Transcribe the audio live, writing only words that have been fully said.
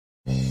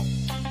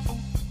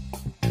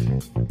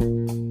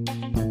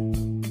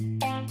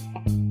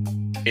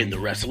In the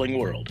wrestling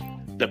world,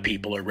 the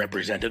people are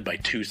represented by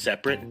two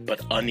separate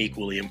but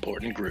unequally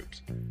important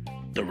groups.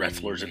 The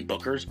wrestlers and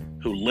bookers,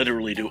 who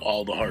literally do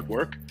all the hard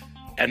work,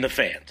 and the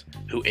fans,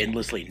 who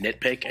endlessly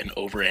nitpick and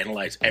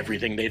overanalyze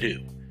everything they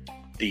do.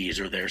 These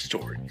are their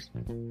stories.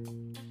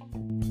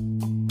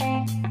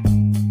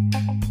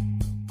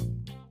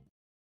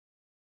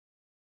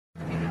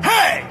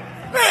 Hey!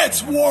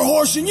 It's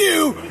Warhorse, and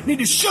you need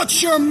to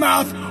shut your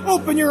mouth,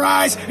 open your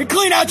eyes, and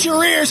clean out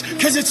your ears,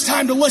 because it's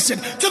time to listen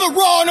to the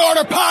Raw and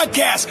Order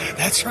podcast.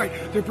 That's right,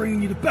 they're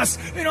bringing you the best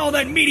in all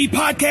that meaty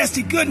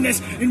podcasty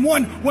goodness in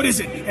one, what is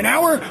it, an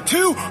hour?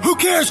 2? Who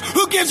cares?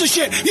 Who gives a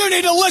shit? You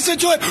need to listen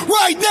to it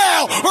right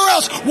now, or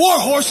else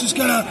Warhorse is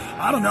gonna,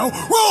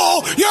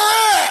 roll your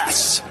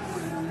ass!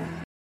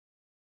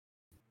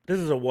 This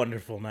is a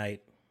wonderful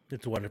night.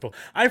 It's wonderful.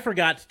 I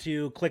forgot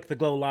to click the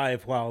Glow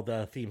Live while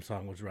the theme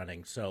song was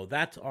running, so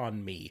that's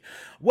on me.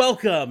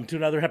 Welcome to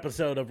another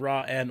episode of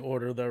Raw and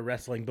Order, the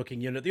Wrestling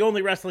Booking Unit, the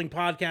only wrestling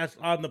podcast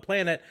on the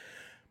planet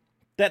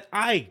that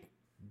I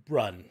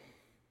run.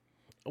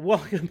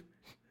 Welcome.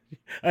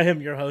 I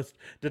am your host,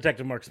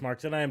 Detective Mark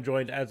Smarks, and I am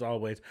joined, as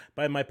always,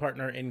 by my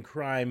partner in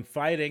crime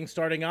fighting.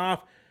 Starting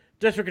off,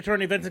 District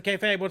Attorney Vincent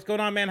Kayfabe. What's going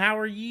on, man? How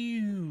are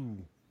you?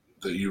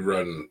 That you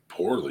run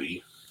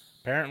poorly.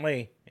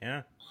 Apparently,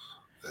 yeah.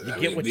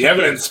 The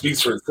evidence speaks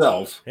for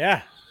itself.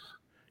 Yeah.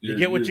 You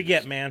get what you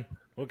get, man.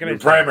 What can I say?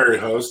 Primary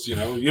host, you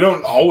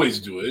don't always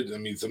do it. I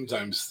mean,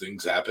 sometimes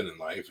things happen in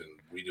life and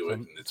we do it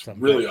and it's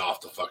really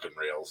off the fucking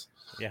rails.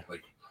 Yeah.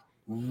 Like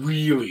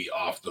really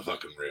off the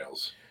fucking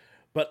rails.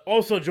 But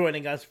also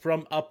joining us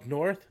from up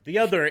north, the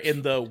other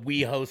in the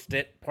we host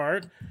it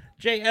part,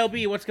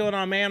 JLB. What's going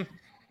on, man?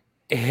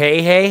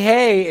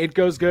 Hey. It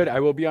goes good.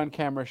 I will be on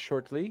camera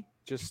shortly.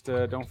 Just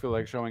don't feel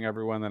like showing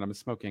everyone that I'm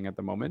smoking at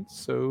the moment.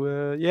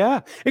 So,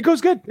 yeah, it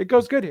goes good.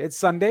 It's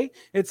Sunday.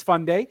 It's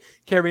fun day.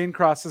 Karrion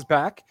Kross is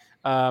back.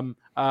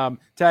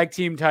 Tag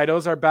team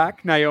titles are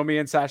back. Naomi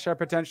and Sasha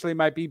potentially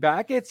might be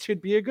back. It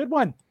should be a good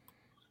one.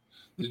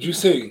 Did you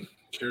say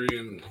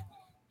Caribbean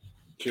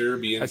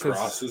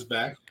Cross is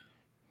back?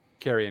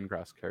 Karrion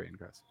Kross.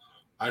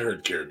 I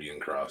heard Caribbean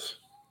Cross.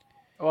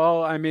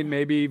 Well, I mean,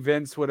 maybe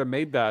Vince would have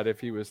made that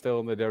if he was still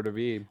in the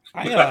WWE.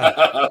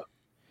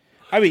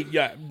 I mean,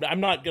 yeah, I'm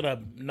not going to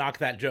knock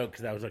that joke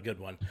because that was a good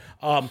one.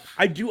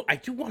 I do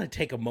want to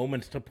take a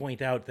moment to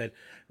point out that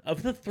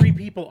of the three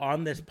people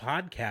on this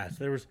podcast,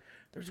 there's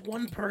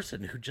one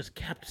person who just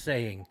kept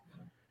saying,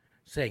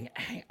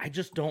 hey, I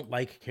just don't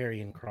like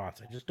Karrion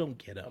Kross. I just don't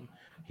get him.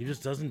 He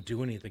just doesn't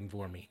do anything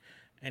for me.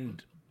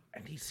 And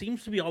he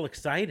seems to be all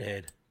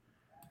excited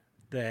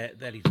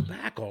that he's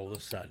back all of a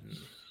sudden.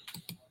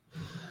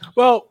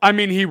 Well, I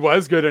mean, he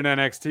was good in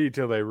NXT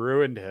till they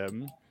ruined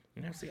him.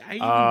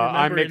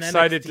 I'm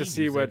excited to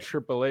see what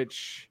Triple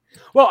H.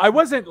 Well, I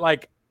wasn't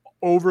like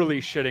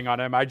overly shitting on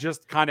him. I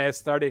just kind of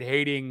started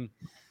hating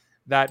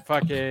that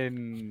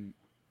fucking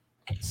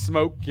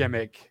smoke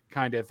gimmick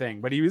kind of thing.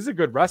 But he was a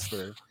good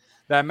wrestler.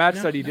 That match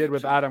that he did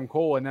with Adam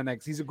Cole and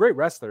NXT, he's a great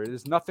wrestler.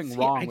 There's nothing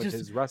wrong with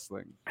his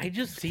wrestling. I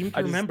just seem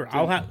to remember.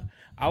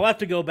 I'll have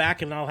to go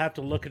back and I'll have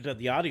to look at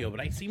the audio, but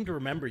I seem to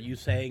remember you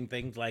saying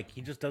things like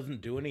he just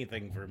doesn't do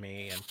anything for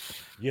me,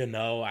 and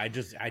I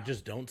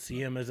just don't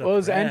see him as a. Well,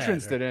 his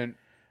entrance didn't.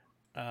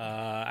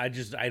 I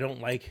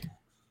don't like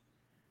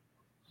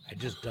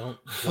his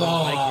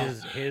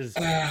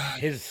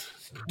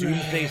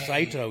Doomsday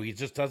Saito. He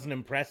just doesn't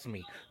impress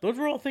me. Those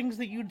were all things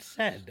that you'd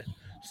said.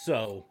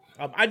 So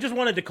I just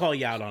wanted to call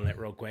you out on it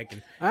real quick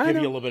and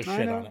give you a little bit of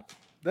shit on it.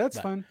 That's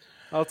fine.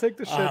 I'll take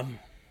the shit. It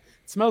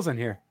smells in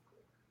here.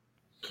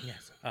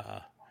 Yes.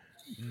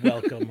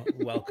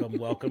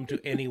 Welcome to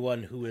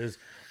anyone who is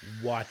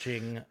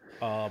watching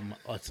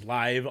us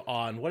live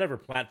on whatever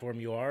platform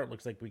you are. It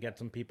looks like we got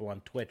some people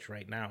on Twitch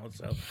right now,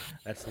 so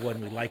that's the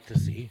one we like to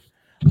see.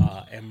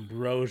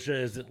 Ambrosia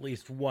is at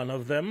least one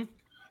of them.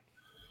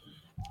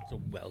 So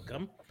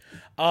welcome.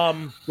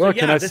 What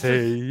can I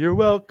say? You're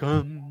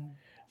welcome.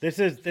 This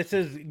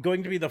is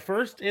going to be the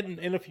first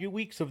in a few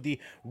weeks of the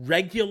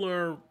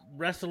regular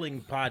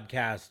wrestling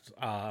podcast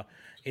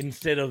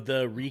instead of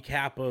the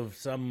recap of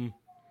some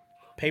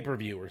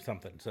pay-per-view or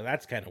something. So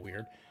that's kind of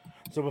weird.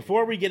 So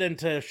before we get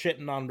into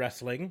shitting on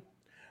wrestling,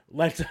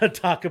 let's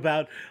talk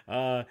about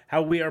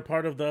how we are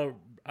part of the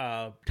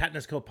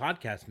Tatnus Co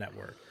podcast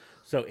network.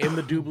 So in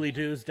the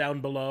doobly-doos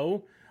down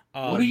below.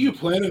 What are you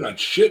planning on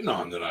shitting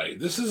on tonight?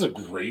 This is a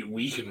great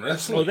week in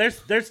wrestling. Well,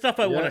 there's stuff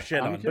I want to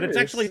shit on, but it's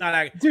actually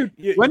not. Dude,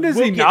 when does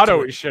he not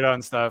always shit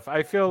on stuff?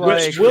 I feel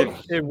like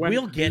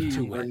we'll get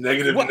to it.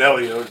 Negative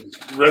Nelly,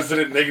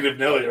 resident negative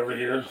Nelly over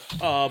here.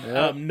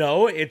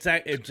 No, it's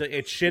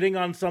shitting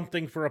on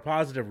something for a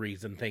positive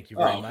reason. Thank you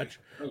very much.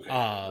 Okay.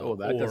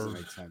 That doesn't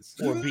make sense.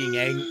 Or being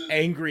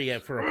angry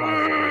for a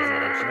positive reason.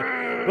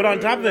 Actually. But on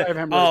top of it,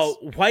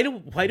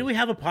 why do we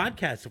have a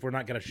podcast if we're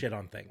not going to shit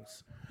on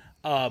things?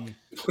 So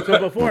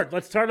before,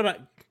 let's start about.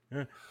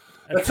 That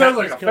sounds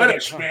like a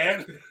fetish,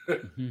 man.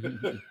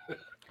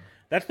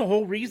 That's the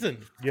whole reason,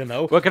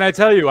 What can I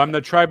tell you? I'm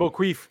the tribal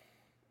queef.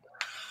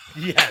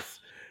 Yes.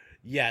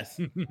 Yes,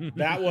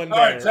 that one. All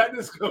right,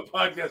 Techniscope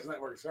Podcast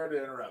Network. Sorry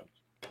to interrupt.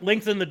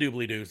 Links in the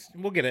doobly-doos.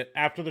 We'll get it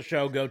after the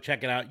show. Go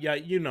check it out. Yeah,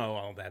 you know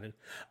all that is.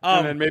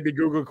 And then maybe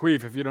Google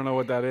Queef if you don't know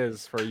what that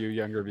is for you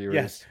younger viewers.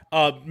 Yes.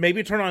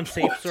 Maybe turn on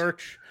safe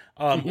search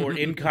or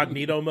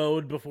incognito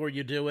mode before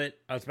you do it,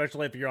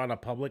 especially if you're on a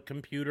public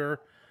computer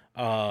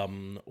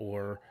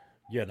or,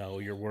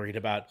 you're worried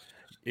about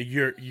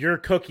your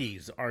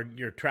cookies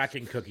your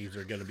tracking cookies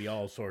are going to be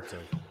all sorts of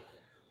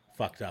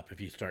fucked up if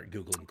you start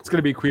Googling Queef. It's going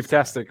to be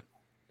Queef-tastic.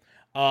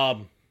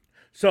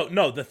 So,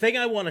 no, the thing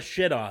I want to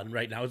shit on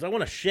right now is I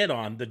want to shit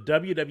on the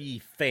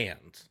WWE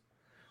fans,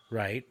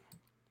 right?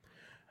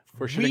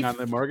 For shitting on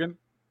Liv Morgan?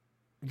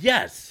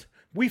 Yes.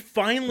 We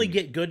finally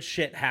get good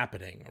shit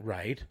happening,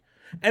 right?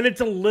 And it's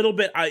a little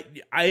bit, I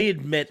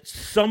admit,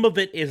 some of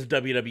it is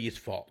WWE's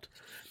fault.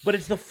 But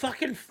it's the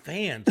fucking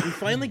fans. We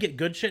finally get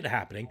good shit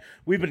happening.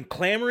 We've been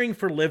clamoring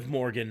for Liv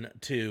Morgan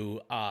to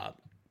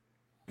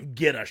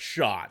get a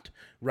shot,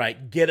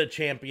 right? Get a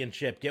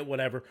championship, get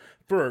whatever,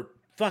 for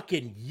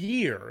fucking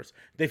years.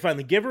 They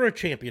finally give her a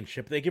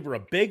championship. They give her a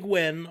big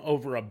win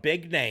over a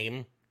big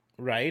name,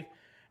 right?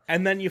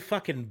 And then you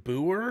fucking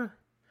boo her.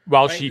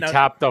 While she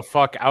tapped the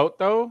fuck out,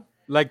 though?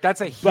 Like, that's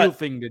a heel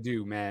thing to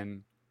do,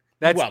 man.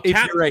 If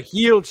you're a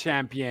heel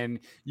champion,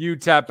 you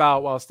tap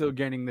out while still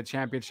gaining the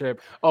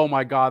championship. Oh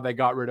my God, they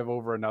got rid of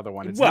over another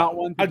one. It's not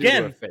one to do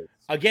to a face.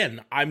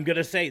 Again, I'm going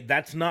to say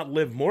that's not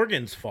Liv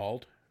Morgan's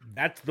fault.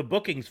 That's the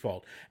booking's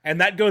fault.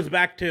 And that goes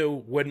back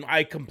to when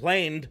I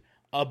complained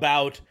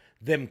about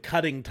them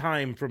cutting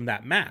time from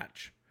that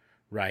match,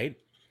 right?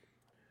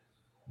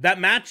 That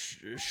match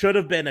should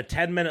have been a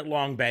 10-minute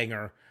long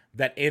banger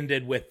that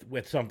ended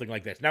with something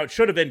like this. Now, it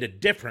should have ended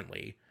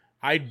differently.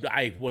 I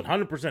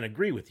 100%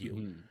 agree with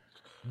you.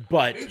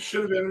 But it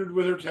should have ended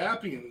with her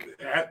tapping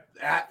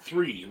at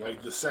 3,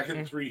 like the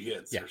second 3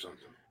 hits or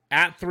something.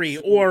 At 3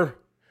 or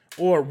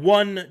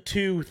 1,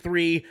 2,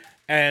 3,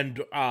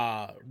 and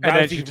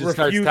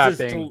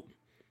Rousey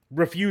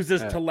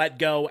refuses to let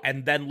go,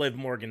 and then Liv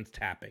Morgan's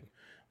tapping.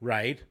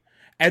 Right?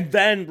 And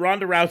then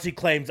Ronda Rousey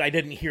claims I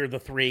didn't hear the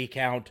 3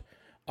 count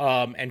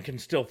and can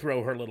still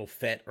throw her little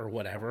fit or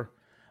whatever.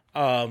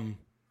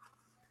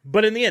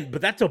 But in the end,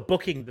 that's a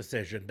booking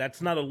decision.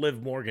 That's not a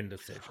Liv Morgan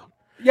decision.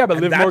 Yeah,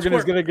 but Liv Morgan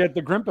is going to get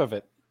the grip of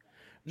it.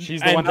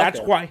 She's the one out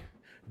there.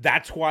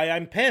 That's why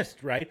I'm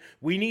pissed, right?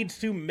 We need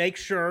to make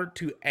sure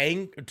to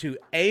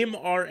aim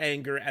our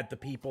anger at the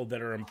people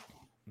that are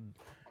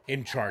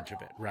in charge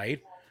of it,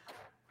 right?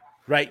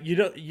 Right, you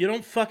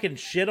don't fucking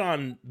shit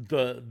on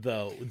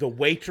the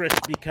waitress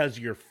because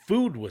your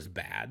food was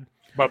bad.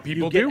 But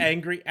people get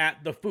angry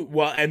at the food.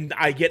 Well, and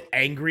I get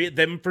angry at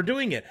them for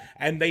doing it,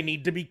 and they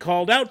need to be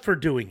called out for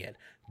doing it.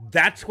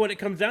 That's what it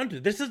comes down to.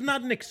 This is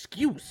not an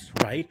excuse,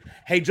 right?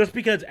 Hey, just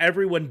because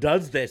everyone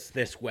does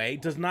this way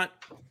does not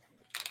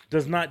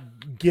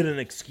get an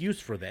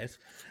excuse for this.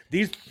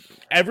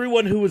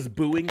 Everyone who was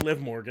booing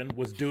Liv Morgan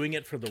was doing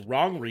it for the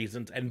wrong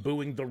reasons and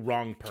booing the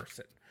wrong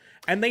person.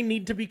 And they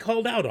need to be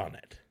called out on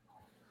it.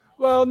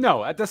 Well,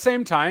 no. At the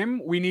same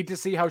time, we need to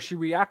see how she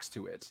reacts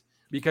to it,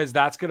 because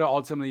that's going to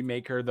ultimately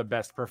make her the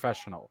best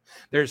professional.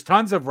 There's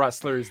tons of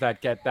wrestlers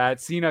that get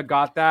that. Cena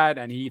got that,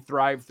 and he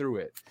thrived through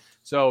it.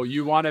 So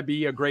you want to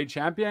be a great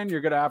champion,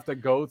 you're going to have to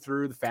go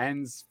through the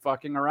fans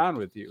fucking around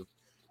with you.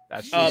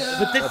 That's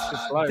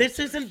just this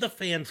isn't the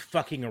fans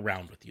fucking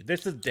around with you.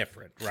 This is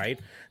different, right?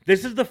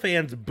 This is the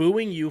fans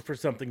booing you for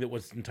something that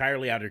was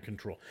entirely out of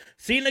control.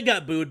 Cena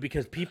got booed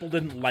because people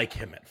didn't like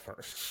him at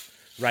first,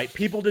 right?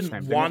 People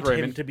didn't want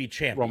him to be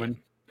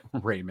champion.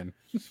 Raymond.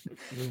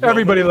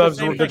 Everybody loves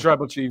the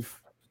tribal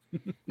chief.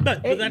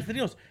 But that's the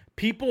deal.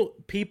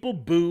 People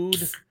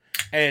booed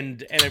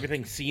and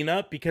everything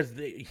Cena because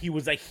he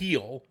was a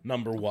heel,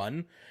 number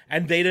one,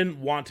 and they didn't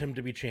want him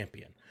to be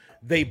champion.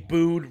 They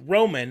booed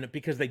Roman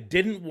because they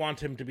didn't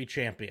want him to be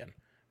champion,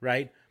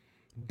 right?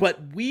 But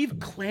we've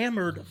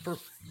clamored for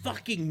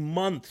fucking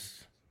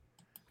months,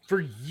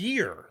 for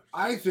years.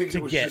 I think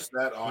it was just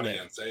that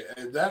audience.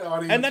 That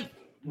audience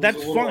that's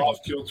was a little fine. Off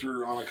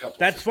kilter on a couple.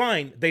 That's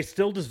fine. They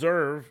still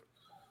deserve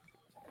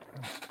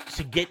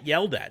to get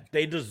yelled at.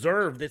 They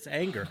deserve this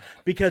anger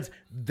because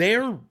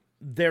they're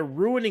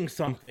ruining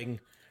something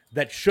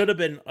that should have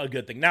been a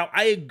good thing. Now,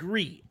 I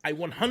agree. I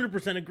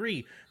 100%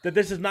 agree that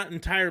this is not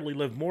entirely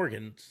Liv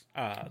Morgan's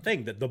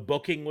thing, that the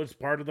booking was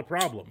part of the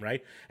problem,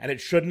 right? And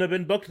it shouldn't have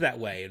been booked that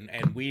way,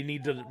 and we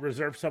need to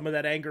reserve some of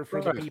that anger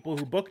for the people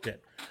who booked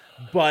it.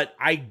 But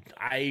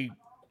I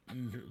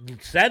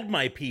said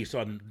my piece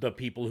on the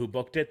people who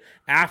booked it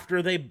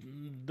after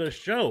the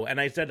show,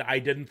 and I said I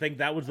didn't think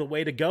that was the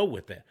way to go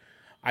with it.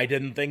 I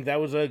didn't think that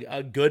was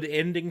a good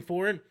ending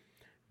for it.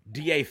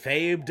 D.A.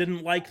 Fabe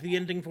didn't like the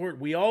ending for it.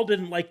 We all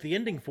didn't like the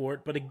ending for it.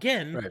 But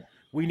again,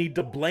 we need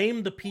to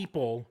blame the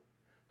people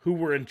who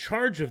were in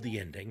charge of the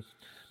ending,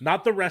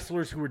 not the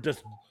wrestlers who were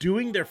just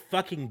doing their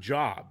fucking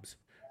jobs,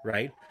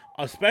 right?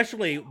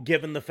 Especially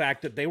given the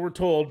fact that they were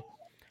told,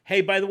 hey,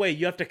 by the way,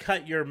 you have to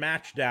cut your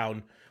match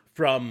down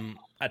from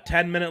a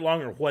 10-minute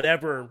long or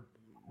whatever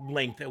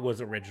length it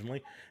was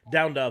originally,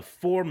 down to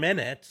 4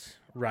 minutes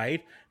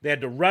right? They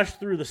had to rush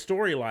through the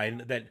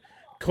storyline that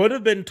could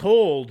have been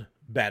told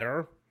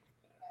better.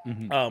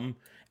 Mm-hmm.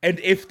 And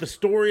if the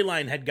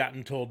storyline had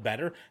gotten told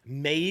better,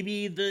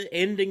 maybe the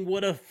ending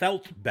would have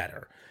felt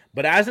better.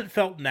 But as it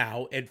felt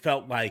now, it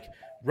felt like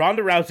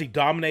Ronda Rousey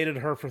dominated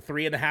her for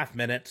 3.5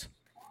 minutes.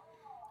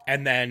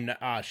 And then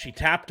she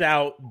tapped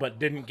out, but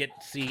didn't get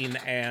seen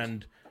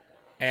and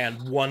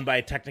won by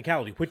a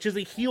technicality, which is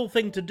a heel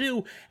thing to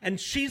do. And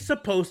she's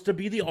supposed to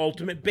be the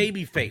ultimate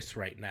babyface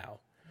right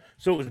now.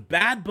 So it was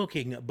bad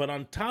booking, but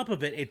on top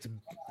of it, it's,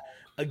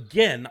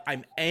 again,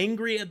 I'm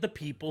angry at the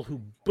people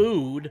who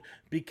booed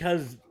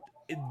because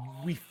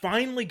we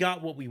finally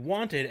got what we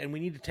wanted, and we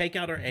need to take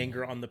out our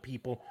anger on the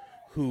people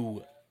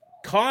who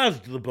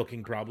caused the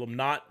booking problem,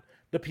 not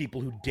the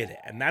people who did it.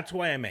 And that's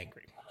why I'm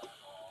angry.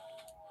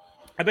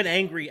 I've been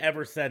angry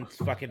ever since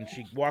fucking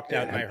she walked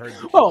out and I heard.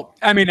 Well,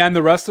 I mean, and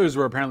the wrestlers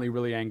were apparently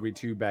really angry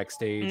too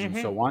backstage and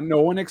so on.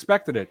 No one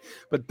expected it,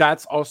 but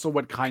that's also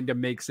what kind of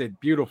makes it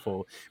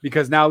beautiful,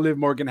 because now Liv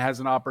Morgan has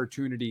an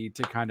opportunity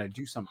to kind of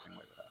do something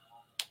with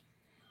it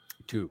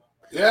too.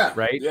 Yeah,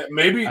 right. Yeah,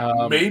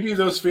 maybe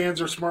those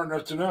fans are smart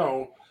enough to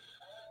know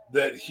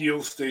that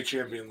heels stay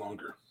champion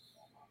longer.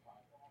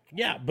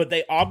 Yeah, but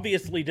they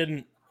obviously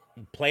didn't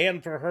plan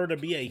for her to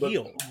be a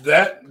heel.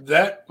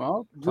 That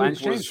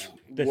plans change.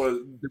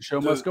 The show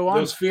must go on.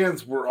 Those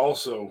fans were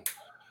also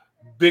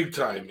big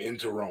time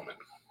into Roman.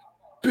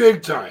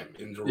 Big time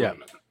into Roman.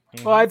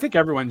 Mm-hmm. Well, I think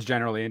everyone's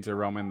generally into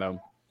Roman, though.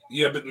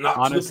 Yeah, but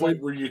not to the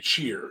point where you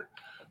cheer.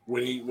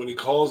 When he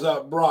calls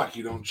out Brock,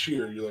 you don't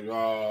cheer. You're like,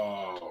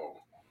 oh.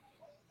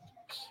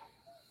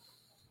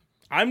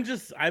 I'm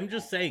just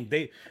saying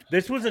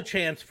this was a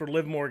chance for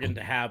Liv Morgan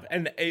to have,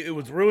 and it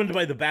was ruined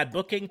by the bad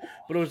booking,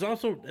 but it was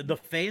also the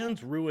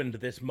fans ruined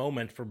this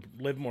moment for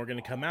Liv Morgan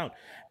to come out,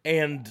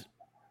 and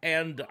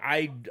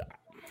I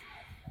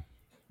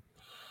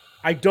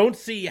don't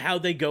see how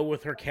they go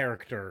with her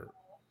character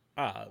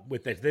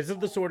with this. This is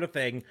the sort of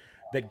thing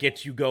that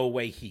gets you go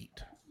away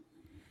heat.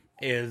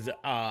 Is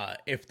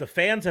if the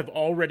fans have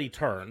already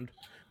turned,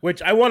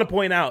 which I want to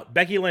point out,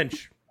 Becky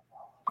Lynch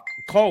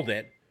called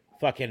it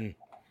fucking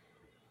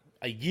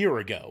a year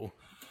ago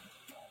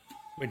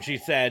when she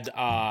said,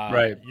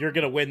 right, you're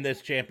going to win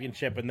this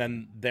championship and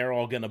then they're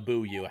all going to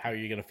boo you. How are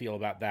you going to feel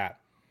about that?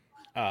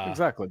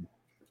 Exactly.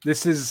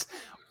 This is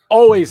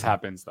always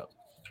happens though.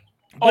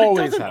 But it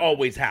doesn't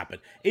always happen.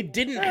 It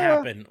didn't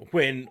happen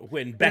when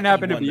Becky won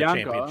the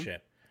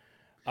championship.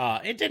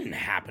 It didn't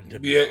happen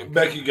to Bianca. Yeah,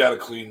 Becky got a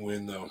clean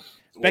win though.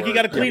 Becky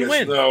got a clean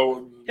win.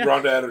 No, yeah.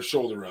 Ronda had her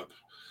shoulder up.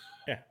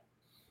 Yeah.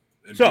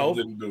 And people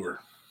didn't boo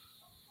her.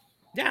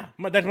 Yeah,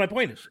 that's my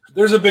point.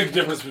 There's a big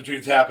difference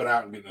between tapping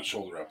out and getting a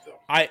shoulder up, though.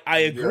 I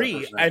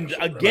agree. And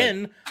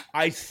again,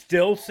 I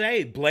still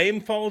say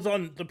blame falls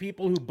on the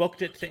people who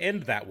booked it to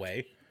end that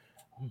way.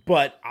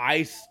 But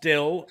I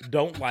still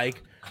don't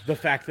like the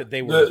fact that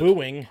they were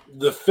booing.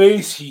 The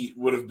face heat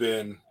would have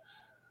been,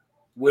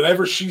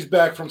 whenever she's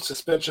back from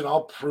suspension,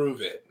 I'll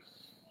prove it.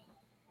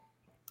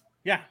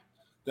 Yeah.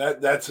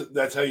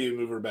 That's how you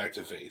move her back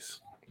to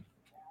face.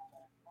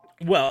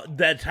 Well,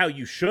 that's how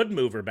you should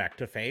move her back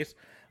to face.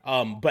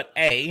 But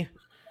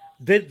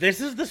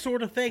this is the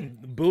sort of thing.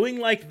 Booing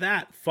like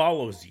that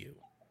follows you,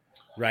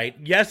 right?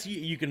 Yes,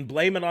 you can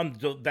blame it on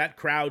that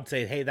crowd,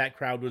 say, hey, that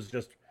crowd was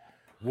just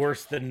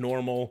worse than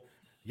normal,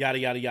 yada,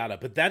 yada, yada.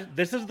 But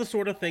this is the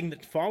sort of thing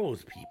that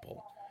follows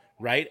people,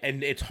 right?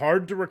 And it's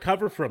hard to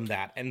recover from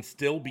that and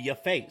still be a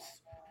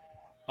face.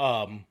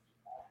 And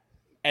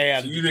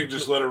so you think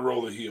just let her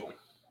roll the heel?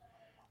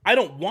 I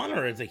don't want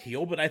her as a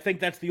heel, but I think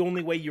that's the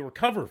only way you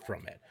recover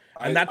from it.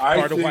 And that's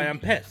part of why I'm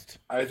pissed.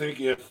 I think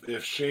if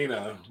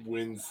Shayna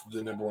wins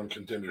the number one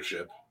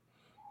contendership,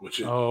 which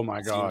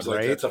seems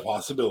like that's a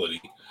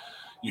possibility,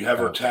 you have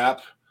her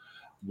tap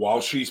while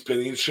she's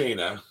pinning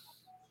Shayna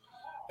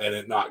and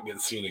it not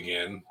get seen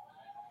again.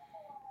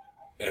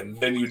 And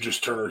then you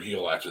just turn her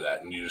heel after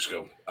that and you just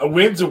go, a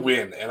win's a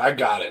win, and I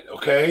got it,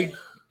 okay?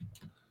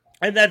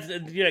 And that's,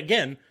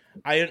 again,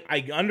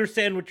 I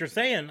understand what you're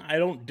saying. I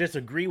don't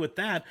disagree with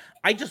that.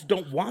 I just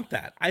don't want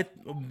that.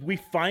 We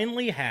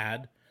finally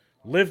had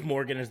Liv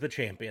Morgan as the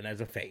champion,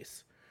 as a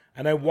face.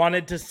 And I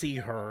wanted to see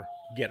her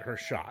get her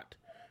shot.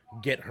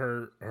 Get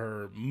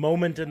her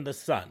moment in the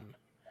sun.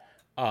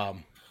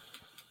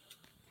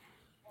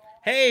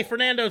 Hey,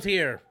 Fernando's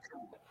here.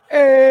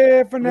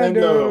 Hey,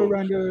 Fernando.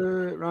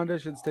 Ronda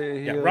should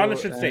stay heel. Yeah, Ronda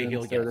should stay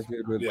heel,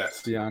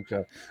 yes.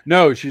 Bianca.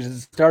 No, she should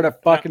start a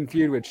fucking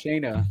feud with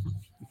Shayna.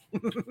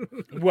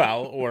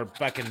 Well, or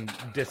fucking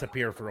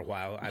disappear for a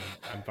while.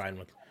 I'm fine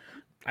with.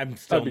 I'm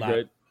still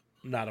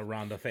not a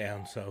Ronda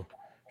fan, so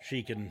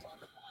she can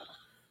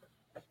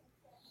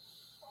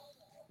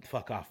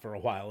fuck off for a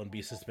while and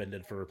be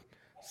suspended for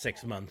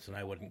 6 months, and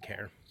I wouldn't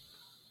care.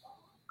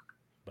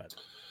 But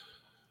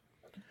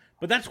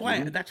that's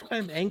why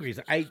I'm angry.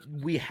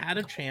 We had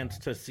a chance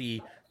to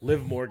see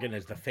Liv Morgan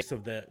as the face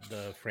of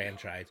the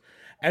franchise,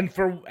 and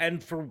for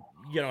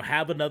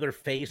have another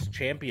face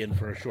champion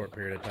for a short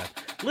period of time.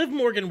 Liv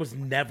Morgan was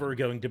never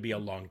going to be a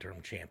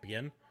long-term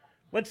champion.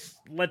 Let's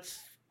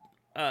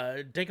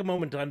take a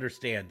moment to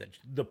understand that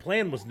the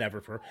plan was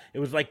never for. It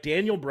was like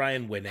Daniel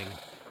Bryan winning.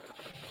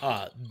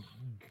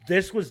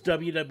 This was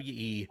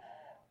WWE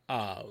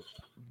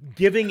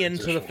giving in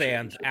to the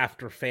fans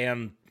after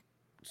fans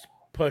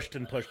pushed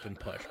and pushed and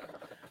pushed.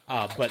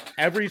 But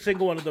every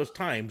single one of those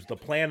times, the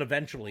plan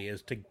eventually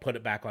is to put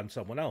it back on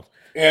someone else.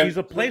 And she's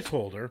a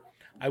placeholder.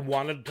 I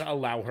wanted to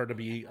allow her to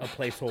be a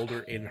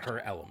placeholder in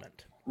her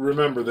element.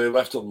 Remember, they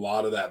left a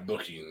lot of that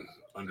booking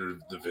under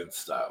the Vince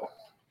style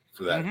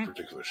for that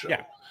particular show.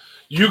 Yeah.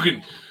 You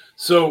can.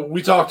 So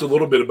we talked a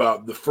little bit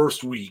about the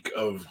first week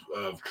of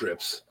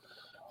trips.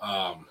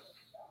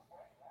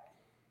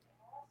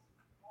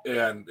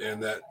 And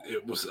that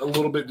it was a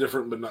little bit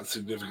different, but not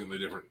significantly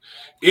different.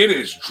 It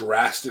is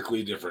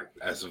drastically different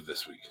as of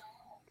this week.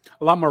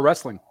 A lot more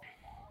wrestling.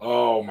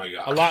 Oh my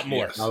god, a lot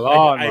more. Yes. A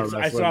lot more.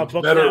 I saw a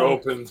book better now.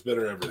 Opens,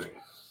 better everything.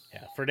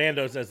 Yeah,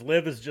 Fernando says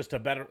Liv is just a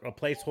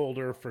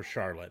placeholder for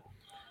Charlotte,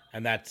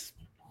 and that's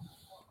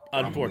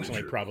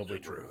unfortunately probably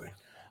true.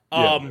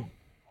 I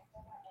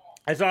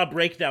saw a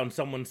breakdown.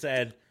 Someone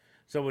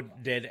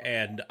did,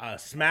 and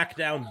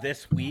SmackDown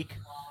this week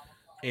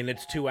in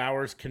its 2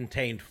 hours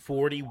contained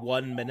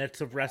 41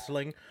 minutes of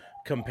wrestling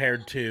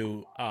compared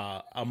to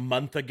a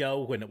month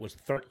ago when it was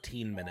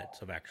 13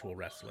 minutes of actual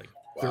wrestling.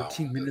 Wow,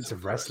 13 minutes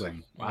of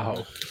wrestling.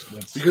 Wow.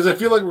 Because I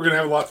feel like we're going to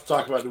have a lot to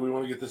talk about. Do we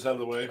want to get this out of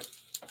the way?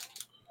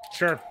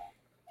 Sure.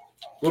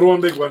 Little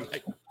one, big one.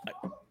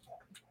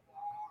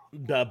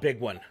 The big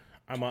one.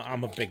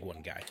 I'm a big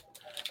one guy.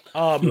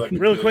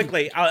 Really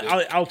quickly,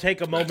 I'll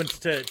take a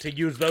moment to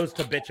use those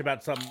to bitch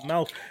about something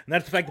else, and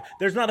that's the fact that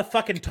there's not a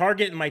fucking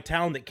Target in my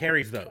town that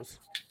carries those.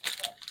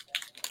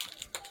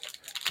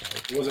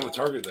 It wasn't a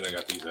Target that I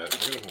got these at.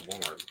 I got them at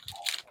Walmart.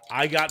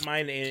 I got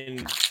mine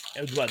in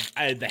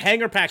the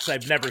hanger packs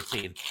I've never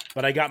seen,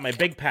 but I got my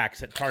big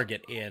packs at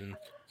Target in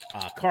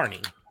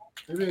Kearney.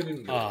 Maybe I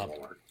didn't get them at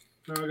Walmart.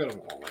 No, I got them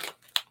at Walmart.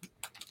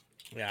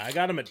 Yeah, I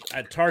got them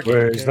at Target.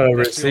 Where's the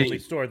receipt? The only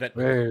store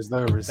Where's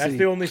the receipt? That's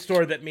the only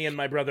store that me and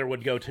my brother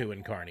would go to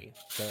in Kearney.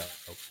 So,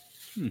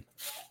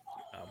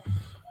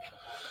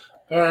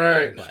 all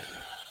right. But.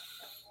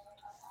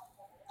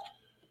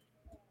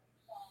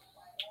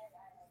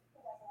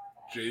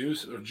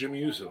 Jimmy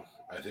Uso.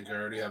 I think I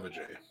already have a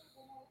J.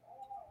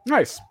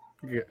 Nice.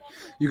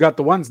 You got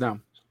the ones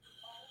now.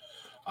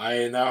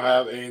 I now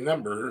have a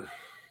number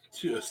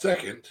to a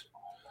second.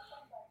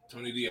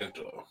 Tony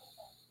D'Angelo.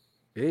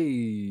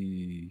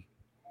 Hey.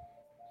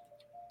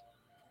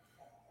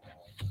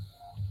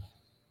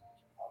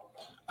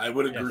 I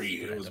would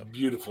agree. Yes, it was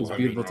beautiful. It's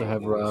beautiful to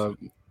have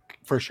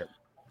for sure.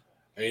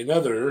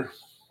 Another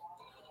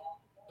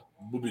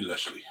Bobby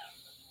Lashley.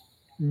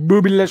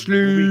 Bobby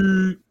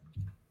Lashley.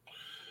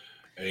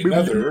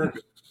 Another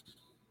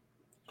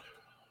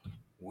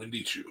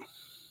Wendy Chu.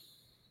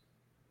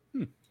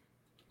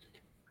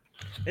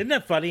 Isn't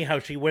that funny how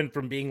she went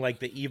from being like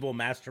the evil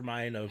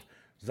mastermind of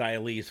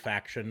Xia Li's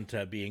faction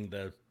to being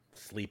the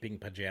sleeping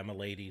pajama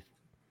lady?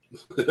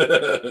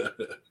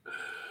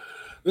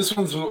 This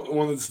one's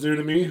one that's new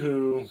to me,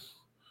 who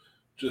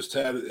just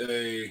had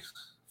a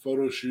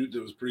photo shoot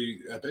that was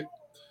pretty epic.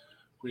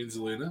 Queen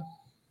Zelina.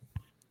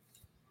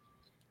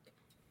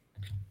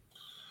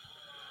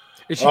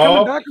 Is she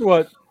coming back or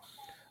what?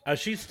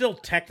 She's still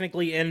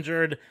technically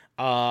injured.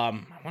 I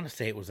want to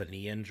say it was a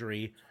knee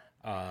injury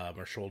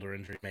or shoulder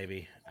injury,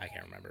 maybe. I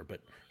can't remember, but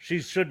she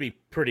should be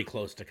pretty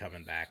close to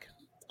coming back.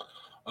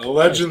 A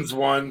Legends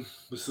one.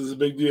 This is a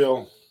big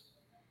deal.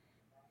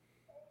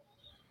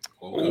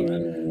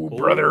 Oh,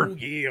 brother. Oh,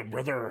 yeah,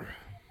 brother.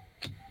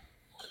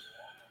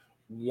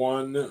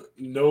 One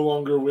no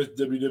longer with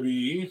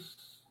WWE.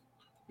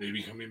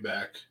 Maybe coming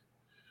back.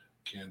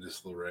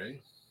 Candice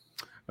LeRae.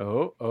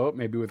 Oh,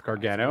 maybe with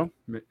Gargano.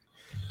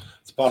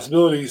 It's a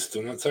possibility.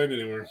 Still not signed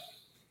anywhere.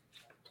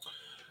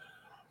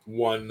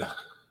 One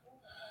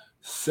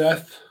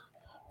Seth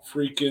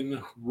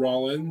freaking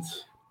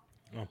Rollins.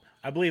 Oh,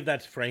 I believe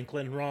that's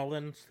Franklin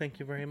Rollins. Thank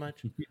you very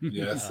much.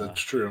 Yes,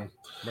 that's true.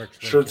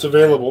 Shirts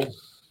available.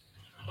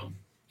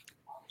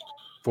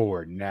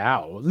 For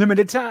now.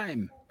 Limited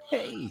time.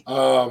 Hey.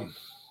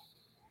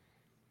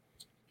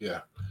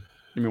 Yeah.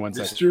 Give me 1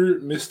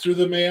 second. Mr.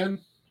 the Man.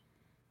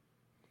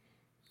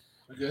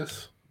 I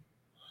guess.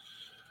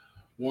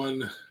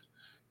 One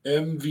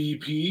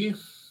MVP.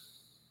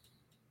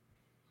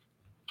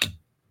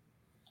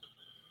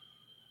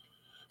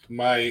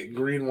 My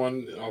green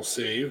one I'll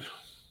save.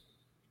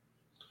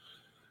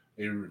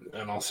 And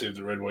I'll save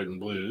the red, white, and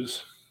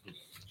blues.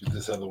 Get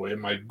this out of the way.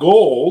 My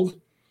gold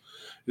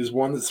is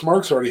one that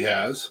Smarks already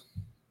has.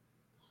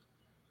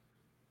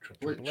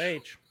 Triple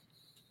H.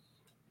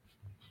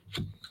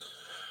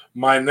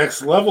 My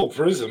next level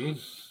prism.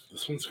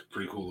 This one's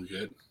pretty cool to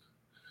get.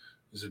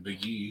 Is a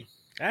Big E.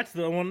 That's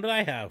the one that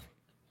I have.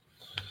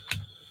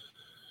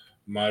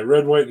 My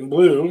red, white, and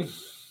blue.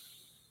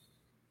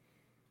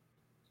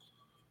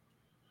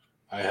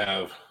 I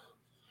have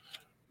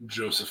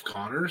Joseph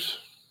Connors.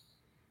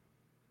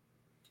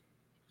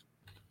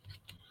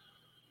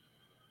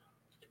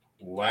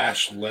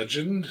 Lash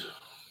Legend.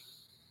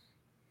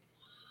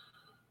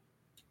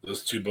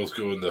 Those two both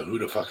go in the who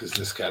the fuck is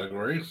this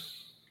category.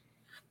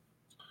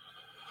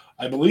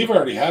 I believe I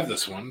already have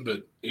this one,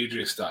 but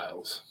AJ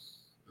Styles.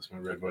 That's my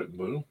red, white, and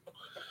blue.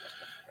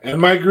 And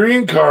my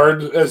green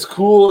card, as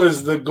cool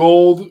as the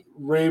gold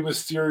Rey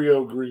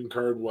Mysterio green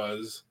card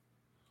was,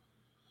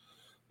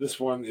 this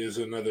one is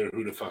another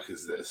who the fuck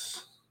is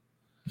this?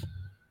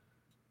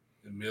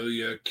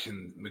 Emilia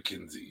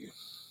McKenzie.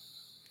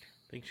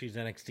 I think she's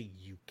NXT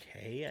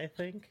UK, I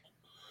think.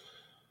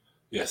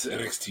 Yes,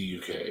 NXT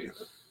UK.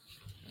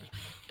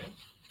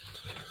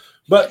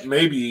 But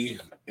maybe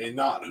a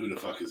not who the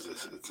fuck is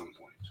this at some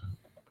point.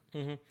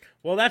 Mm-hmm.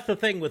 Well, that's the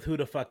thing with who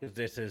the fuck is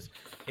this is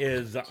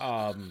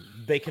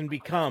they can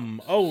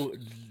become, oh,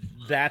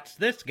 that's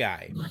this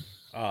guy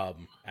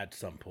at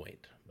some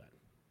point.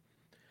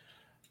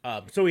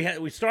 So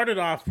we started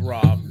off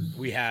Raw.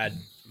 We had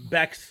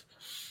Bex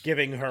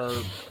giving her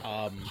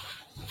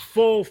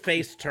full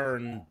face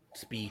turn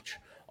speech,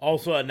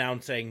 also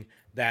announcing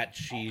that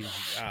she's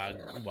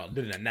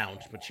didn't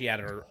announce, but she had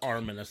her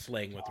arm in a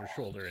sling with her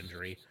shoulder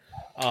injury,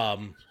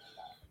 and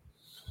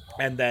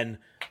then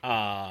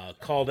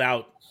called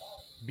out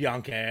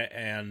Bianca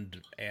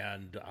and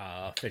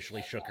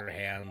officially shook her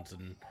hands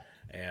and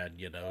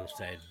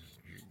said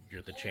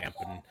you're the champ,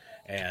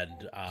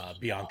 and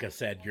Bianca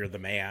said you're the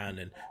man,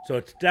 and so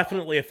it's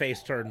definitely a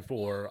face turn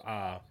for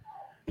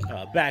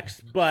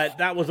Bex, but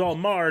that was all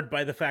marred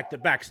by the fact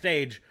that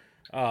backstage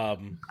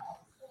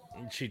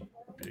she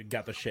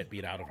got the shit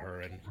beat out of her,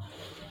 and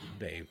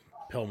they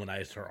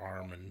Pillmanized her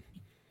arm, and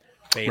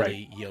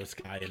Bayley, Io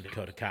Sky, and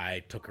Dakota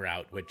Kai took her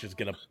out, which is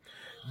gonna,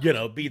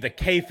 be the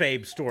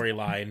kayfabe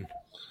storyline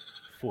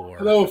for.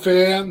 Hello,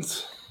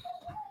 fans.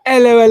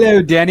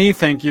 Hello, Denny.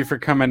 Thank you for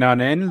coming on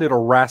in.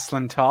 Little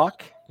wrestling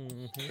talk.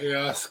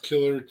 Chaos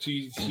Killer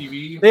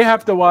TV. They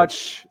have to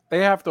watch.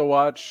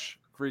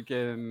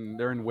 Freaking.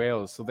 They're in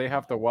Wales, so they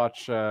have to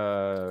watch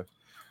the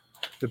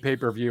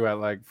pay-per-view at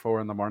like 4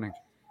 a.m.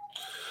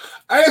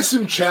 I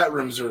assume chat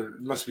rooms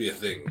must be a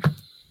thing.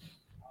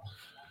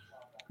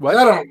 What?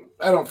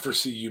 I don't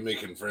foresee you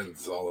making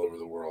friends all over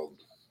the world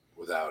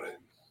without it.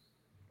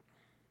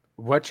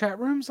 What chat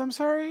rooms? I'm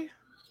sorry.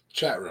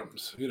 Chat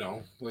rooms,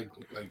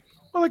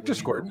 like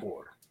Discord.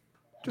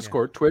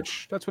 Discord,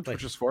 Twitch. That's what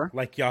Twitch is for.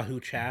 Like Yahoo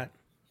Chat.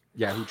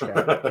 Yahoo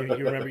Chat.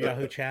 You remember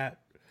Yahoo Chat?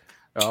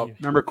 Oh,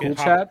 remember Cool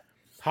Chat?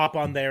 Hop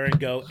on there and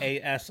go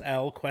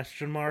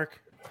ASL ?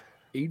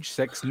 Age,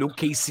 sex,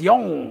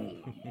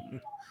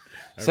 location.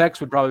 Sex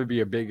would probably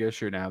be a big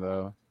issue now,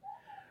 though.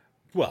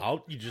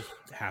 Well, you just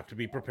have to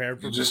be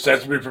prepared for. You just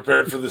have to be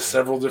prepared for the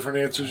several different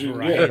answers you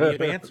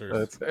get.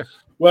 Answers.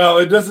 Well,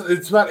 it doesn't.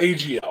 It's not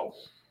AGL,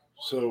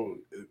 so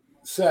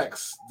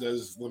sex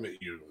does limit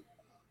you,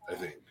 I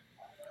think.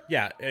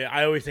 Yeah,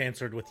 I always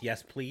answered with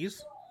yes,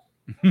 please.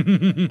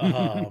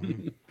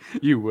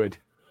 You would.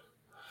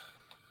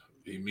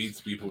 He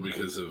meets people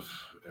because of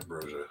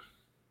ambrosia.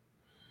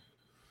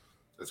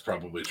 That's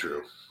probably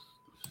true.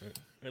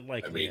 It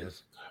likely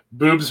is.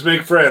 Boobs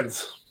make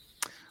friends.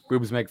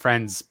 Boobs make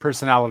friends.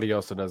 Personality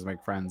also does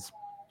make friends.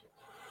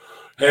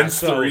 Hence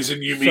the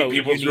reason you meet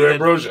people through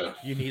ambrosia.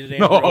 You needed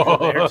ambrosia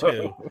there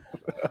too.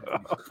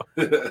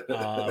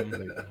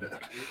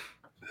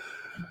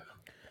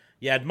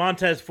 You had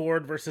Montez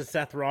Ford versus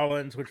Seth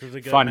Rollins, which was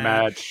a good fun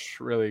match.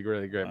 Really,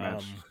 really great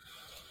match.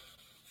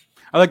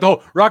 I like the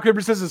whole rock,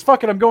 paper, scissors.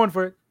 Fuck it, I'm going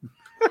for it.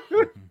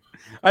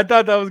 I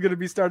thought that was going to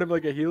be started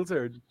like a heel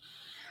turn.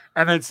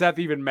 And then Seth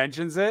even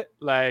mentions it.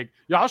 Like,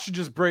 y'all should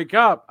just break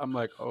up. I'm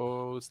like,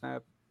 oh,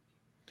 snap.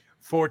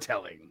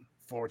 Foretelling.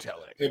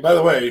 Hey, by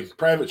the way,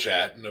 private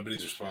chat.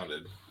 Nobody's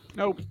responded.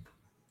 Nope.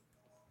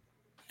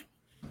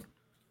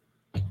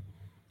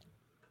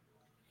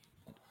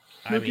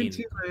 I mean,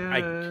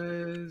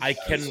 I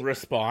can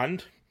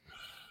respond.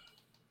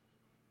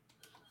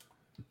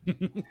 You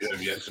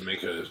have yet to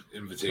make an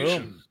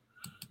invitation. Boom.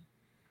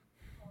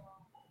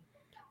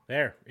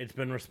 There, it's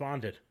been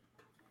responded.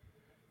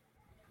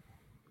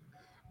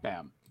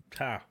 Bam.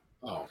 Ha.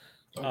 Oh.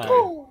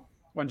 Okay.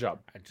 One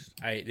job.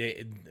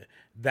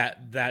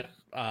 That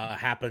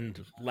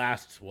happened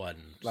last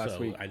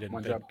week. I didn't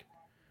one think.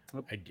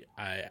 Job.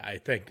 I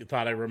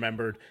thought I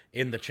remembered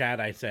in the chat.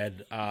 I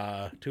said,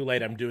 "Too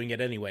late. I'm doing it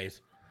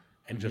anyways,"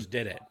 and just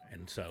did it.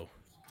 And so.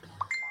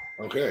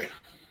 Okay.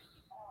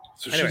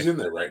 So she's in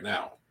there right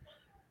now.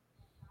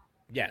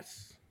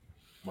 Yes.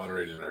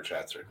 Moderating our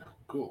chats right now.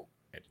 Cool.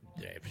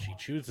 If she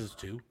chooses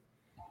to.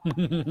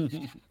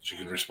 She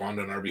can respond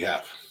on our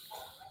behalf.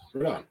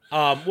 Right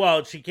on.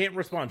 Well, she can't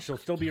respond. She'll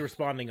still be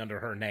responding under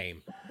her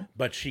name,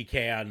 but she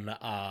can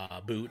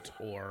boot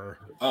or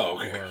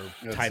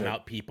time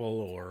out people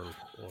or.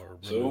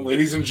 So,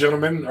 ladies and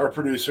gentlemen, our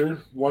producer,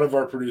 one of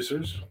our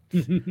producers,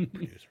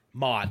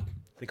 Mod.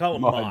 They call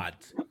him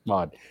Mods.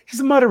 Mod. She's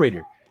a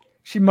moderator.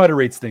 She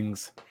moderates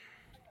things.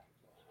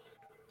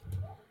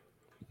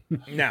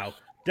 Now,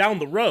 down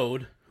the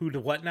road, who to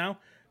what now?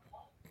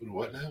 Who to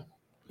what now?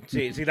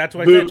 See, that's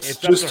what boobs. I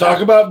said. Just talk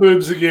about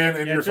boobs again,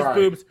 and you're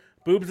fine.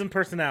 Boobs and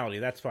personality.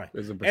 That's fine.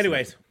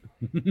 Anyways,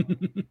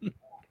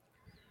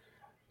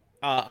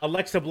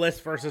 Alexa Bliss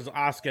versus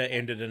Asuka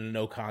ended in a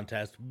no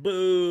contest.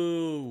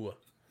 Boo.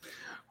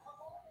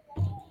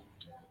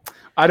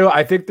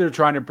 I think they're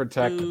trying to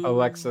protect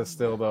Alexa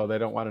still, though. They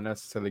don't want to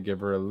necessarily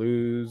give her a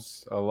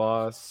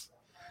loss.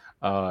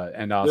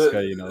 And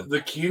Asuka,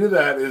 the key to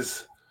that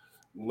is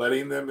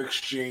letting them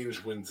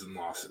exchange wins and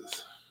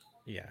losses.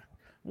 Yeah.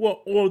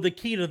 Well, or the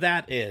key to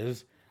that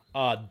is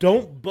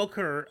don't book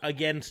her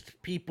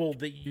against people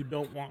that you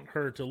don't want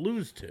her to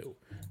lose to,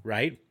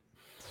 right?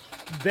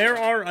 There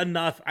are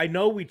enough. I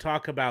know we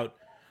talk about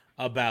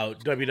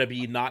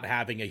WWE not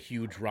having a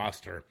huge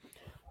roster,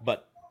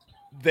 but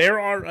there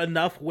are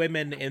enough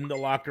women in the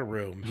locker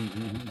room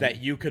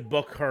that you could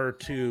book her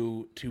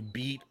to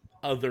beat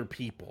other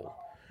people,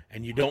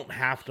 and you don't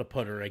have to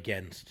put her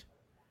against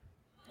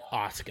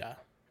Asuka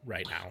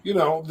right now.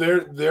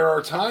 There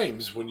are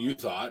times when you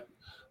thought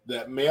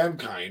that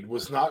Mankind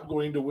was not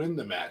going to win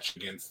the match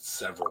against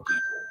several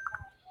people,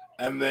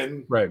 and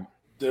then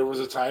there was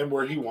a time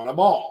where he won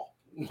them all.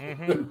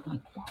 Mm-hmm.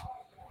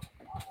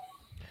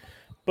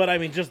 But I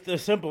mean, just the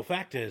simple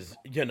fact is,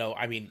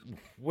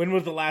 when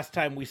was the last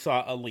time we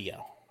saw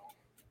Aaliyah?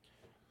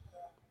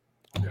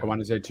 I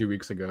want to say 2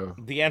 weeks ago.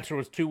 The answer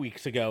was 2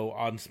 weeks ago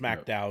on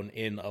SmackDown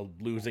in a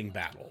losing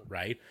battle,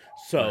 right?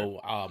 So,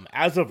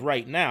 as of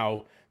right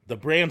now, the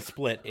brand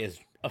split is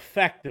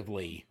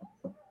effectively.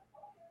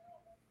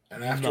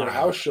 And after a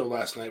house show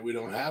last night, we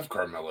don't have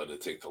Carmella to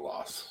take the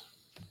loss.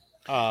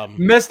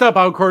 Messed up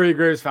how Corey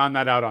Graves found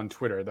that out on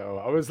Twitter, though.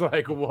 I was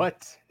like,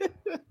 what?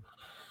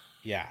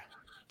 Yeah.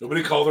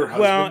 Nobody called her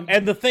husband. Well,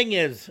 and the thing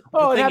is...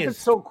 it happens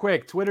so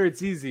quick. Twitter,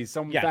 it's easy.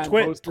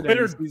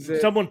 Twitter,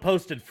 someone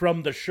posted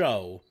from the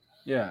show.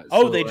 Yeah.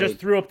 They just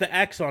threw up the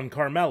X on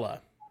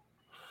Carmella.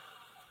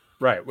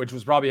 Right, which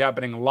was probably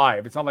happening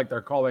live. It's not like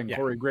they're calling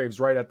Corey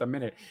Graves right at the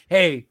minute.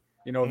 Hey,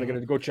 they're going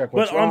to go check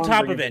what's wrong. But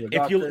on top of it,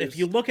 if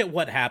you look at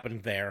what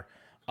happened there,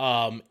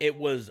 it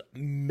was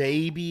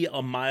maybe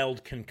a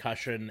mild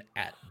concussion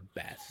at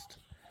best.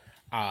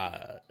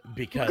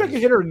 Because it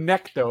hit her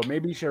neck though.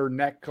 Maybe her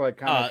neck kind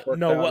of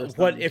no.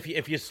 What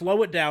if you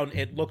slow it down?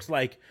 It looks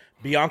like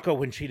Bianca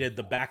when she did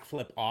the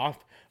backflip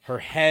off, her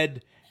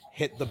head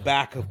hit the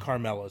back of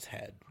Carmella's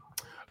head.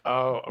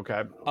 Oh,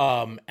 okay.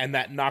 And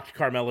that knocked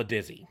Carmella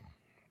dizzy.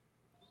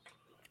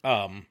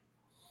 But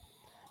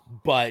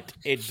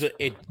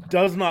it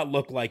does not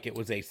look like it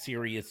was a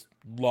serious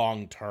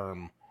long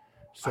term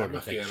sort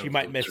of thing. She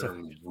might miss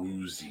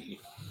woozy.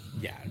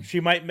 Yeah, she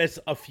might miss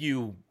a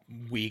few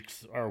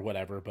weeks or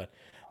whatever, but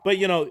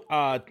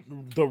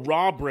the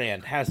Raw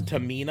brand has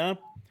Tamina.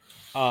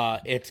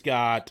 It's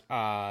got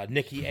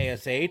Nikki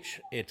ASH.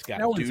 It's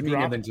got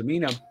Doudrop. Than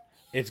Tamina.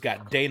 It's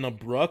got Dana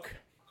Brooke.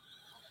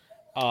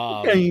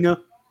 Dana.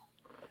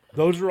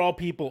 Those are all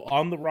people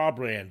on the Raw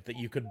brand that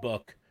you could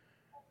book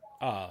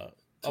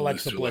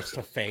Alexa Bliss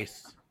to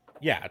face.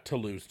 Yeah, to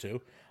lose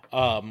to.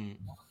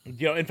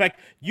 In fact,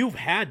 you've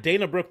had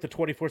Dana Brooke, the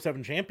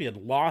 24/7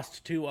 champion,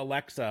 lost to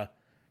Alexa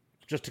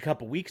just a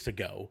couple weeks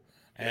ago,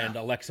 and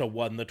Alexa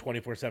won the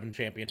 24/7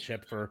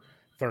 championship for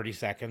 30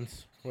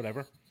 seconds,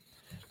 whatever.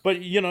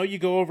 But, you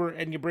go over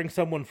and you bring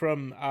someone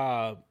from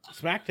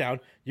SmackDown.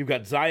 You've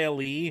got Xia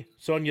Li,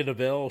 Sonya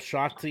Deville,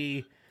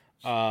 Shotzi.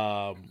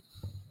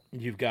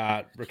 You've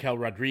got Raquel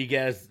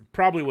Rodriguez.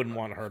 Probably wouldn't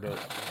want her to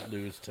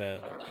lose to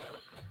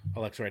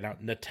Alexa right now.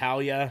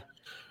 Natalya.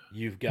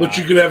 You've got, but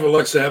you could have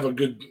Alexa have a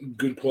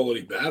good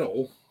quality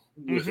battle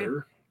with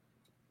her.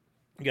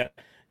 Yeah,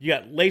 you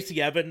got Lacey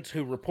Evans,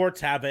 who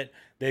reports have it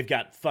they've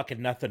got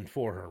fucking nothing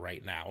for her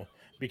right now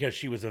because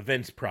she was a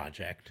Vince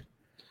project,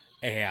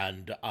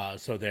 and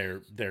so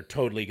they're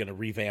totally going to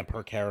revamp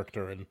her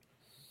character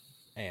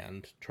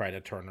and try to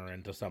turn her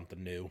into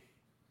something new.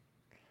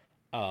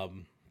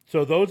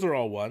 So those are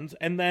all ones,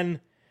 and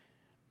then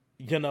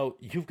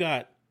you've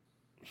got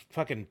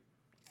fucking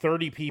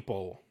 30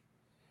 people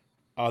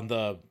on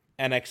the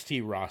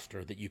NXT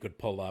roster that you could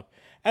pull up,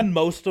 and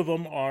most of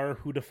them are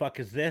who the fuck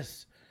is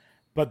this?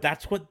 But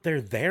that's what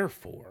they're there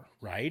for,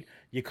 right?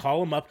 You call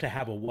them up to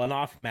have a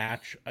one-off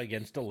match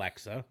against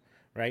Alexa,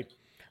 right?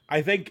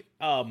 I think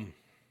modern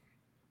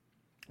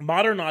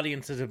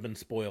audiences have been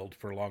spoiled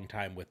for a long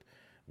time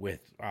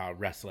with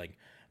wrestling.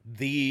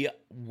 The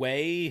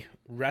way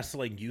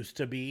wrestling used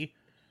to be,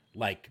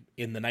 like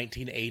in the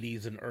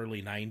 1980s and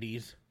early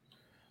 90s,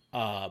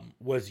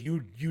 was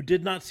you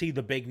did not see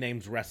the big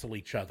names wrestle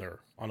each other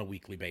on a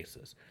weekly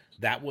basis.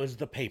 That was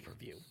the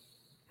pay-per-view,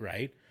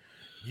 right?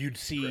 You'd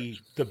see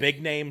the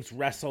big names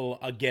wrestle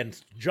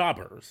against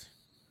jobbers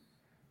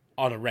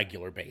on a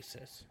regular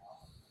basis.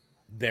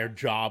 Their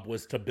job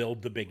was to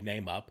build the big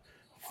name up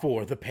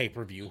for the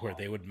pay-per-view where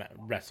they would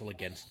wrestle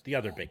against the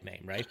other big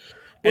name, right?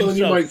 Well, and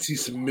you might see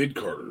some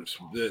mid-carders.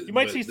 You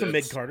might see some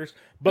mid-carders,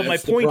 but my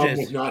point is...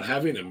 with not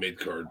having a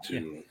mid-card,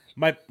 too.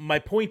 Yeah. My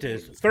point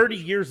is, 30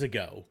 years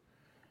ago,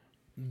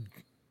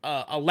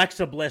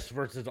 Alexa Bliss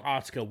versus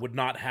Asuka would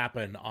not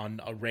happen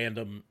on a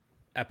random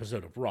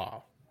episode of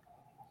Raw,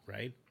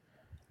 right?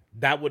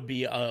 That would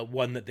be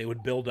one that they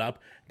would build up.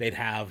 They'd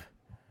have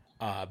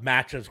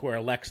matches where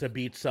Alexa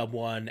beats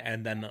someone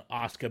and then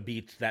Asuka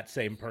beats that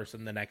same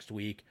person the next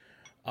week,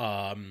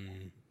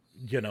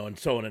 and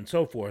so on and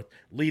so forth,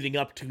 leading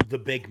up to the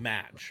big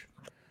match.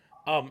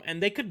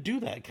 And they could do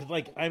that because,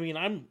 like, I mean,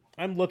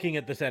 I'm looking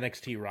at this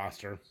NXT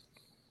roster,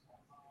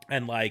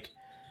 and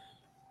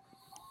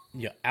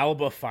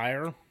Alba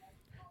Fire,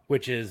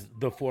 which is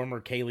the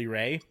former Kaylee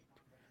Ray,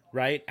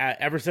 right?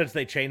 Ever since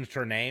they changed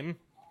her name,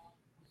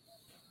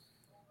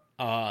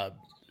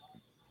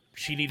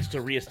 she needs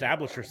to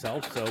reestablish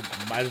herself. So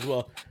might as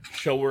well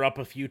show her up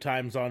a few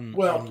times on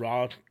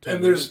Raw.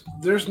 And there's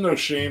no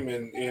shame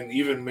in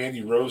even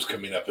Mandy Rose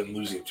coming up and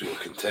losing to a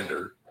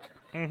contender.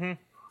 Mm-hmm.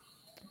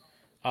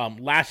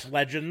 Last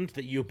Legend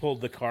that you pulled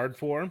the card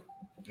for.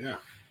 Yeah.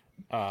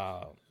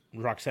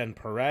 Roxanne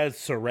Perez,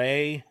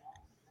 Saray.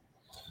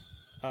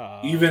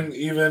 Even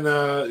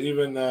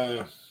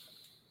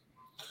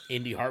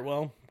Indy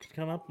Hartwell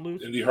come up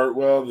loose. Indy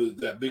Hartwell,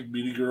 that big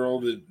beady girl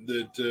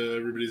that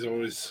everybody's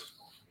always.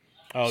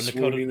 Oh,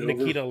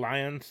 Nikita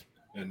Lyons.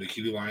 And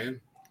Nikita Lyon.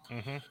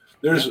 Mm-hmm.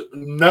 There's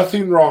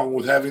nothing wrong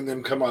with having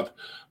them come up,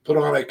 put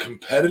on a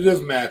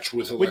competitive match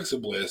with Alexa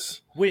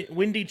Bliss.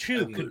 Wendy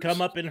Chu could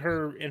come up in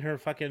her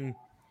fucking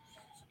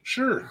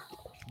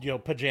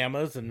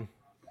pajamas and.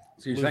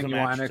 So you're saying you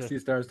want NXT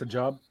stars to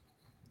job?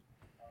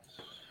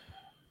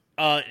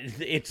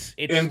 It's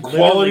in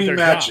quality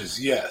matches,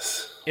 job.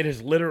 Yes. It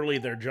is literally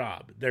their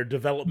job. They're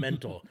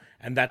developmental,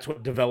 and that's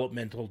what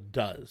developmental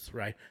does,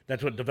 right?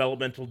 That's what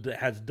developmental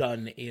has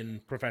done in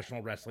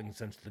professional wrestling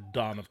since the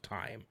dawn of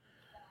time.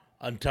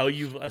 Until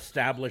you've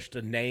established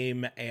a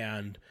name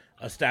and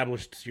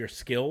established your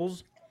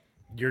skills,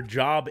 your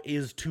job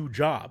is to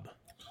job.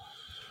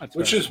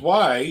 Which is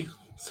why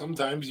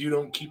sometimes you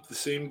don't keep the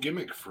same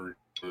gimmick for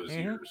those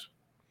years.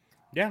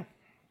 Yeah.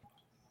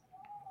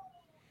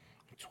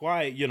 That's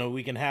why,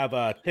 we can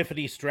have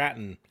Tiffany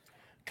Stratton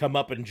come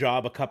up and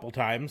job a couple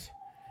times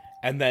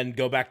and then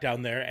go back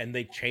down there and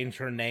they change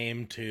her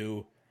name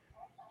to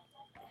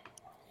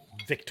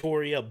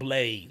Victoria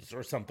Blaze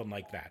or something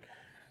like that.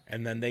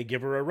 And then they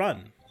give her a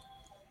run.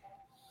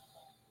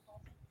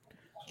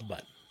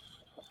 But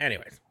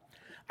anyways,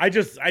 I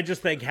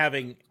just think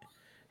having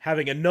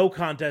a no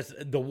contest,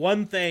 the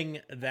one thing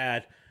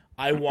that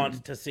I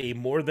want to see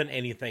more than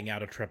anything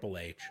out of Triple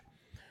H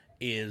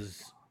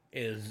is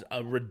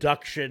a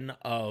reduction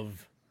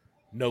of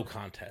no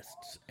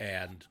contests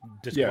and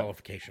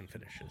disqualification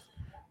finishes,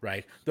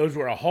 right? Those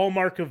were a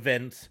hallmark of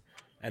Vince,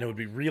 and it would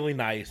be really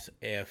nice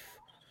if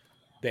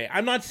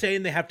I'm not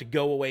saying they have to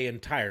go away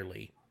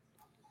entirely,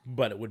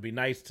 but it would be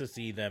nice to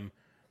see them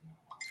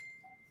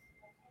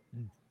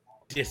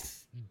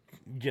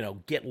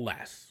get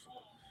less.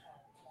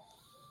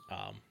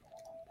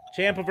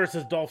 Ciampa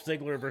versus Dolph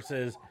Ziggler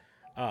versus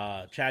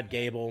Chad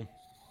Gable.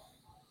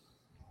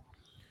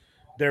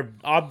 They're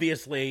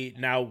obviously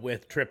now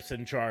with Trips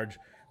in charge.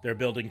 They're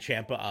building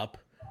Ciampa up.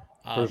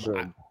 For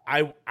sure.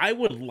 I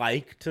would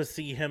like to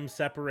see him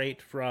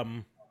separate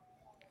from.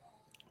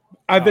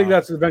 I think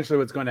that's eventually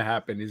what's going to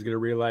happen. He's going to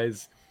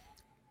realize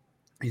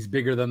he's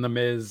bigger than The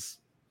Miz,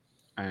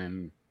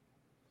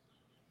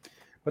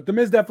 but The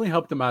Miz definitely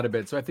helped him out a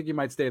bit. So I think he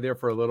might stay there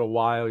for a little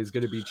while. He's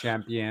going to be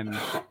champion.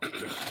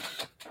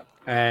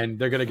 And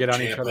they're going to get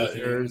on each other's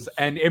nerves.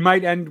 And it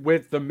might end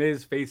with The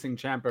Miz facing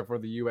Ciampa for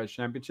the U.S.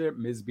 Championship.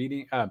 Miz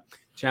beating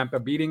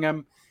Ciampa beating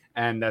him.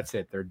 And that's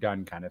it. They're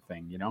done kind of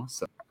thing,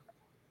 So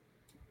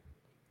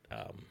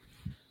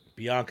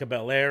Bianca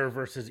Belair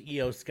versus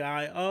Io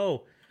Sky.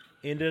 Oh,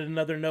 ended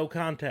another no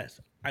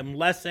contest. I'm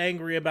less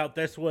angry about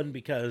this one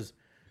because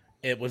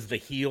it was the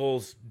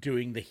heels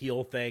doing the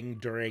heel thing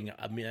during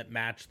a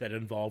match that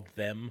involved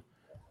them.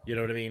 You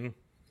know what I mean?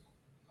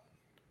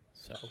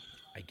 So,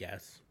 I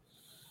guess.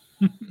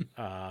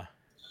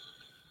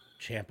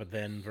 Ciampa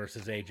then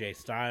versus AJ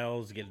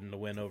Styles, getting the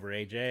win over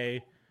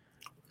AJ.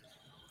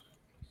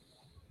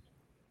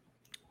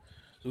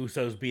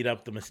 Usos beat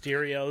up the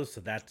Mysterios,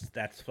 so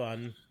that's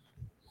fun.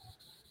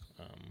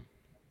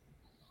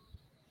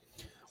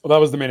 Well, that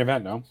was the main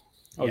event, no?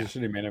 That was a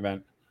shitty main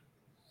event.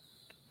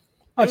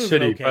 Not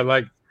shitty, okay.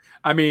 But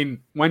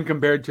when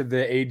compared to the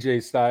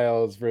AJ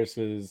Styles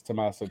versus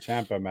Tommaso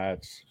Ciampa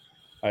match,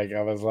 I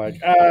was like,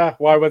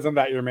 why wasn't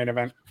that your main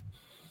event?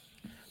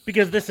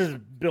 Because this is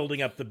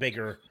building up the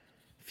bigger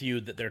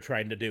feud that they're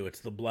trying to do. It's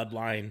the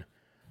Bloodline,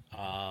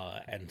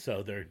 and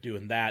so they're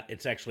doing that.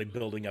 It's actually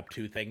building up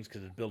two things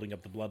because it's building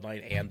up the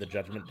Bloodline and the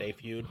Judgment Day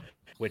feud,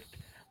 which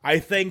I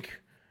think,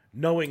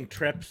 knowing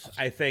Trips,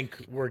 I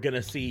think we're going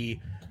to see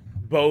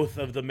both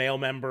of the male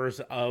members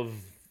of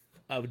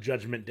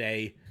Judgment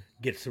Day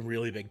get some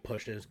really big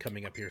pushes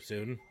coming up here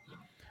soon.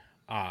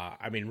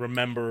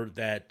 Remember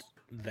that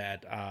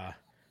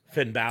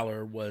Finn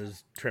Balor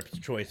was Trips'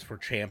 choice for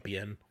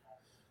champion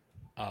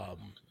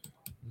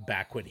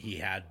back when he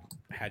had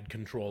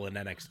control in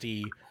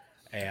NXT,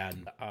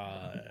 and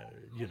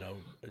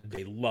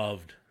they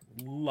loved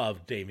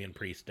Damian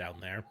Priest down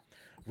there.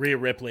 Rhea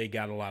Ripley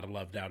got a lot of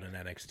love down in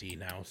NXT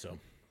now, so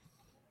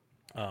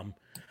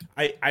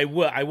I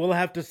will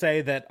have to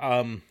say that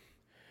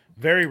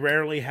very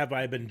rarely have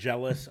I been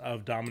jealous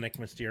of Dominic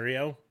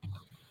Mysterio,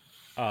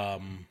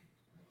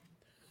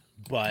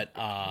 but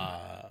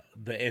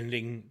the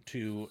ending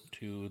to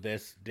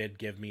this did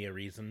give me a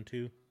reason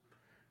to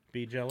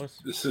be jealous.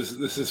 This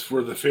is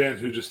for the fan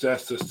who just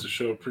asked us to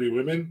show Pretty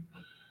Women.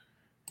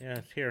 Yeah,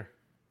 it's here.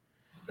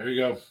 There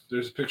you go.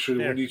 There's a picture of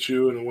Wendy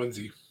Chu in a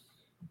onesie.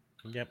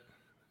 Yep.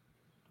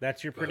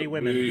 That's your Pretty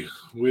Women.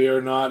 We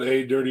are not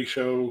a dirty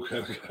show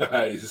kind of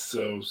guys,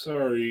 so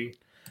sorry.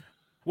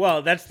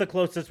 Well, that's the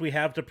closest we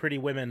have to Pretty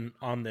Women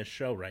on this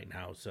show right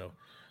now. So,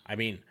 I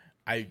mean,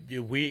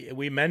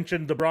 we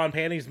mentioned the bra and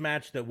panties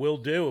match that we'll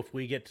do if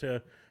we get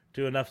to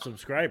enough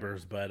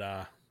subscribers, but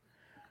I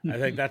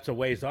think that's a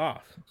ways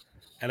off,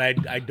 and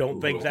I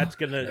don't think that's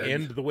going to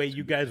end the way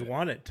you guys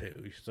want it to.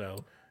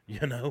 So,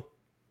 you know.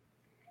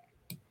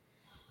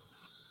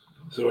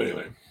 So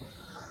anyway,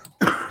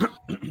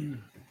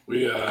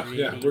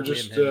 we're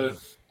just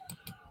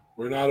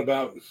we're not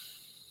about.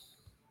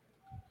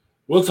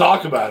 We'll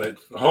talk about it.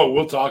 Oh,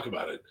 we'll talk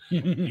about it.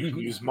 You can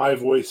use my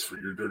voice for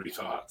your dirty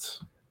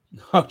thoughts.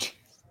 Oh, geez.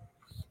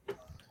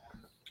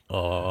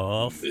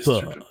 Oh, Mr.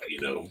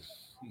 Tomato.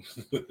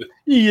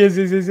 Yes.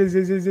 You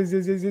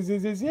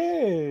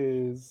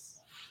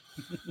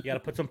got to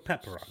put some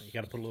pepper on it. You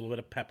got to put a little bit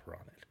of pepper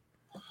on it.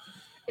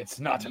 It's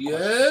not.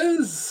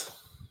 Yes.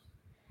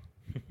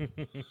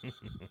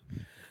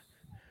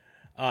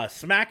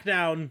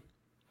 SmackDown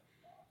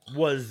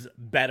was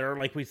better,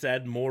 like we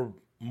said, more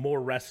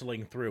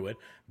wrestling through it.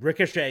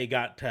 Ricochet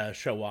got to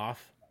show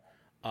off,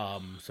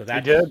 so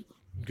that's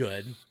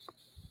good.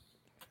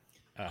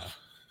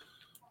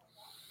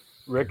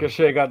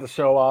 Ricochet got to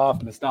show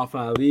off. Mustafa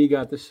Ali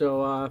got to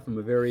show off.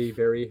 I'm very,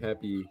 very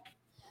happy.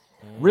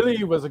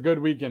 Really was a good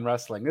week in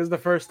wrestling. This is the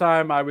first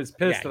time I was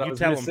pissed that I was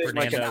missing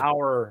like an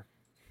hour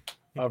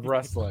of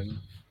wrestling.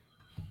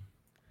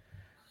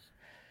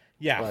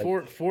 Yeah,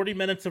 40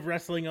 minutes of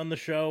wrestling on the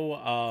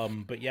show.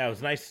 But yeah, it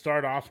was nice to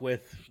start off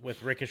with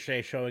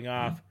Ricochet showing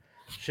off.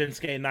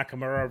 Shinsuke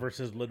Nakamura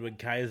versus Ludwig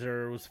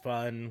Kaiser was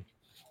fun.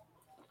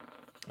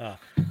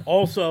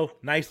 Also,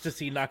 nice to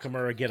see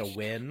Nakamura get a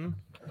win.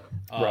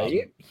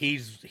 Right.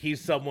 He's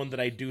someone that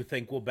I do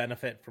think will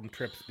benefit from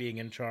Trips being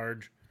in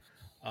charge.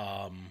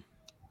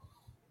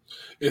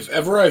 If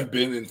ever I've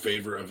been in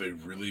favor of a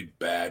really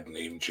bad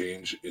name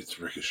change, it's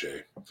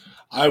Ricochet.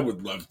 I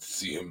would love to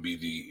see him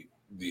be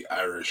the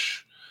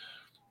Irish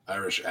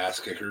ass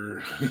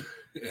kicker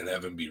and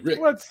have him be Rick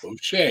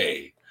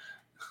O'Shea.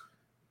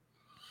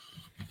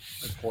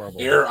 That's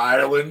horrible. Air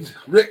Ireland,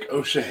 Rick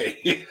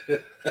O'Shea.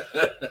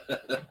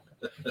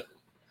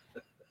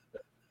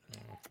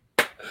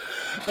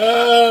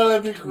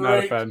 That'd be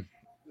great.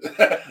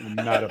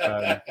 Not a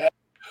fan.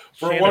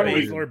 For Shayna one Baszler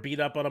reason, beat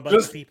up on a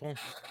bunch of people.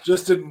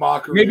 Just in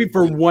mockery. Maybe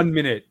for 1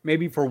 minute.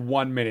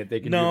 They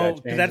can do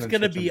that. No, that's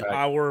going to be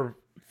our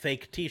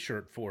fake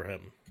T-shirt for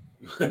him.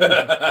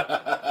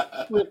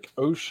 Rick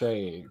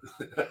O'Shea.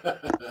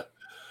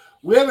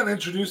 We haven't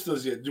introduced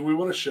those yet. Do we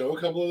want to show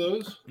a couple of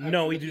those?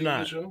 No, we do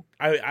not.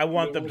 I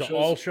want them to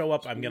all show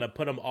up. I'm going to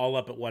put them all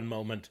up at one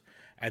moment,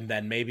 and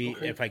then maybe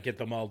if I get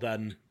them all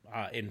done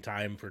in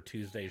time for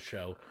Tuesday's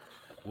show,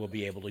 we'll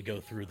be able to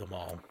go through them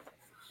all.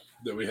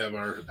 That we have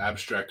our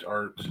abstract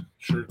art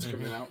shirts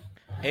coming out.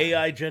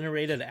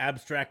 AI-generated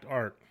abstract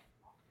art.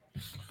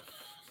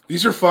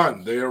 These are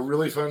fun. They are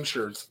really fun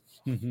shirts.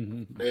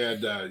 And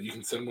you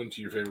can send one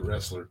to your favorite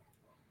wrestler.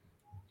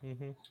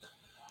 Mm-hmm.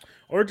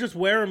 Or just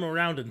wear them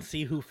around and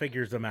see who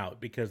figures them out,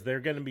 because they're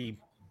going to be,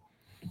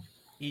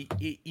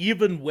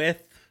 even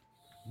with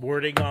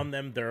wording on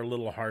them, they're a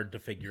little hard to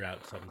figure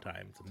out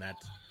sometimes, and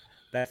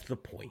that's the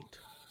point.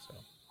 So,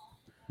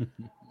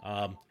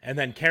 and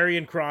then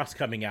Karrion Kross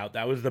coming out.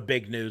 That was the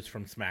big news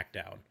from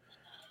SmackDown.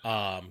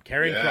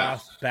 Karrion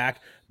Kross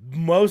back.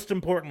 Most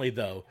importantly,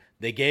 though,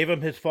 they gave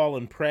him his fall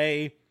and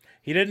pray.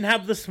 He didn't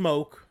have the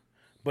smoke,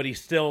 but he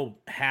still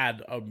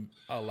had a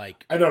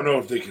like. I don't know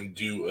if they can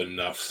do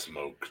enough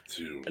smoke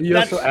to. He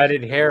also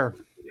added hair.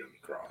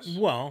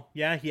 Well,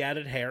 yeah, he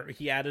added hair.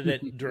 He added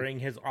it during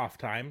his off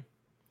time.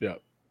 Yeah.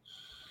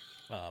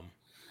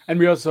 And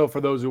we also, for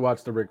those who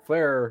watched the Ric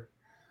Flair,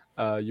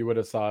 you would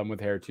have saw him with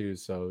hair too.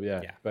 So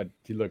yeah. But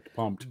he looked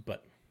pumped.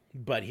 But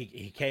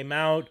he came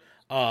out.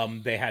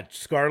 They had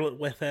Scarlett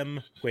with him,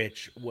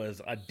 which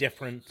was a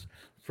difference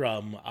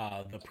from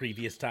the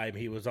previous time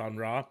he was on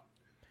Raw.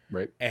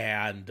 Right.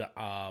 And,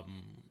 I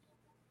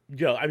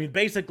mean,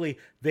 basically,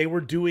 they were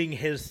doing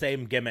his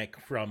same gimmick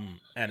from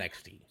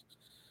NXT.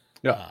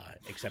 Yeah.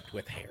 Except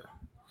with hair.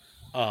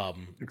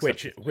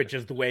 Which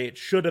is the way it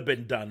should have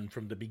been done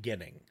from the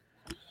beginning.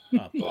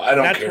 Well, I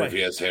don't care if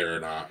he has hair or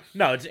not.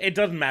 No, it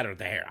doesn't matter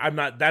the hair.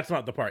 That's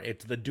not the part.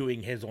 It's the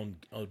doing his own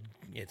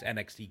it's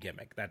NXT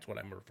gimmick. That's what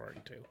I'm referring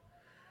to.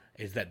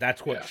 Is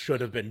that's what should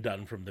have been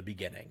done from the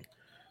beginning.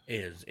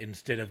 Is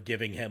instead of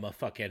giving him a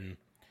fucking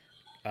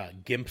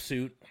gimp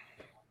suit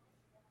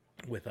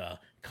with a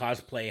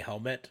cosplay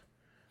helmet,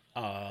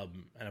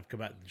 and I've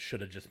come out,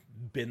 should have just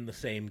been the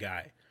same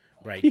guy,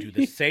 right? Do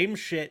the same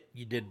shit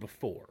you did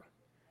before,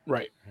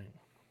 right?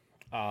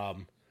 I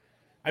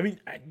mean,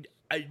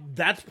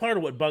 that's part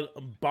of what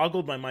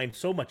boggled my mind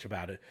so much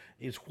about it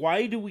is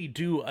why do we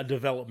do a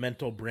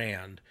developmental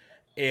brand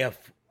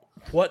if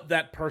what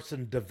that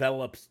person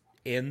develops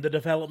in the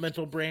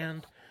developmental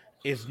brand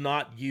is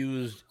not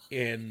used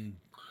in.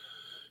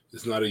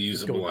 It's not a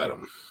usable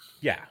item.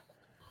 Yeah.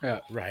 Yeah.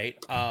 Right.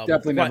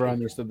 Definitely never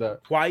understood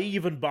that. Why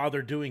even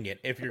bother doing it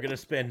if you're going to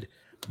spend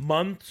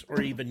months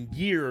or even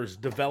years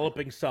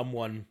developing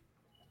someone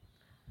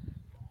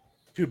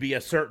to be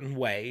a certain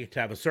way, to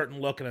have a certain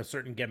look and a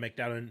certain gimmick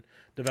down in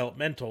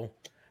developmental,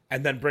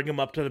 and then bring them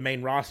up to the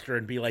main roster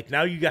and be like,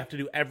 now you have to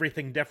do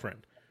everything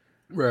different.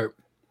 Right.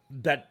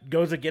 That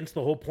goes against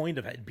the whole point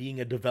of it being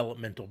a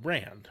developmental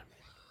brand.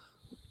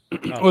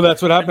 Well,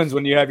 that's what happens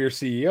when you have your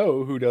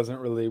CEO who doesn't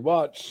really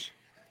watch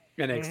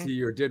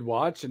NXT or did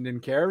watch and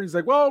didn't care. He's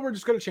like, well, we're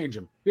just going to change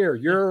him. Here,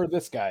 you're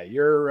this guy.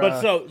 You're.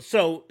 But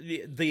so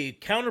the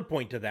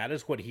counterpoint to that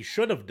is what he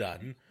should have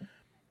done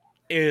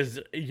is,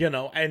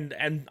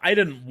 and I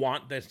didn't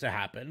want this to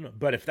happen,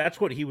 but if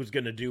that's what he was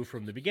going to do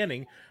from the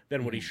beginning,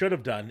 then what he should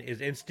have done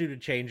is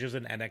instituted changes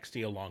in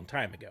NXT a long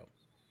time ago.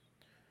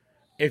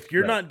 If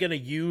you're not going to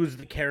use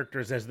the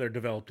characters as they're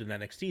developed in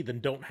NXT, then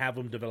don't have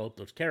them develop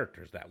those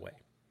characters that way.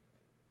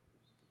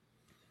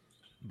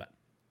 But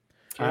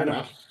fair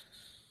enough.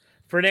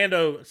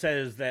 Fernando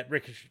says that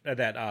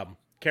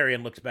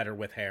Karrion looks better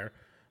with hair.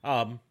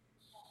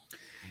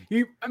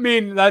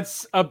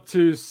 That's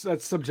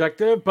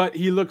subjective, but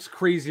he looks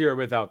crazier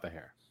without the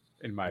hair,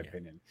 in my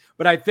opinion.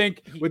 But I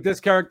think with this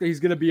character, he's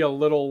going to be a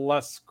little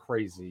less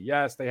crazy.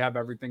 Yes, they have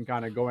everything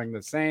kind of going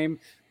the same,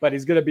 but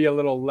he's going to be a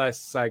little less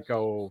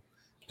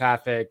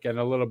psychopathic and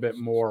a little bit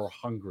more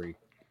hungry,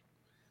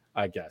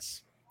 I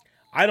guess.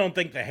 I don't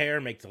think the hair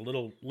makes a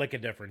little lick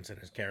of difference in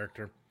his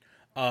character.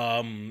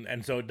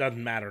 And so it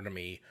doesn't matter to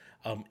me.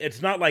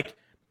 It's not like,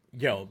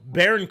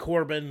 Baron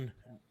Corbin.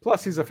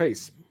 Plus, he's a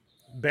face.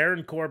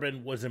 Baron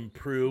Corbin was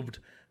improved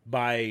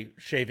by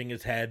shaving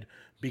his head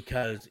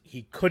because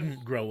he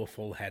couldn't grow a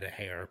full head of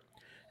hair.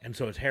 And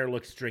so his hair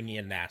looks stringy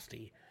and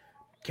nasty.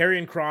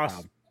 Karrion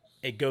Kross,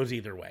 it goes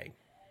either way,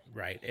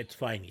 right? It's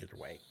fine either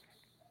way.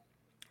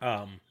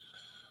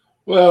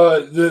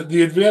 Well,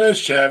 the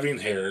advantage to having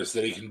hair is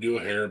that he can do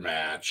a hair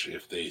match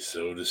if they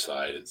so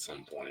decide at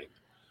some point.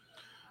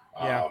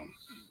 Yeah.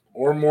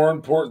 Or more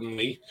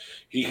importantly,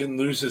 he can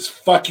lose his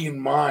fucking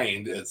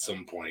mind at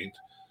some point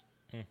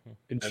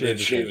and then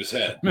shave his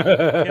head.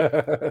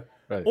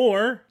 Right.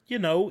 Or,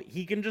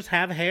 he can just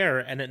have hair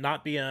and it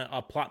not be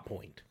a plot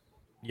point,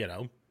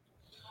 Yeah.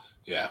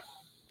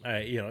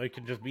 It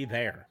can just be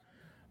there.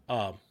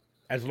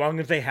 As long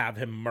as they have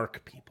him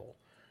murk people.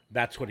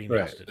 That's what he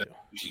needs to do.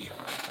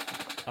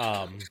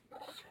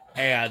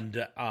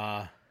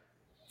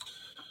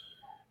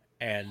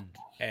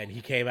 And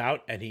he came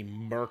out and he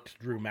murked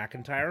Drew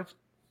McIntyre.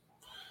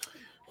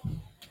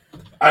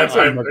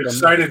 I'm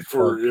excited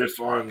for if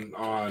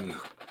on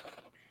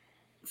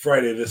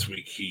Friday this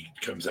week he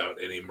comes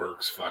out and he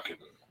murks fucking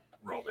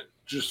Roman.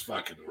 Just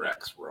fucking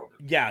wrecks Roman.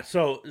 Yeah,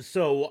 so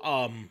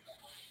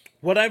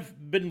what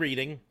I've been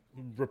reading,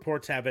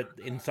 reports have it,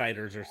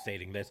 insiders are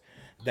stating this,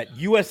 that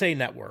USA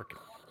Network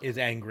is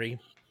angry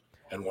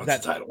and wants a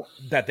title.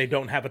 That they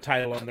don't have a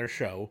title on their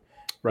show,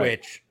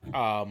 which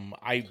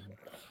I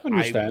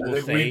understand.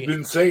 I think we've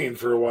been saying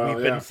for a while.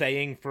 We've been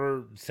saying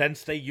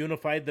since they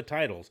unified the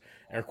titles,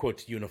 air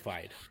quotes,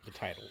 unified the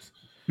titles.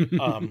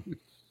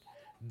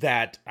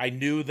 That I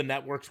knew the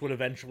networks would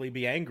eventually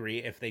be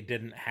angry if they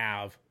didn't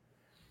have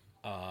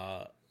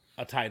a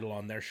title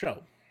on their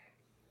show.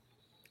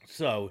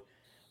 So,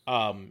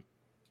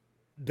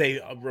 they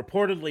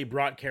reportedly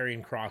brought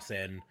Karrion Kross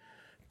in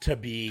to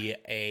be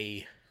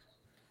a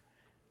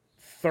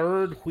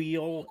third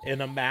wheel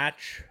in a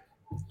match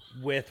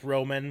with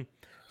Roman,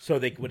 so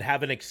they would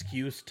have an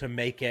excuse to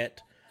make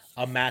it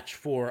a match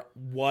for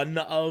one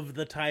of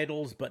the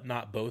titles, but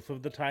not both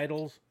of the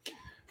titles.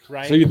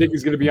 Right? So you think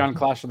he's going to be on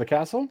Clash of the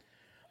Castle?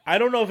 I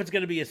don't know if it's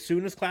going to be as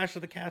soon as Clash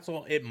of the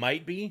Castle. It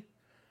might be.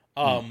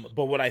 But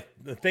what I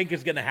think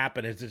is going to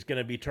happen is it's going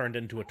to be turned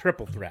into a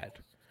triple threat.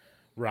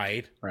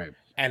 Right? Right.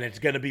 And it's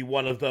going to be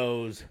one of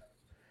those,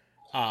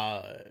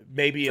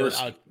 maybe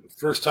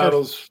first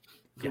titles.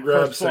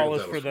 First fall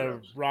is for the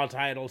Raw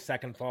title,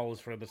 second fall is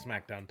for the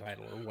SmackDown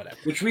title, or whatever.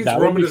 Which means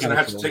Roman doesn't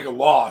have to take a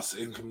loss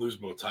and can lose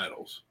both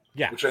titles.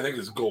 Yeah. Which I think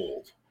is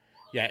gold.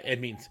 Yeah, it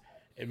means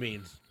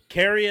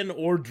Karrion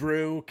or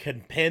Drew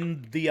can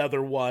pin the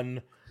other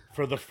one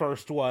for the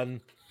first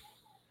one,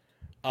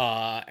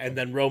 and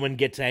then Roman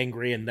gets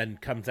angry and then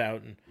comes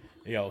out and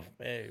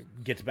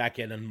gets back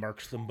in and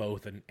murks them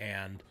both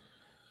and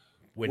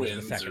wins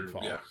the second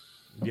fall.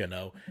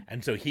 Yeah.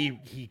 And so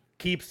he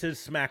keeps his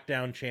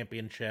SmackDown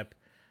championship,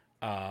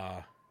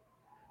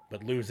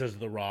 but loses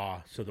the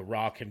Raw, so the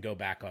Raw can go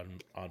back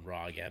on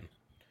Raw again.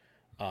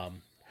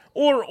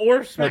 Or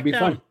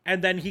SmackDown,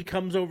 and then he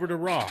comes over to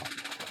Raw,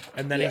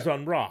 and then he's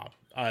on Raw.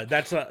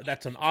 That's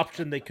an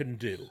option they can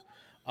do.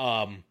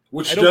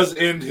 Which does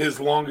end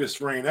his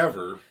longest reign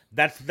ever.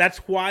 That's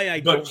why I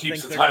don't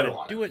think they're going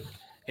to do it.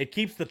 It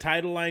keeps the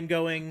title line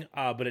going,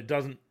 but it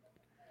doesn't.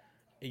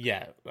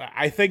 Yeah,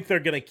 I think they're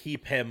going to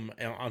keep him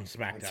on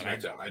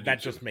SmackDown. That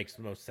just makes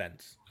the most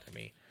sense to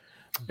me.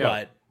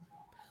 Yeah.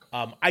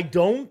 But I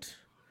don't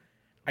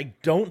I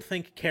don't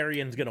think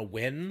Karrion's gonna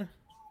win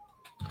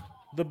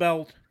the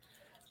belt.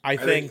 I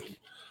think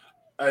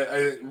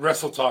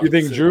Wrestle Talk. You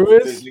think Drew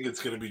is? They think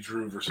it's going to be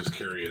Drew versus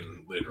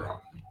Karrion later on.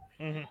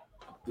 Mm-hmm.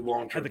 The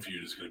long-term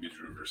feud is going to be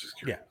Drew versus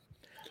Karrion. Yeah,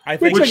 I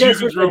think. Which you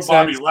can throw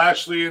Bobby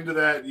Lashley into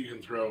that. You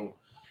can throw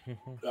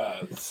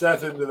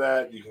Seth into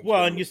that. You can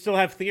and you still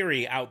have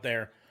Theory out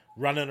there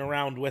running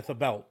around with a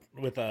belt,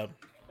 with a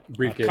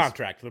briefcase.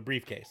 Contract, the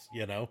briefcase.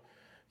 You know,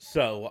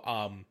 so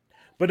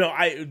but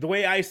no, the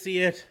way I see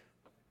it,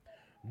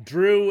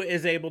 Drew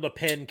is able to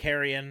pin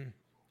Karrion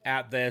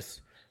at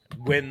this,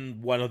 win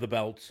one of the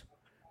belts.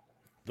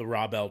 The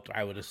Raw belt,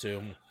 I would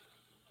assume.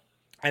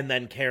 And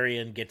then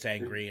Karrion gets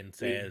angry and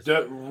says...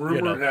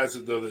 Rumor has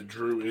it, though, that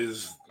Drew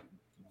is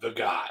the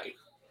guy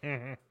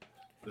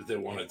that they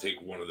want to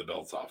take one of the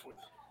belts off with.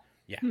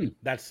 Yeah,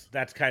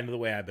 that's kind of the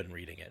way I've been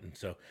reading it. And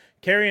so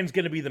Karrion's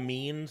going to be the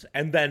means.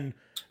 And then,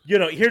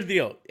 here's the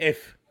deal.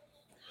 If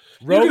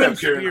Roman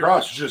Karrion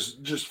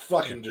Kross just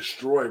fucking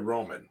destroy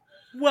Roman.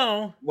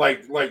 Well...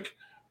 Like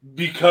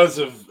because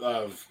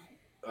of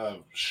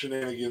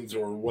shenanigans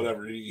or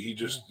whatever,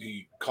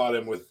 he caught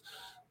him with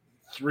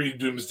 3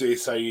 Doomsday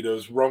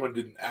Saitos. Roman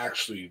didn't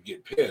actually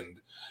get pinned,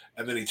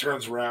 and then he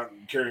turns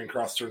around. Karrion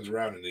Kross turns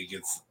around and he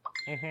gets,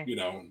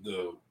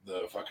 the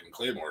fucking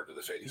Claymore to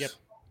the face. Yep.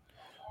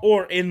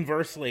 Or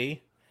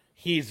inversely,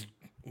 he's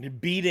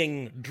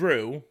beating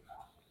Drew,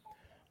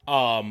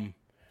 and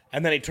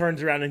then he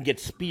turns around and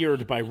gets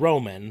speared by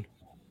Roman.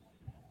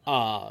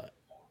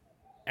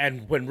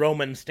 And when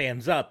Roman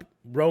stands up,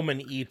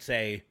 Roman eats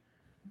a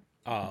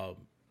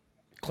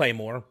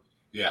Claymore.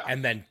 Yeah.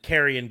 And then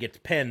Karrion gets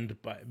pinned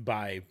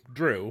by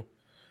Drew.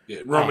 Yeah,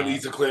 Roman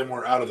eats a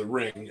Claymore out of the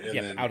ring. And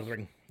then... out of the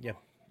ring. Yeah.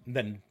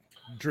 Then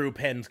Drew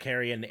pins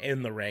Karrion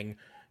in the ring,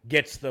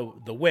 gets the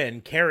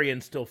win.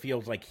 Karrion still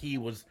feels like he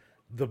was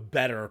the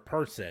better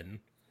person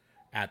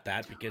at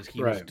that because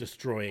he was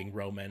destroying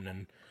Roman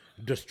and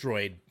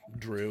destroyed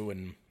Drew,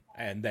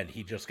 and then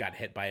he just got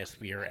hit by a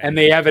spear. And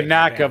they have a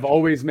knack of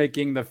always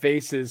making the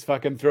faces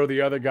fucking throw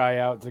the other guy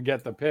out to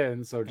get the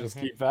pin, so just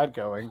keep that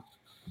going.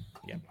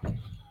 Yeah.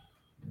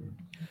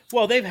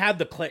 Well, they've had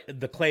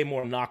the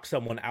Claymore knock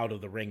someone out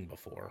of the ring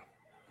before.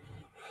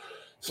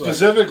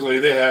 Specifically,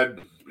 they had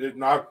it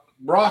knock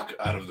Brock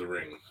out of the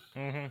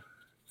ring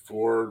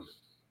for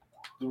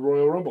the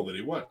Royal Rumble that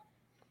he won.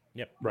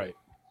 Yep. Right.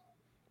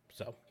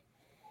 So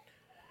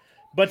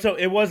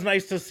it was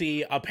nice to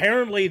see.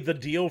 Apparently, the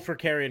deal for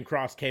Karrion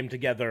Kross came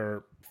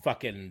together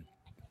fucking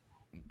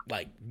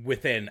like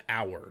within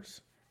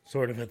hours,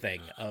 sort of a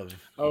thing.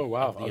 Oh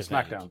wow,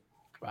 SmackDown.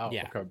 Wow.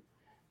 Yeah. Okay.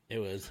 It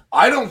was.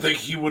 I don't think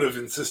he would have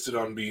insisted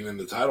on being in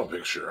the title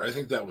picture. I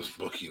think that was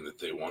booking that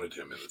they wanted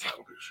him in the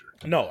title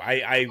picture. No,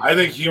 I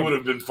think he would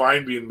have been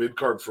fine being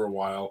mid-card for a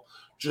while,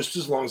 just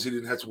as long as he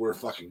didn't have to wear a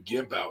fucking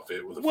gimp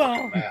outfit with a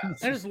fucking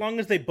mask. And as long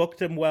as they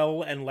booked him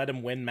well and let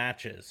him win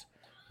matches.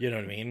 You know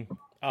what I mean?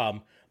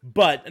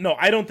 But no,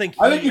 I don't think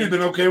I think he'd have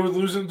been okay with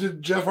losing to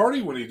Jeff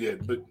Hardy when he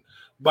did, but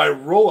by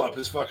roll-up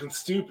is fucking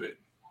stupid.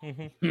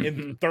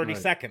 In 30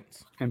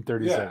 seconds. In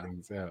 30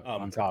 seconds, yeah.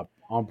 On top.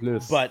 En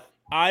plus. But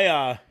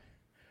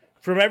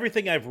from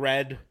everything I've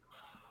read,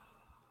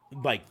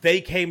 like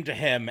they came to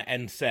him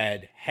and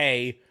said,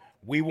 "Hey,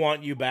 we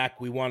want you back.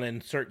 We want to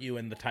insert you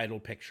in the title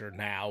picture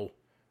now,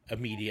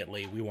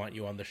 immediately. We want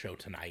you on the show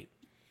tonight."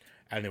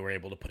 And they were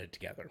able to put it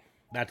together.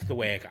 That's the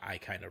way I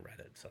kind of read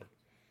it. So,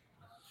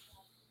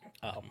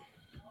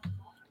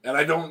 and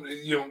I don't,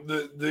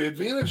 the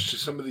advantage to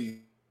some of the,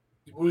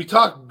 we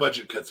talk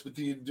budget cuts, but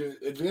the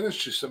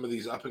advantage to some of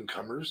these up and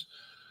comers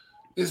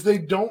is they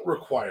don't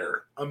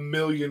require $1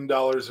 million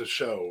a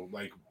show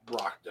like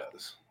Brock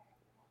does.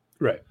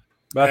 Right.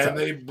 That's and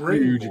they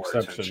bring huge more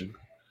attention.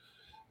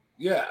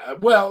 Yeah.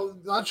 Well,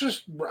 not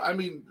just, I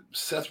mean,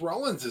 Seth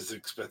Rollins is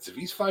expensive.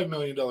 He's $5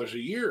 million a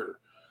year.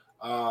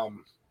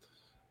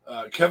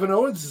 Kevin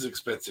Owens is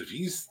expensive.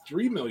 He's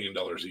 $3 million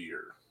a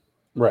year.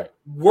 Right.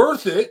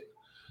 Worth it.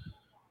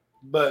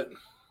 But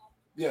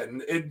yeah,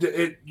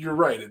 it you're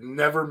right. It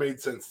never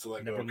made sense to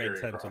let go of Karrion Kross. Never made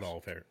sense at all.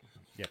 Fair.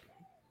 Yep.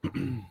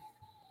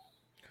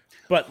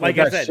 But like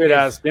I said, shit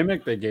ass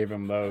gimmick they gave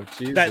him though.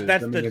 Jesus.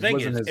 That's the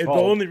thing is the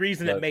only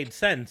reason it made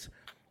sense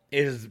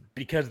is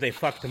because they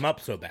fucked him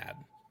up so bad.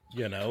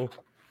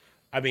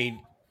 I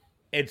mean,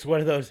 it's one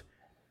of those.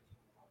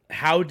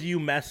 How do you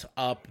mess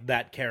up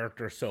that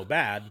character so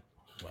bad?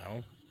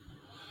 Well,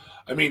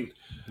 I mean,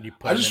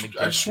 I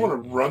just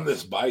want to run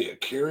this by you.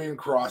 Karrion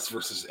Kross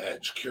versus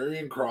Edge.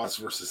 Karrion Kross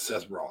versus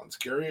Seth Rollins.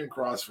 Karrion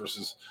Kross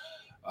versus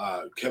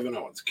Kevin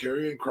Owens.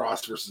 Karrion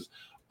Kross versus.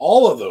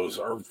 All of those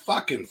are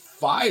fucking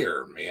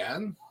fire,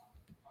 man.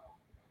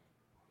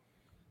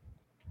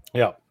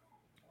 Yeah.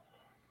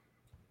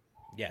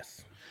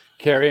 Yes.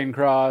 Karrion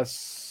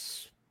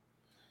Kross.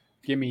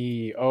 Give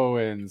me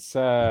Owens,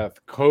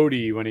 Seth,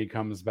 Cody when he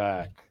comes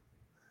back.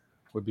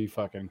 Would be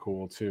fucking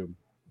cool too.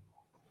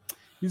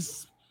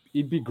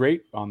 He'd be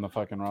great on the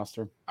fucking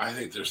roster. I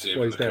think they're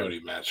saving the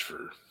Cody match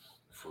for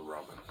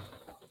Roman.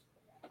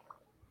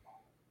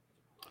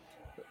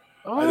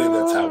 I think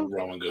that's how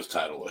Roman goes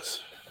titleless.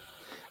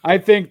 I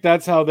think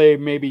that's how they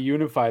maybe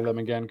unify them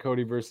again.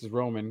 Cody versus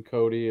Roman.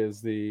 Cody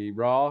is the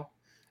Raw,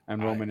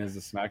 and Roman is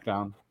the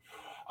SmackDown.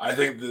 I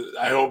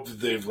hope that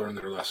they've learned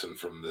their lesson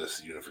from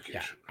this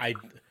unification. Yeah,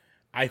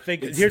 I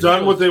think it's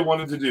done what they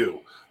wanted to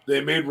do.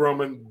 They made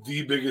Roman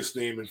the biggest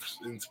name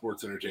in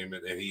sports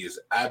entertainment, and he is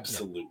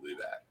absolutely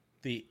that.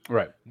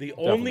 The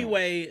only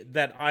way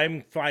that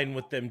I'm fine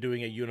with them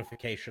doing a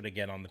unification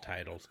again on the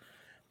titles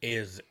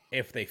is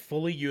if they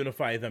fully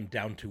unify them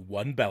down to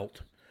one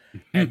belt,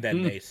 and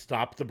then they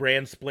stop the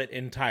brand split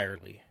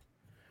entirely,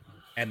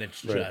 and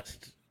it's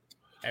just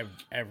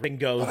everything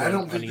goes. But I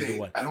don't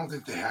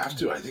think they have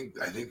to. I think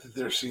that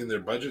they're seeing their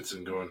budgets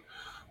and going,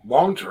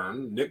 long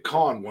term, Nick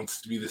Khan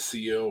wants to be the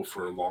CEO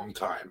for a long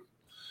time.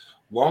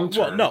 Long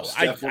term, well, no,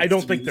 I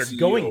don't think they're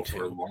going to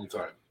for a long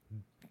time.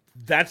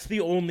 That's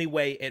the only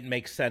way it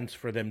makes sense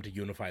for them to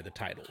unify the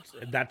titles.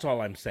 That's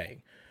all I'm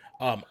saying.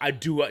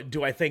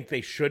 Do I think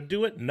they should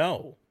do it?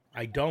 No,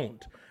 I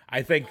don't.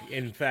 I think,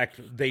 in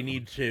fact, they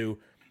need to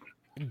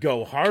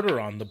go harder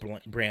on the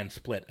brand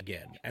split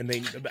again, and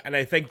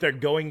I think they're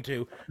going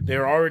to.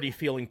 They're already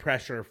feeling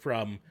pressure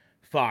from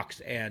Fox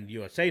and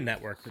USA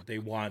Network that they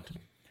want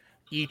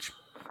each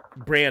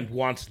brand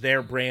wants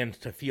their brand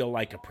to feel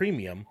like a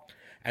premium,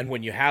 and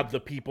when you have the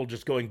people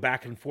just going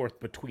back and forth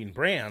between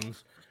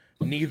brands,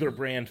 neither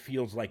brand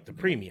feels like the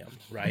premium,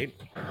 right?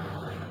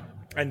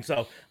 And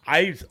so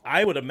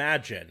I would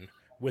imagine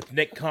with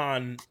Nick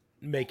Khan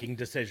making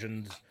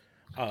decisions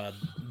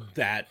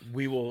that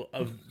we will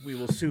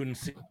soon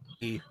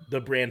see the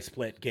brand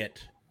split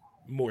get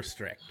more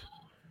strict.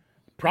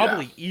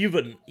 Probably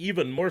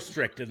even more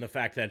strict in the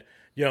fact that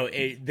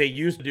they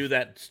used to do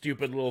that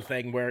stupid little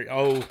thing where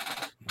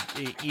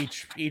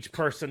each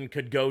person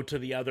could go to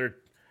the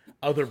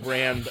other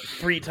brand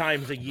 3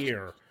 times a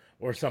year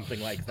or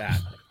something like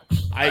that.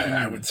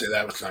 I would say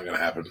that was not going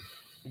to happen.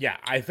 Yeah,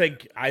 I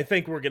think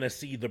we're going to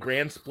see the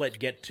brand split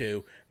get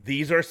to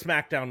these are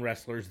SmackDown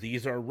wrestlers,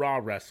 these are Raw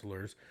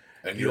wrestlers.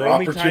 And your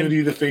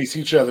opportunity to face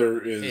each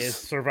other is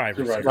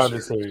Survivor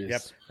Series.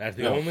 Yep, that's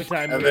the only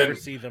time we ever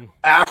see them.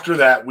 After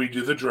that, we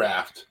do the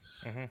draft.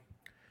 Mm-hmm.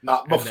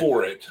 Not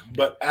before it,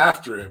 but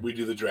after it, we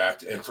do the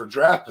draft. And for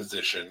draft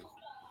position,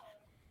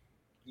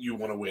 you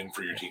want to win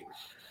for your team.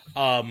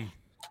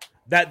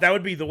 That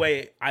would be the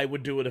way I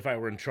would do it if I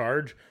were in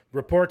charge.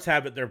 Reports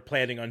have it they're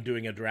planning on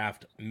doing a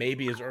draft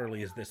maybe as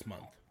early as this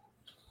month.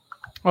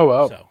 Oh,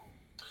 wow. So,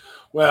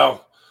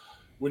 well,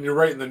 when you're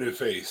writing the new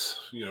face,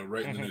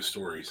 writing the new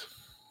stories.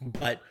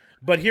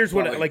 But here's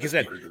what, like I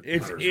said,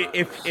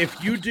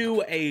 if you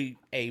do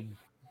a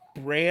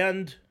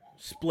brand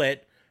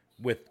split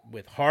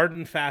with hard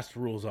and fast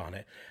rules on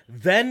it,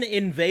 then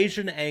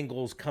invasion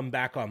angles come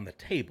back on the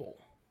table,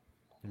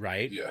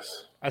 right?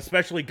 Yes.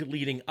 Especially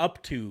leading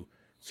up to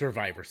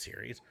Survivor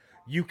Series,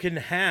 you can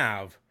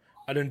have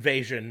an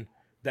invasion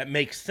that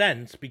makes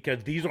sense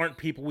because these aren't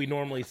people we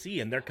normally see,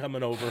 and they're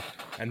coming over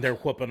and they're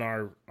whooping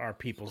our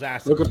people's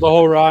asses. Look at the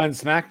whole Raw and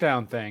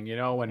SmackDown thing,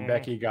 when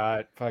Becky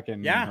got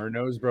fucking her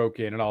nose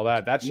broke in and all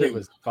that. That shit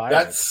was fire.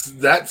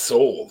 That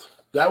sold.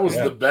 That was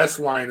the best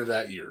line of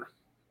that year.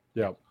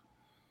 Yep.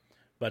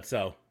 But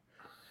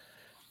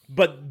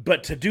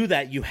to do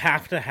that, you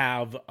have to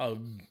have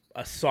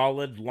a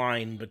solid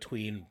line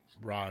between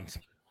Raw and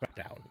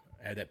SmackDown,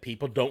 and that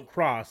people don't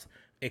cross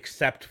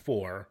except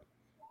for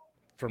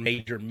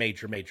major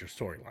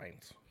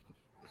storylines.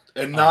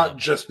 And not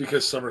just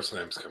because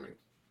SummerSlam's coming.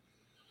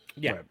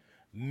 Yeah. Right.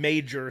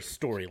 Major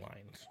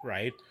storylines,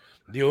 right?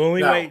 The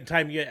only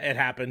time it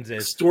happens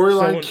is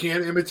storyline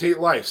can't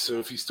imitate life. So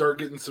if you start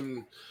getting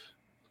some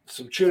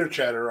chitter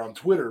chatter on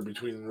Twitter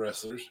between the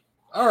wrestlers,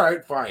 all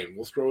right, fine.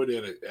 We'll throw it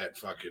in at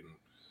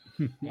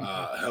fucking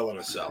Hell in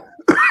a Cell.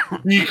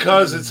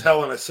 Because it's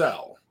Hell in a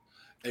Cell.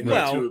 And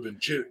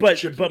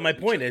but my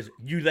point is,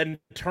 you then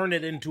turn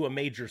it into a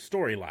major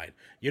storyline.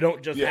 You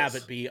don't just have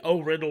it be,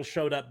 Riddle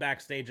showed up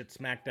backstage at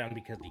SmackDown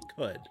because he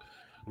could,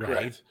 right?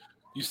 Correct.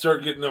 You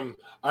start getting them.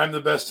 I'm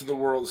the best in the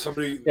world.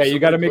 You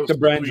got to make the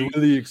brand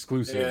really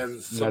exclusive.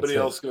 And somebody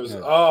else goes,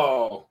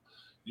 "Oh,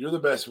 you're the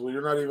best." Well,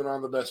 you're not even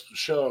on the best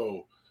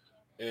show,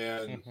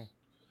 and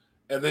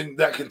then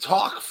that can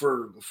talk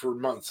for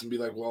months and be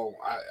like, "Well,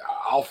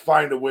 I'll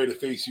find a way to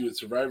face you at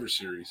Survivor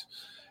Series,"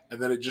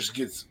 and then it just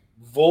gets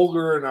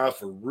vulgar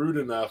enough or rude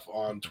enough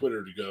on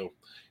Twitter to go,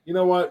 you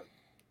know what?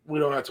 We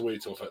don't have to wait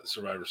till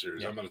Survivor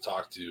Series. I'm going to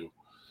talk to.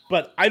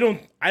 But I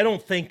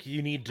don't think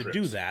you need to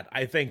do that.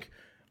 I think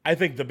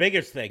the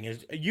biggest thing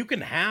is you can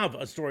have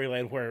a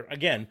storyline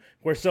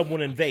where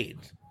someone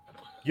invades,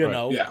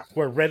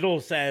 where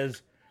Riddle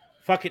says,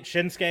 "Fuck it,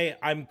 Shinsuke,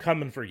 I'm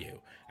coming for you,"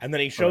 and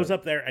then he shows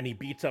up there and he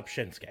beats up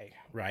Shinsuke,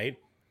 right?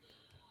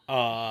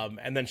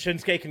 And then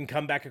Shinsuke can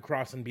come back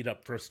across and beat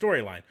up for a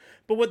storyline.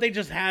 But what they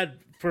just had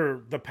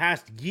for the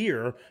past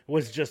year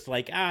was just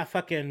like,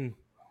 fucking,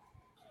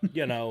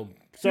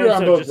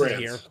 so-and-so just is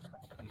here.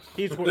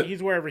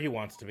 He's wherever he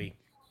wants to be.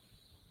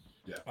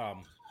 Yeah.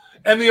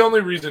 And the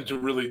only reason to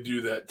really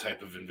do that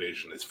type of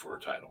invasion is for a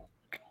title.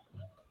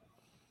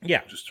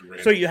 Yeah.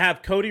 So you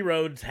have Cody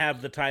Rhodes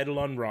have the title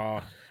on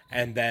Raw,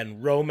 and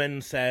then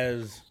Roman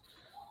says,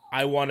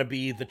 I want to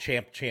be the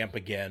champ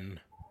again.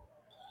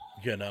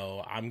 You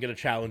know, I'm gonna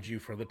challenge you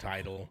for the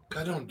title.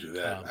 I don't do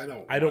that.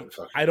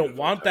 I don't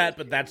want that,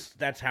 but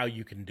that's how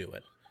you can do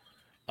it.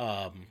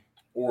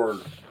 Or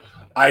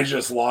I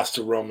just lost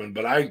to Roman,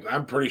 but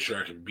I'm pretty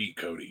sure I can beat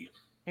Cody.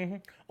 Mm-hmm.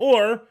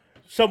 Or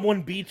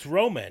someone beats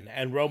Roman,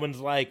 and Roman's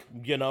like,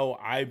 you know,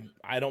 I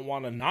don't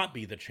want to not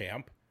be the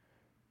champ,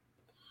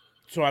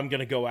 so I'm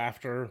gonna go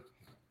after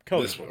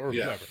Cody or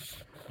whoever.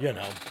 You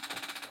know.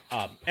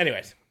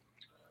 Anyways,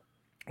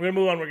 we're gonna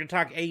move on. We're gonna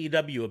talk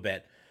AEW a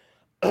bit.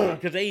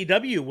 Because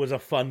AEW was a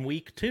fun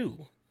week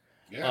too.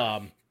 Yeah.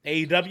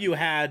 AEW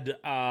had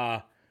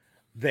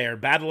their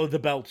Battle of the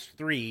Belts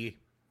 3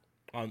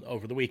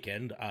 over the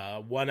weekend,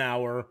 1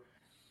 hour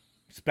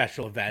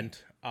special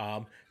event.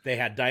 They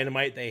had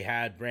Dynamite, they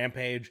had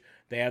Rampage,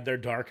 they had their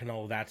Dark and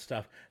all of that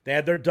stuff. They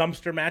had their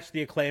dumpster match,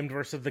 The Acclaimed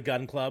versus the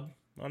Gun Club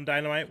on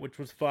Dynamite, which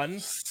was fun.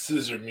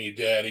 Scissor me,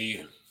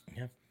 daddy.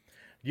 Yeah.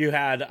 You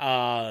had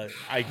I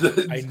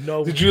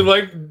know. Did you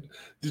like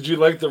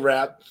the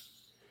rap?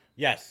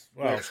 Yes.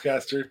 Well, Max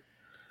Caster.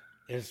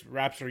 His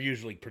raps are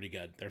usually pretty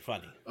good. They're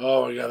funny.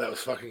 Oh yeah, that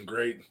was fucking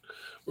great.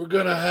 We're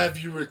gonna have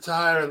you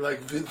retire like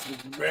Vince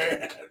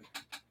McMahon.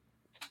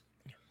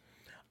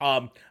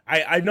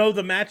 I know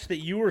the match that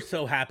you were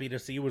so happy to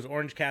see was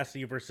Orange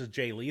Cassidy versus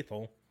Jay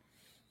Lethal.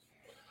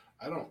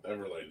 I don't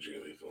ever like Jay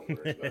Lethal.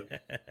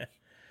 It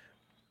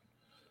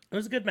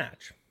was a good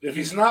match. If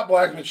he's not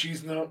Black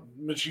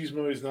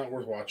Machismo, he's not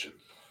worth watching.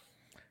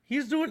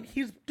 He's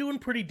doing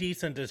pretty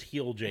decent as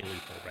heel Jay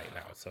Lethal right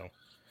now. So,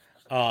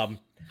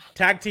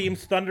 tag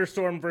teams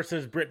Thunderstorm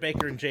versus Britt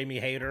Baker and Jamie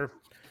Hayter,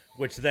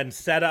 which then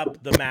set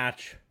up the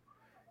match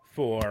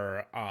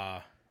for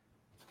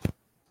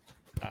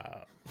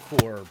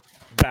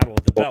Battle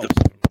of the Belts,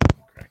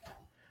 correct?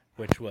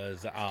 Which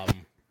was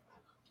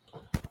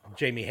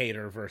Jamie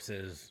Hayter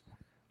versus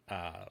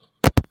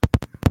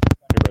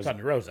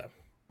Thunder Rosa.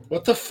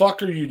 What the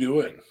fuck are you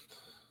doing?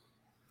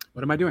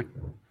 What am I doing?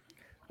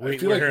 I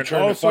feel like you're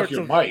trying to fuck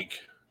your mic.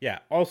 Yeah,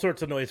 all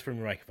sorts of noise from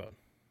your microphone.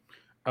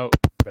 Oh.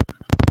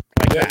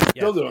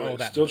 Still doing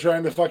it. Still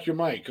trying to fuck your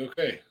mic.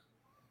 Okay.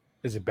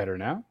 Is it better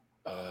now?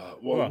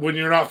 When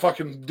you're not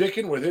fucking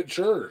dicking with it,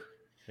 sure.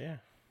 Yeah.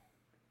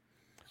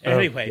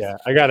 Anyway. Yeah,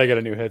 I gotta get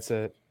a new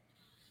headset.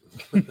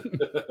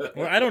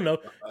 Well, I don't know.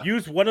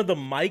 Use one of the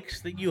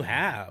mics that you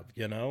have,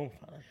 you know?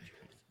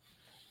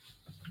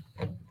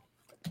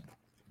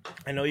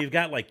 I know you've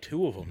got like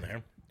 2 of them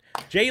there.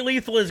 Jay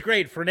Lethal is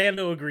great.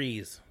 Fernando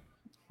agrees.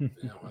 Yeah,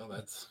 well,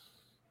 that's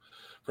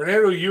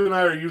Fernando. You and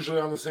I are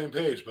usually on the same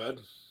page, bud.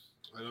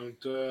 I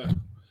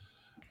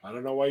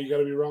don't know why you got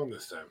to be wrong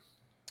this time.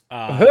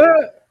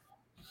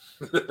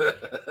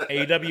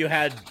 AEW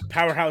had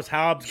Powerhouse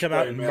Hobbs come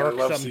out and murk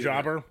some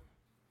jobber.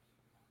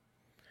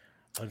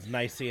 It was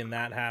nice seeing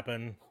that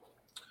happen.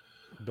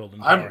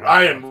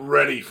 I am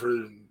ready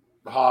for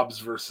Hobbs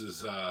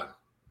versus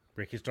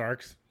Ricky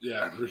Starks.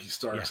 Yeah, Ricky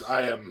Starks. Yes.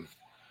 I am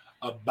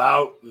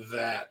about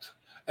that,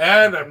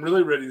 and I'm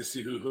really ready to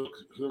see who Hook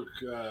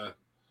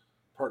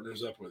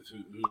partners up with. Who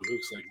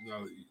Hook's like,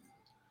 no,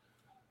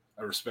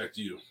 I respect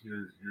you.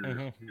 You're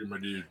my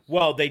dude.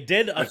 Well, they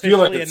did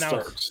officially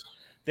announce.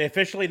 They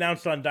officially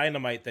announced on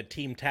Dynamite that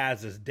Team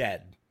Taz is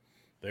dead.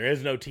 There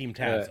is no Team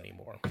Taz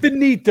anymore.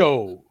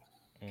 Finito.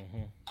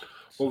 Mm-hmm.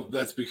 Well,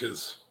 that's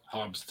because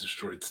Hobbs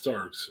destroyed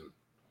Starks.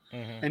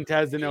 And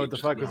Taz didn't know what the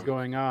fuck was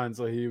going on,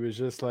 so he was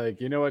just like,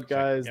 you know what,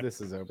 guys? Yep.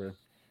 This is over.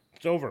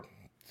 It's over.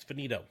 It's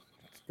finito.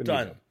 It's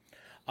done.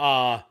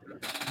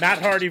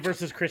 Matt Hardy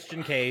versus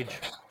Christian Cage.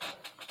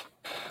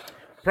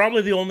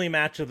 Probably the only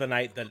match of the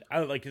night that I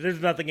like.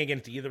 There's nothing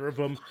against either of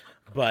them,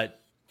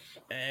 but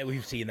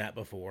we've seen that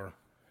before,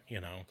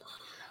 you know.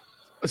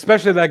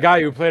 Especially that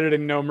guy who played it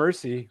in No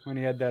Mercy when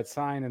he had that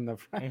sign in the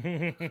front.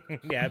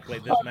 Yeah, I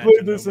played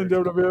this in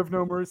WWF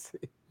No Mercy.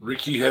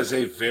 Ricky has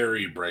a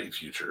very bright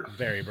future.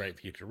 Very bright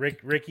future.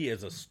 Ricky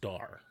is a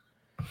star.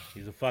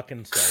 He's a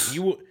fucking star.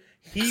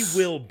 He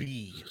will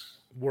be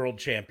world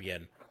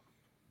champion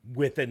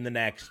within the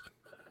next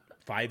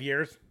 5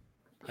 years.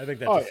 I think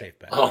that's a safe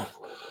bet. Oh,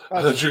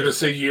 I thought you were going to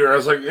say year. I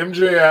was like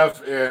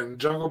MJF and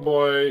Jungle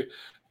Boy,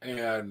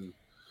 and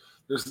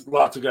there's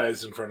lots of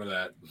guys in front of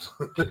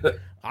that.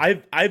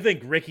 I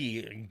think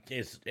Ricky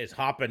is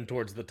hopping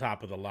towards the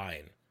top of the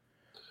line.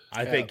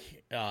 I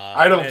think.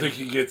 I don't think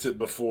he gets it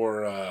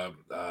before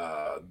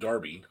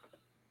Darby.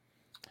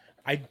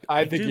 I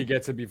think he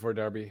gets it before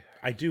Darby.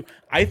 I do.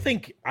 I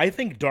think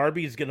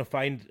Darby's gonna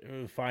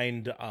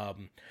find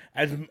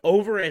as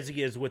over as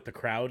he is with the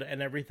crowd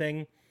and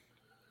everything.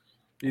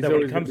 He's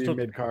always when it comes to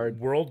mid-card.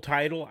 World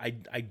title,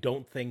 I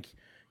don't think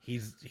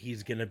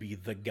he's gonna be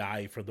the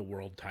guy for the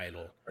world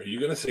title. Are you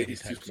gonna say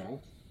he's too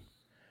small?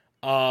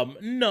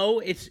 No,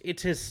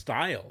 it's his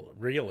style.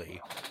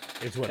 Really,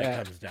 is what it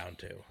comes down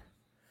to.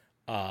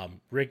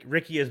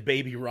 Ricky is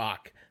Baby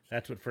Rock.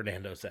 That's what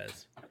Fernando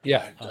says.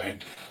 Yeah.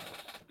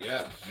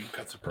 Yeah, you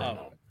cut the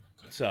promo.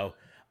 So,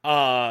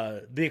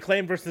 the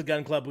Acclaim versus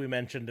Gun Club we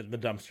mentioned in the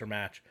dumpster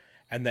match,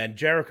 and then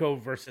Jericho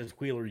versus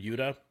Wheeler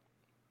Yuta.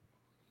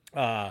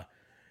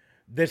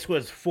 this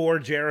was for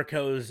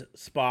Jericho's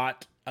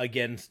spot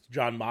against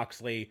Jon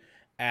Moxley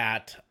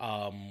at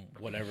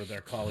whatever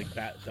they're calling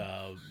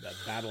the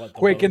Battle at the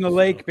Quake in the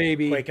Lake,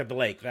 baby. Quake at the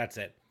Lake, that's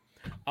it.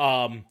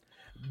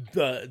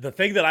 The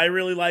thing that I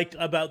really liked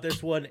about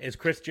this one is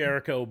Chris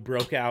Jericho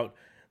broke out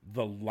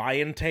the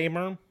Lion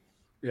Tamer.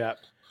 Yeah.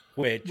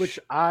 Which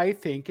I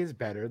think is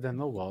better than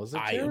the Walls of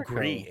Jericho. I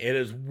agree. It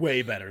is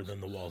way better than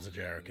the Walls of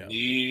Jericho.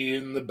 Knee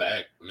in the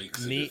back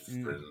makes a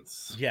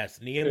difference. Yes,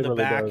 knee in the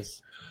back.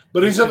 Does.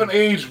 But he's of an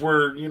age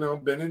where,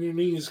 bending your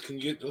knees can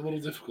get a little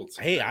difficult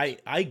sometimes. Hey,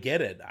 I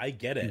get it.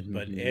 Mm-hmm.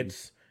 But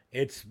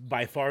it's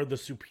by far the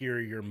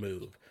superior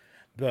move.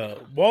 The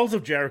Walls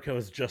of Jericho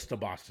is just a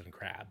Boston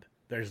Crab.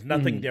 There's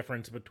nothing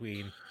different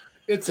between...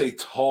 It's a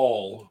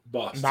tall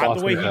Boston Not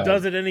the way he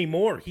does it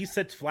anymore. He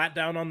sits flat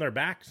down on their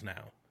backs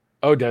now.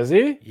 Oh, does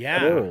he?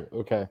 Yeah. Oh,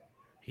 okay.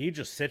 He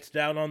just sits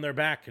down on their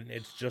back, and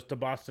it's just a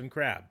Boston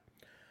Crab.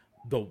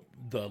 The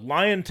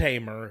Lion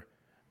Tamer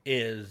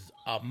is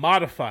a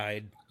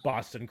modified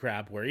Boston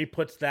Crab where he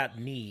puts that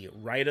knee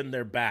right in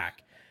their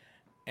back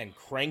and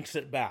cranks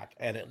it back,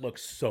 and it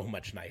looks so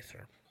much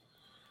nicer.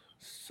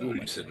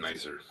 You said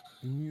nicer.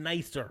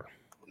 Nicer.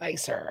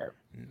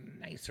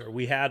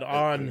 We had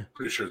on... I'm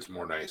pretty sure it's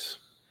more nice.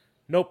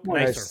 Nope,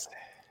 nicer. Nice.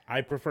 I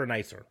prefer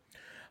nicer.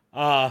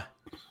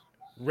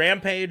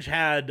 Rampage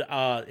had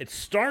it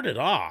started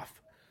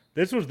off.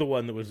 This was the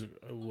one that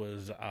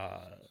was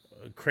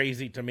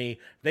crazy to me.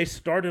 They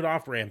started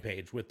off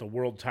Rampage with the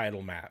world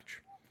title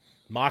match,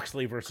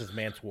 Moxley versus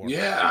Mance Warner.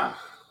 Yeah.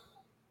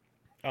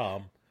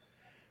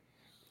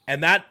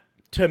 And that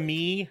to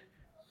me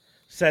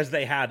says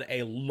they had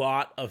a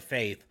lot of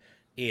faith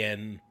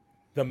in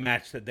the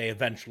match that they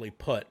eventually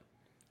put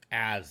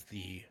as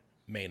the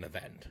main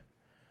event,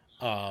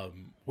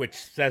 which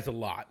says a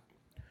lot.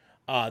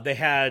 They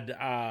had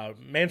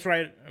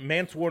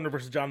Mance Warner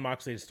versus Jon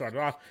Moxley to start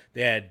off.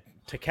 They had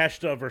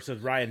Takeshita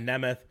versus Ryan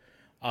Nemeth,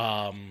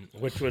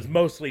 which was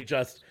mostly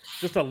just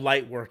a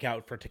light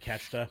workout for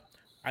Takeshita.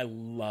 I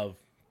love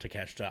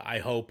Takeshita. I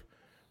hope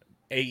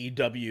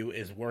AEW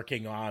is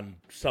working on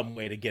some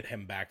way to get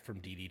him back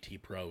from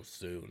DDT Pro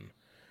soon,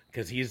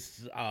 because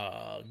he's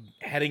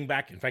heading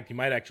back. In fact, he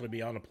might actually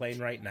be on a plane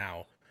right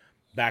now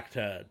back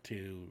to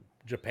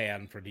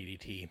Japan for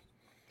DDT.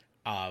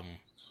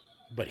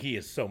 But he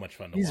is so much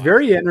fun to watch. He's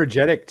very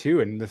energetic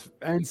too, and the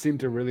fans seem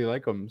to really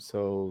like him,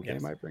 so they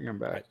might bring him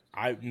back.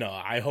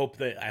 I hope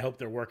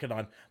they're working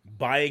on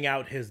buying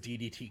out his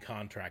DDT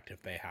contract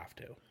if they have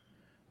to,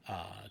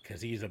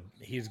 because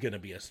he's gonna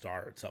be a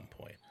star at some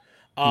point.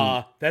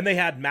 Then they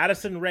had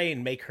Madison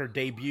Rayne make her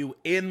debut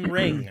in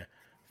ring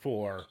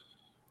for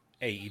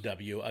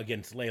AEW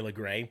against Layla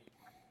Gray.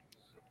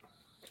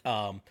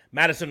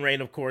 Madison Rayne,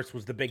 of course,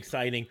 was the big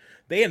signing.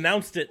 They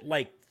announced it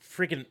like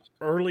freaking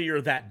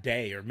earlier that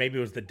day, or maybe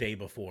it was the day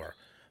before.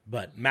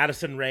 But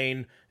Madison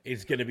Rayne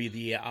is going to be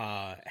the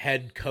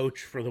head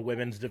coach for the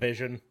women's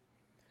division.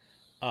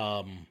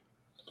 And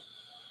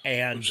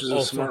which is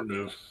also a smart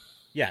move.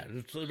 Yeah,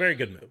 it's a very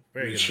good move.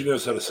 She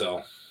knows how to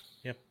sell.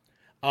 Yep.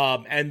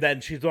 And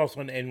then she's also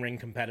an in-ring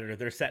competitor.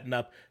 They're setting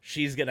up.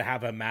 She's going to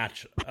have a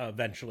match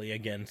eventually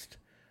against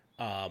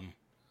fucking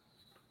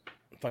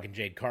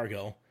Jade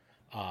Cargill.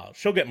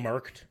 She'll get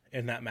murked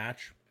in that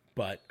match,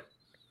 but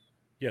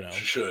she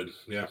should.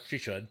 Yeah, she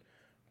should.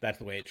 That's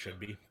the way it should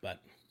be. But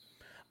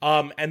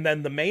and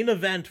then the main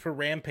event for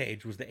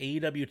Rampage was the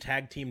AEW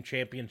Tag Team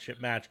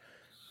Championship match.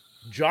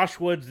 Josh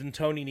Woods and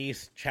Tony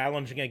Nese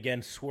challenging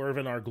against Swerve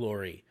and Our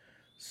Glory.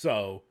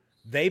 So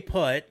they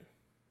put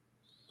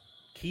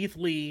Keith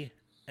Lee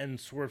and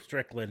Swerve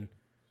Strickland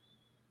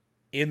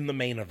in the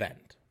main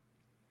event.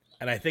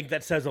 And I think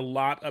that says a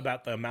lot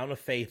about the amount of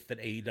faith that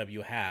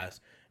AEW has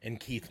in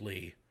Keith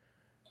Lee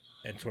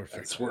and Swerve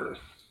Strickland.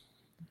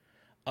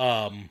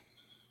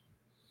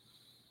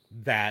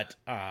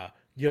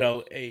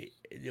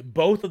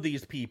 Both of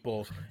these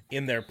people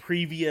in their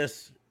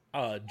previous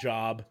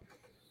job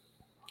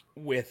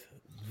with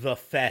the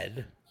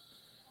Fed,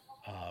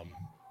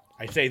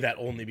 I say that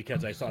only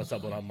because I saw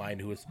someone online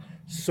who was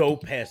so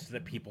pissed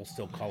that people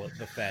still call it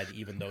the Fed,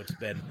 even though it's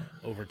been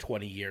over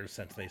 20 years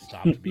since they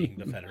stopped being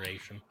the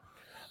Federation.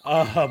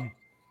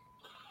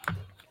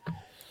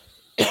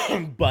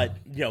 But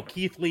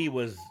Keith Lee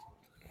was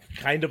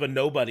kind of a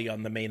nobody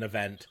on the main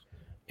event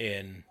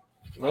in.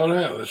 Oh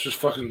yeah, let's just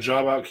fucking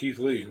job out Keith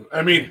Lee.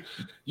 I mean,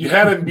 you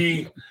had him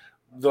be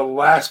the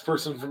last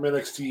person from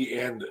NXT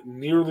and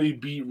nearly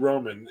beat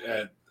Roman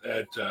at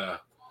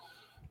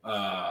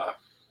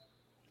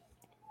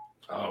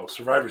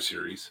Survivor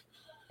Series,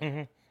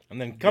 and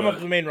then come up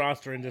to the main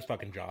roster and just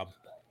fucking job.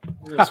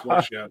 Let's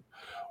watch out.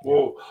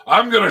 Well,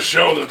 I'm gonna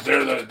show that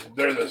they're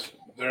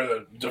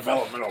the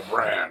developmental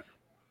brand.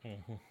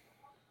 Mm-hmm.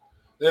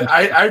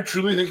 I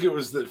truly think it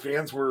was that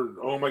fans were,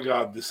 oh my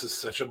god, this is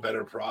such a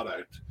better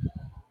product.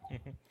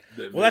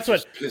 Well, that's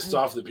what pissed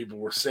off that people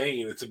were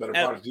saying it's a better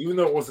product, even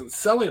though it wasn't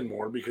selling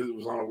more because it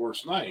was on a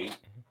worse night.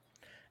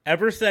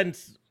 Ever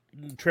since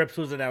Trips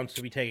was announced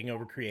to be taking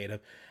over creative,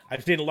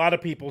 I've seen a lot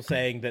of people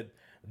saying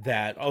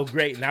that oh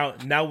great,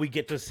 now we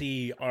get to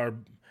see our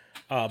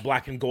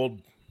Black and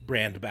Gold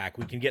brand back.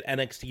 We can get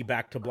NXT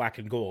back to Black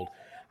and Gold.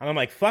 And I'm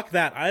like, fuck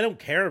that. I don't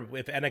care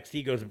if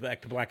NXT goes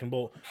back to Black and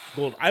Gold.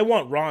 I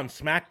want Raw and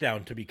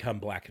SmackDown to become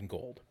Black and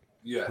Gold.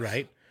 Yes.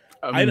 Right?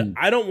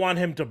 I don't want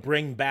him to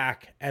bring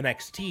back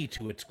NXT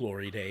to its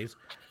glory days,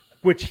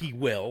 which he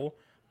will.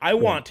 I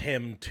want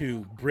him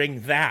to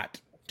bring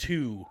that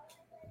to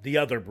the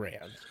other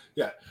brands.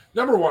 Yeah.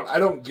 Number one, I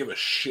don't give a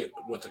shit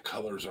what the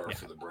colors are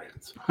for the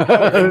brands.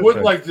 I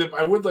would like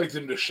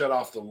them to shut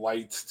off the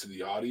lights to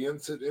the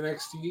audience at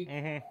NXT.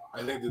 Mm-hmm.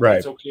 I think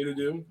that's okay to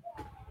do.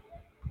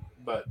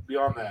 But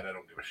beyond that, I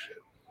don't give a shit.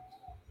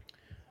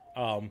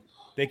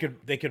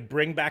 They could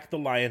bring back the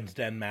Lions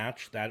Den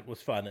match. That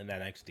was fun in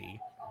NXT.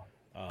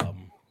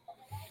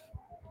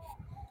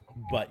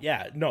 But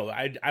yeah, no,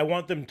 I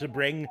want them to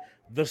bring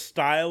the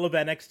style of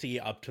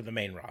NXT up to the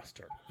main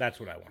roster. That's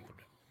what I want them to do.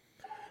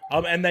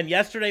 And then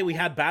yesterday we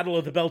had Battle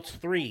of the Belts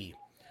 3,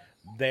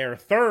 their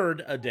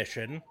third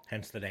edition,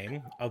 hence the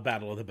name of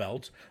Battle of the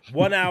Belts,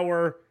 1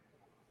 hour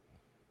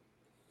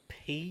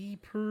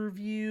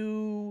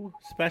pay-per-view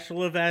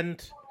special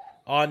event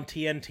on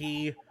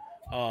TNT.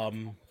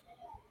 And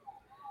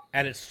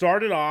it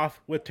started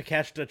off with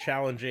Takeshita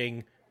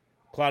challenging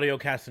Claudio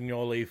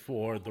Castagnoli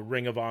for the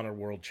Ring of Honor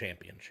World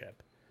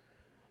Championship.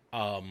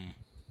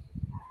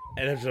 And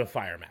it was a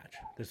fire match.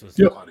 This was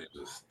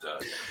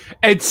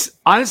It's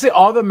honestly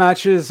all the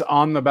matches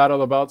on the Battle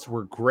of the Belts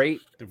were great.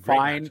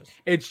 Fine. Matches.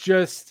 It's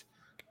just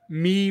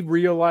me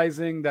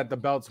realizing that the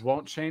belts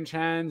won't change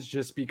hands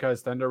just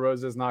because Thunder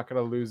Rosa is not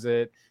going to lose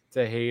it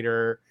to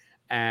Hayter,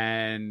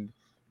 and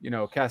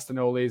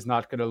Castagnoli is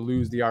not going to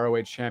lose the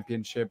ROH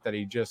championship that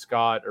he just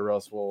got, or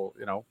else we'll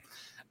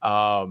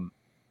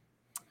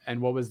and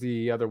what was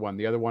the other one?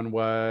 The other one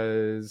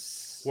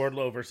was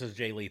Wardlow versus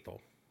Jay Lethal.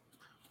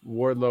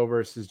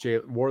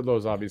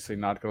 Wardlow's obviously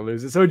not going to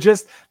lose it. So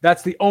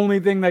that's the only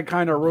thing that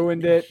kind of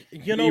ruined it.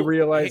 Me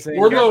realizing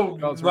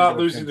Wardlow not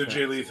losing to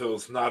Jay Lethal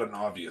is not an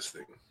obvious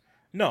thing.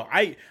 No,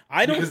 I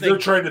don't because they're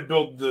trying to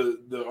build the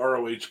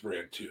ROH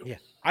brand too. Yeah,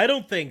 I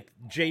don't think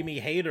Jamie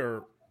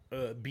Hayter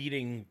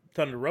beating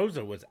Thunder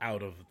Rosa was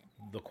out of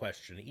the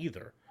question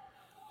either.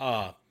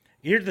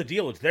 Here's the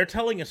deal: they're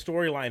telling a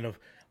storyline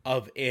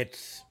of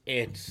its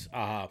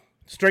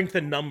strength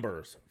in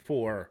numbers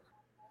for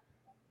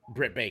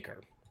Britt Baker.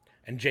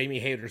 And Jamie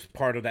Hayter's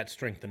part of that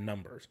strength in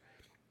numbers.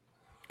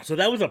 So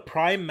that was a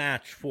prime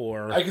match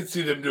for... I could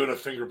see them doing a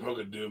finger poke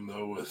of doom,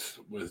 though,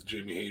 with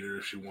Jamie Hayter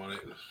if she won it.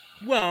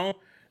 Well,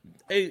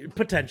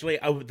 potentially.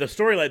 The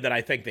storyline that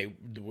I think they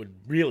would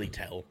really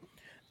tell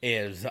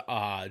is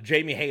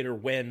Jamie Hayter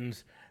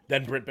wins,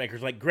 then Britt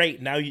Baker's like,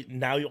 great, now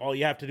all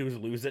you have to do is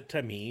lose it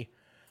to me,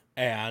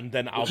 and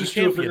then I'll just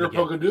be champion do a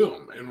finger poke of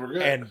doom, and we're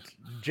good. And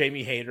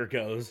Jamie Hayter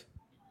goes,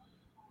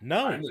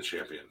 no. I'm the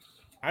champion.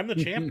 I'm the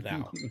champ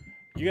now.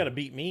 You got to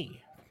beat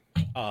me.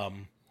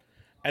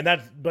 And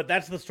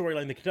that's the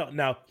storyline they can tell.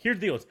 Now, here's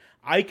the deal.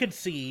 I could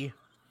see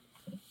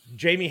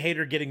Jamie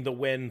Hayter getting the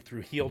win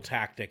through heel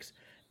tactics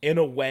in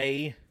a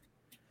way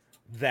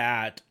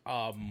that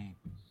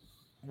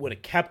would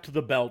have kept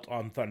the belt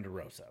on Thunder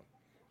Rosa.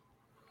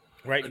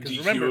 Right? A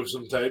DQ of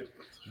some type?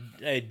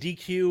 A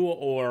DQ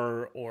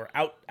or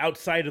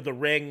outside of the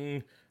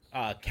ring,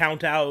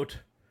 count out.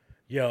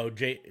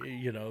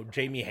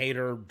 Jamie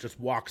Hayter just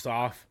walks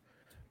off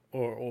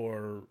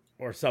or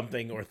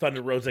something, or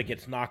Thunder Rosa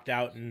gets knocked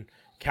out and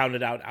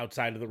counted out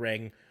outside of the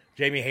ring.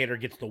 Jamie Hayter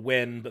gets the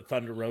win, but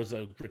Thunder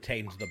Rosa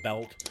retains the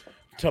belt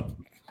to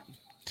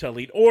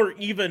lead. Or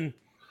even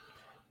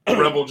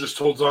Rebel just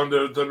holds on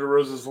to Thunder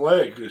Rosa's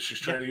leg because she's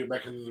trying to get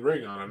back into the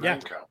ring on a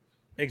 9 count.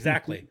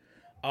 Exactly.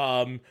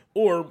 Or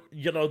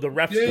the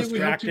ref's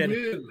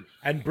distracted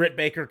and Britt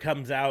Baker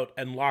comes out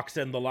and locks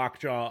in the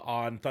lockjaw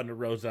on Thunder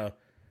Rosa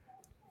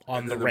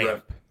on the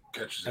ramp.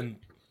 Catches it.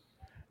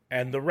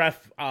 And the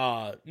ref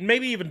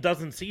maybe even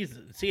doesn't see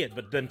it,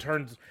 but then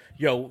turns,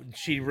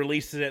 she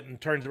releases it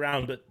and turns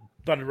around, but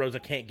Thunder Rosa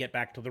can't get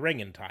back to the ring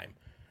in time.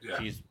 Yeah.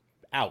 She's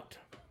out.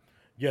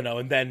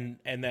 And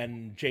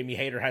then Jamie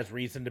Hayter has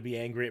reason to be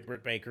angry at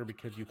Britt Baker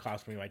because you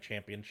cost me my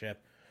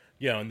championship.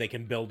 And they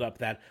can build up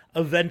that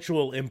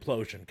eventual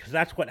implosion, because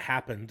that's what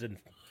happens in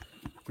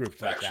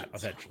groups like that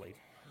eventually,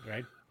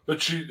 right?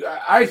 But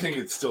I think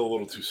it's still a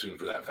little too soon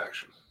for that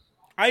faction.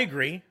 I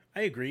agree,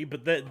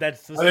 but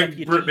that's the I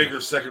think Britt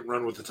Baker's second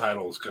run with the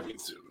title is coming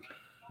soon.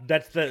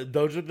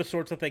 Those are the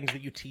sorts of things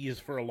that you tease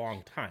for a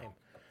long time.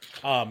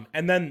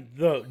 And then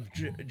the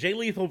Jay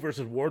Lethal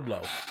versus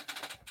Wardlow.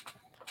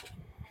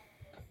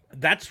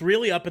 That's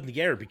really up in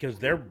the air because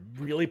they're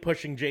really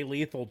pushing Jay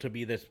Lethal to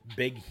be this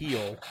big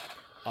heel,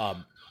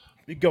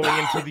 going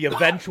into the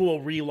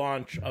eventual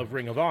relaunch of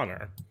Ring of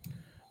Honor.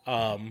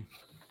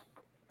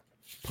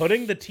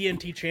 Putting the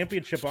TNT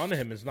Championship on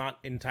him is not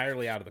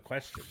entirely out of the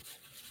question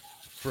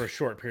for a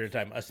short period of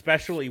time,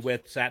 especially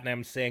with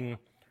Satnam Singh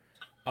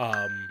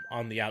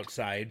on the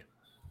outside,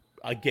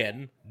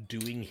 again,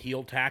 doing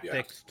heel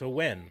tactics to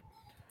win,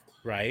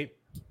 right?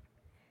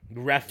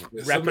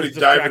 Somebody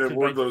diving at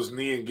Wardlow's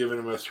knee and giving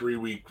him a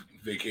 3-week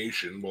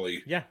vacation while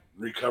he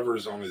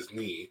recovers on his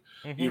knee,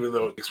 even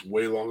though it takes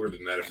way longer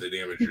than that if they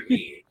damage your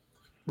knee.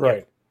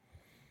 Right.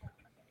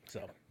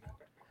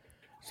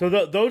 So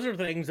those are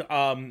things.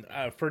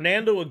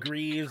 Fernando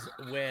agrees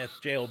with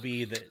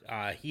JLB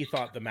that he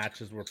thought the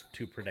matches were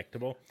too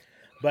predictable,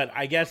 but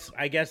I guess.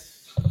 I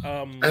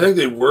think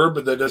they were,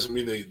 but that doesn't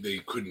mean they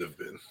couldn't have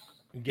been.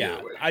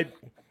 Yeah,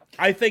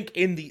 I think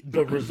in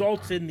the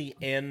results in the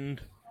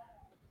end,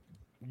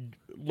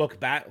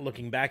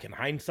 looking back in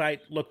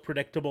hindsight, look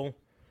predictable,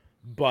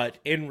 but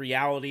in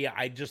reality,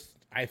 I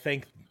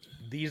think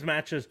these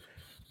matches,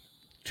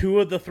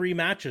 2 of the 3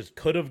 matches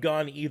could have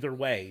gone either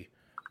way,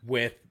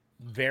 with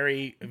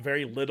very,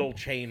 very little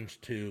change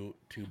to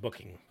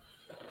booking,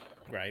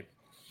 right?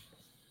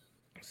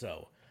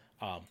 So,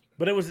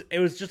 but it was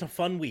just a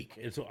fun week.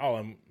 It's all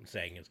I'm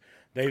saying is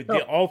they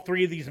all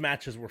 3 of these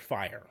matches were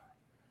fire.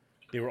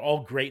 They were all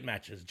great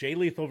matches. Jay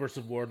Lethal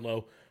versus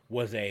Wardlow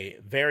was a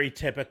very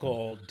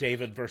typical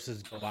David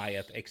versus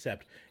Goliath,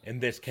 except in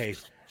this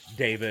case,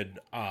 David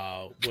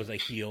was a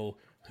heel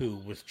who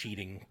was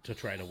cheating to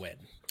try to win.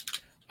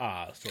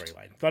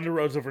 Storyline. Thunder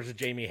Rosa versus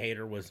Jamie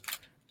Hayter was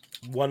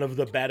one of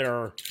the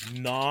better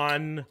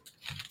non-hardcore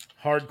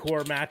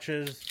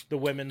matches the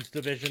women's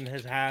division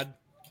has had.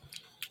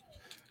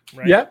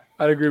 Right? Yeah,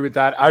 I'd agree with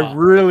that. I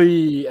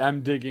really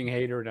am digging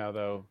Hayter now,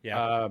 though.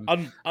 Yeah.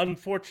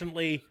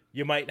 Unfortunately,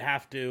 you might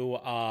have to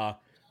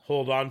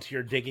hold on to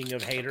your digging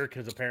of Hayter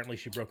because apparently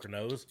she broke her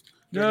nose.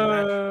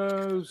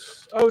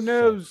 Nose. Oh,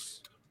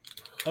 nose.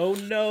 Oh,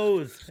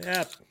 nose.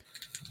 Yeah.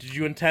 Did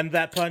you intend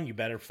that pun? You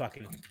better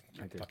fucking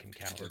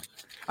coward.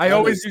 I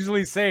always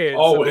usually say it.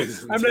 Always.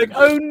 So I'm like,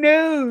 oh,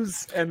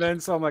 nose. And then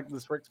so I'm like,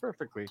 this works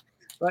perfectly.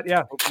 But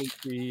yeah, hopefully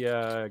she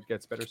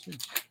gets better soon.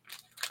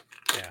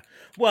 Yeah.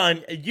 Well,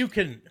 and you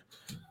can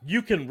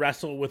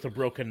wrestle with a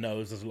broken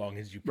nose as long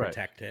as you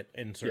protect it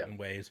in certain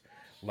ways.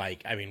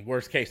 Like, I mean,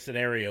 worst case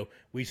scenario,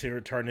 we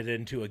should turn it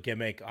into a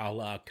gimmick a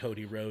la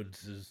Cody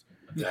Rhodes'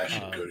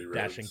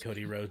 Dashing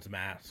Cody Rhodes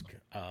mask.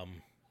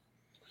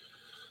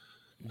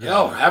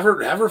 Hell, have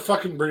her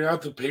fucking bring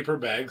out the paper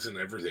bags and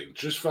everything.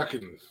 Just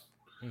fucking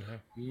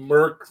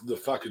murk the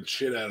fucking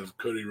shit out of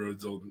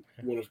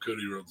one of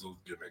Cody Rhodes' old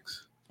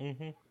gimmicks.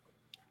 Mm-hmm.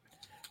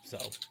 So,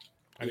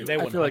 I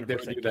feel like they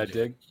would do that,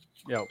 Dig.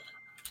 Yep.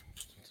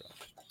 So.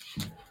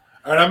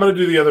 All right, I'm going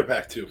to do the other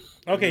pack too.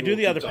 Okay, do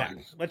the other pack.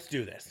 Let's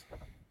do this.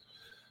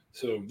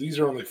 So these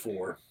are only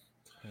 4.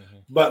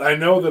 But I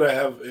know that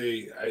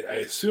I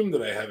assume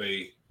that I have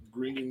a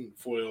green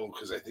foil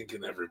because I think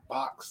in every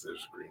box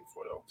there's green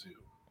foil too.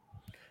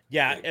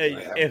 Yeah,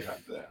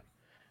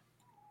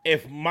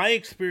 if my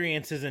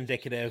experience is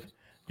indicative,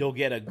 you'll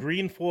get a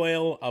green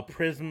foil, a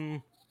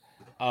prism,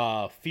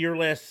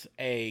 fearless,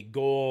 a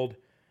gold,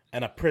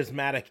 and a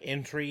prismatic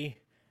entry,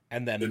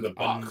 and then in the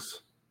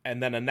box,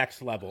 and then a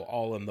next level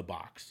all in the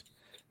box.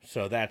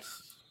 So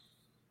that's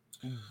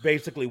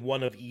basically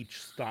one of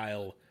each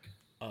style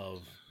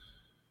of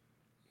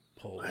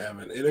pulls. I have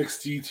an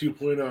NXT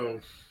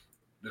 2.0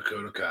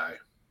 Dakota Kai.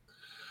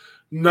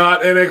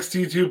 Not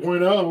NXT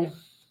 2.0.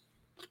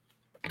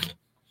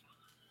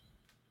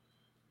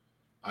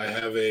 I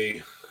have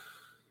a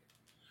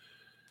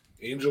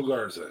Angel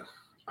Garza.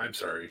 I'm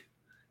sorry.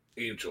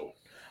 Angel.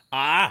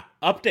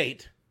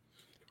 Update.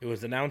 It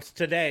was announced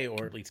today,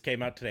 or at least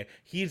came out today.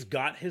 He's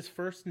got his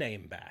first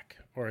name back,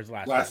 or his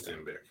last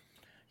name back.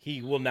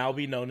 He will now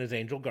be known as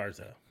Angel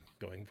Garza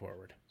going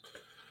forward.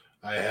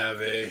 I have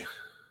a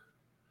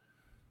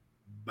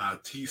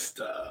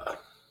Batista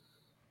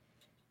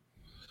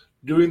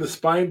doing the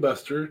spine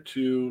buster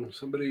to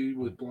somebody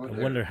with blonde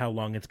hair. I wonder how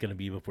long it's going to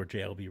be before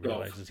JLB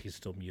realizes he's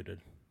still muted.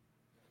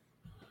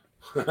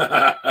 You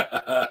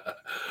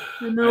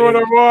knew what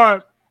I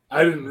want.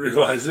 I didn't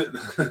realize it.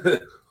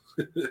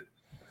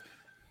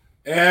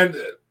 And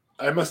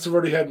I must have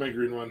already had my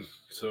green one,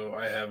 so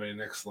I have a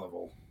next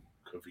level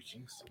Kofi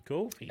Kingston.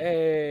 Kofi.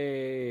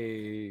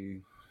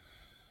 Hey.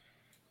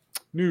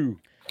 New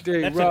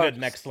Day. That's a good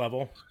next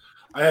level.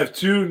 I have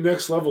 2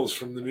 next levels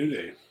from the New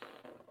Day.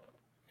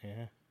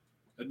 Yeah.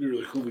 That'd be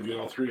really cool to get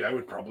all 3. I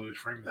would probably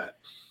frame that.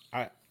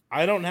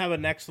 I don't have a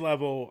next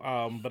level,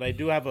 but I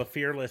do have a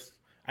fearless.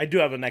 I do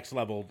have a next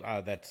level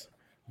that's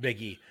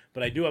Big E,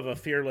 but I do have a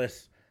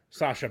fearless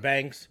Sasha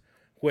Banks,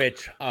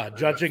 which,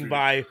 judging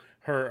by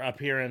her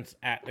appearance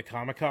at the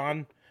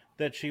Comic-Con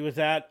that she was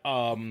at,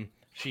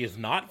 she is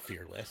not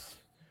fearless.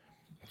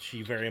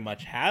 She very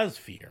much has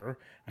fear,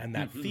 and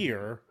that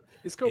fear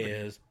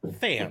is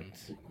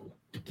fans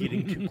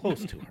getting too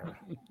close to her.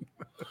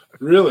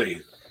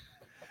 Really?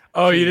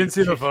 Oh, you didn't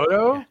see the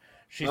photo?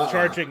 She's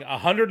charging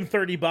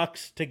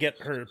 $130 to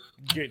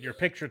get your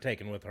picture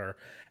taken with her,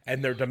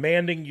 and they're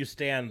demanding you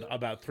stand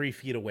about 3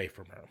 feet away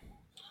from her.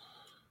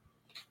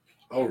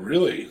 Oh,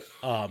 really?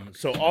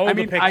 So all of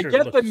the pictures. I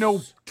get the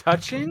no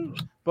touching,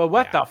 but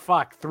what the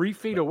fuck? 3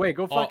 feet away?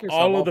 Go fuck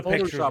yourself. All of the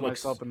pictures look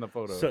myself in the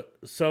photo.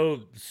 So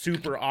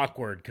super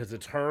awkward because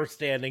it's her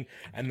standing,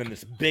 and then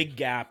this big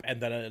gap,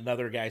 and then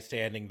another guy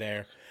standing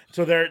there.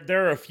 So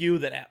there are a few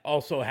that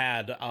also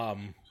had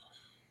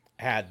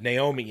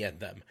Naomi in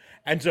them,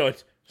 and so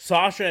it's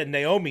Sasha and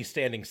Naomi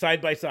standing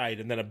side by side,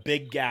 and then a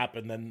big gap,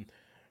 and then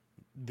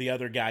the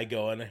other guy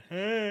going,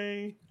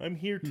 "Hey, I'm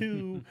here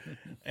too."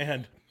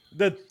 And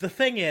the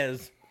thing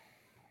is,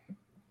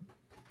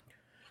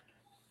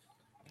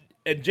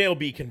 and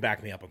JLB can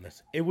back me up on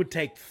this, it would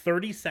take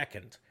 30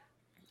 seconds,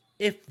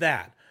 if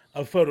that,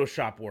 of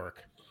Photoshop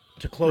work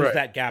to close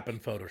that gap in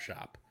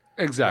Photoshop.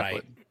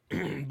 Exactly.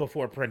 Right?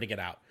 Before printing it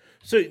out.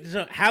 So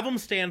have them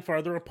stand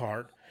farther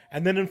apart,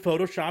 and then in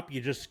Photoshop, you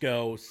just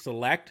go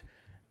select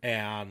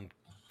and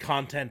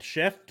content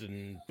shift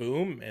and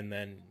boom, and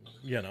then,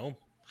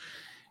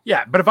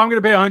 Yeah, but if I'm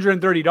going to pay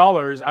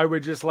 $130, I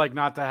would just like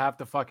not to have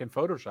to fucking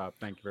Photoshop.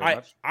 Thank you very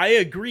much. I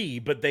agree,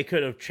 but they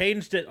could have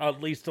changed it at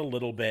least a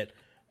little bit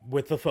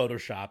with the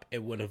Photoshop.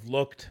 It would have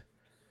looked,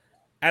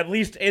 at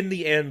least in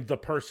the end, the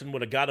person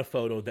would have got a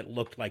photo that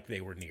looked like they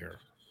were near.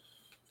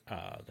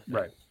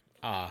 Right.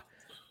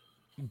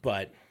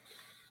 But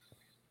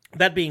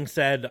that being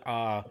said,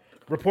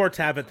 reports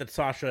have it that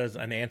Sasha is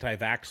an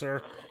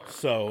anti-vaxxer,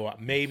 so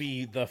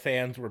maybe the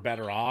fans were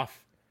better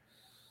off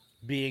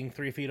being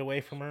 3 feet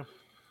away from her.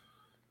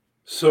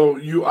 So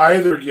you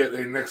either get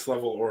a Next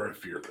Level or a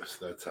Fearless.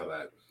 That's how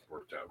that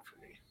worked out for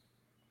me.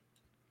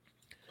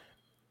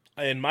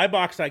 In my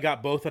box, I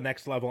got both a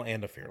Next Level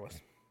and a Fearless.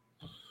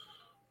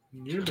 I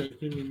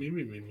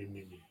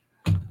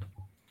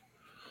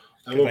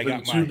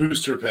opened 2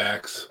 booster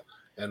packs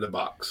and a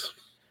box.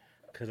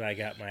 Because I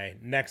got my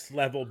Next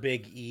Level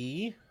Big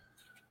E.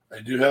 I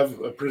do have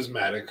a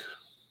prismatic.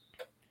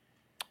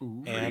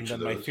 And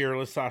my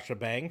Fearless Sasha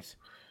Banks.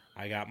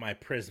 I got my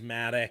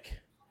prismatic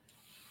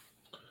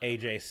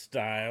AJ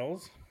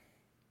Styles.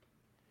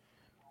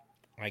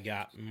 I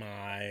got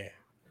my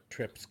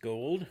Trips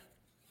Gold.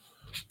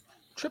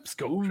 Trips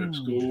Gold. Trips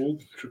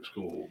Gold. Trips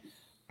Gold.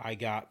 I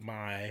got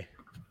my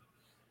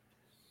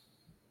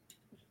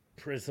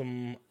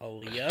Prism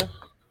Aaliyah.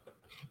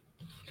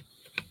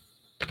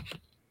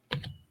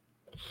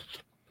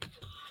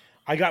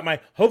 I got my,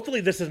 hopefully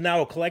this is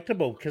now a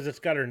collectible because it's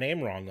got her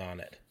name wrong on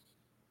it.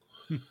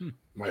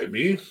 Might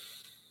be.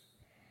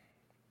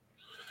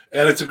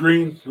 And it's a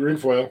green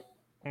foil.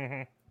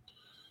 Mm-hmm.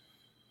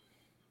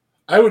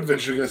 I would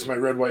venture against my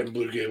red, white, and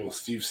blue Gable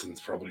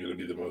Stevenson's probably going to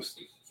be the most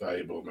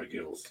valuable of my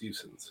Gable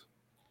Stevenson's.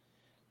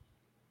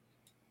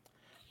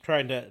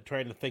 Trying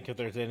to think if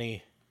there's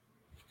any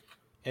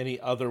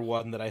other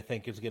one that I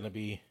think is going to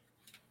be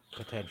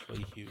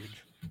potentially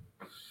huge.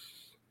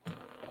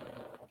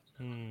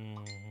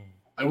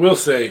 I will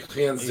say,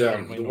 hands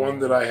down, the one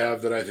that I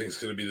have that I think is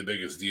going to be the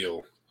biggest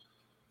deal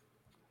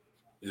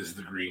is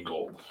the green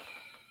gold.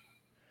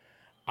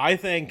 I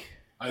think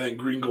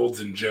green golds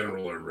in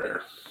general are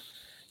rare.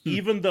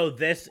 Even though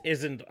this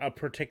isn't a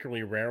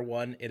particularly rare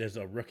one, it is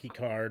a rookie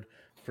card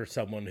for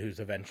someone who's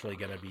eventually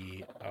going to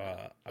be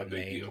a big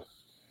name. Deal.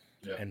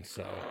 Yeah. And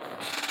so,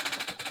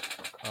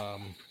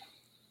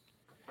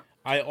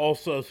 I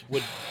also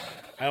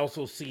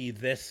see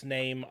this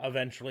name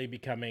eventually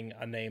becoming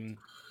a name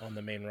on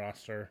the main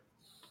roster.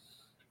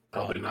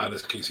 Probably not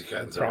as Casey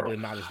Catanzaro. Probably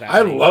not as that.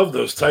 I love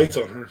those tights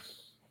on her.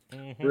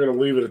 Mm-hmm. We're going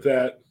to leave it at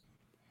that.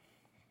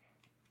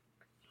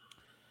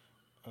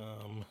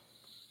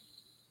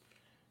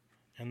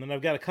 And then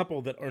I've got a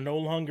couple that are no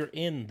longer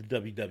in the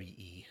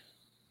WWE.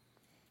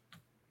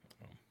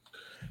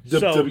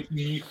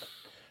 WWE.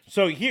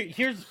 So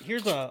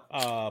here's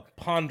a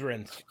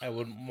ponderance I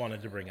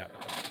wanted to bring up.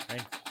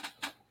 Right?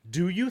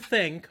 Do you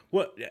think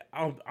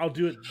I'll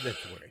do it this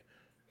way?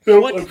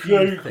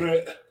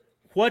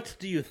 What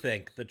do you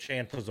think the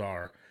chances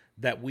are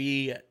that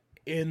we,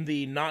 in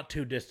the not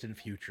too distant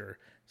future,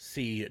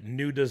 see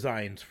new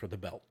designs for the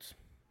belts?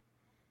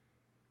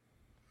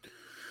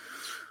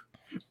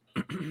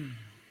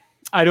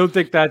 I don't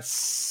think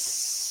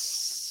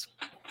that's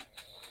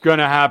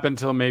gonna happen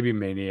till maybe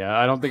Mania.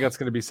 I don't think that's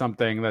gonna be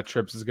something that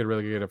Trips is gonna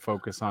really get a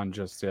focus on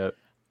just yet.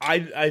 I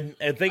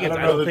think it's.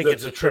 I don't think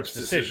it's a Trips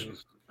decision.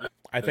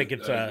 I think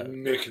it's a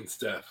Nick and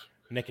Steph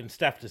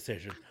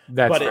decision.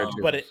 But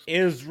it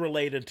is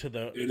related to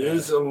the. It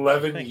is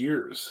 11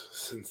 years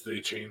since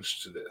they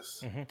changed to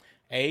this. Mm-hmm.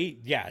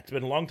 It's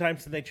been a long time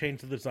since they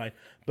changed the design.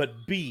 But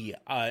B,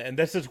 and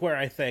this is where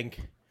I think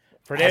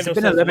Fernando has it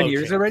been 11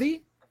 years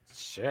already?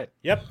 Shit.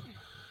 Yep.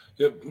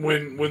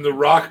 When The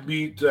Rock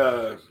beat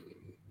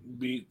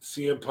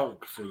CM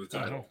Punk for the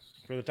title.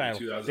 For the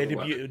title. They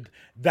debuted.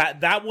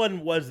 That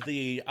one was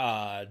the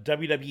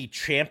WWE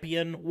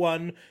Champion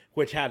one,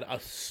 which had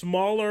a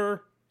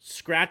smaller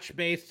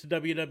scratch-based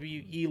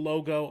WWE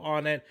logo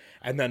on it,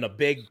 and then a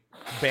big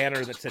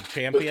banner that said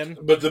Champion.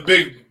 But the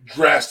big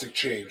drastic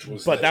change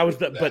was. But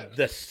but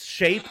the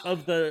shape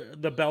of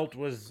the belt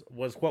was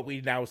what we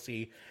now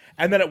see.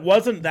 And then it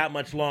wasn't that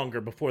much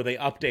longer before they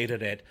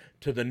updated it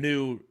to the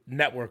new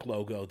network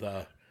logo,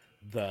 the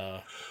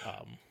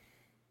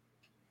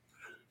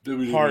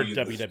hard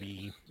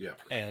WWE,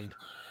 and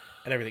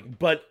everything.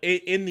 But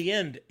in the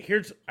end,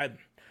 here's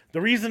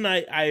the reason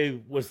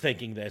I was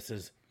thinking this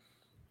is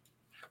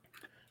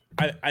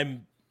I've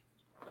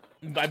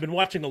been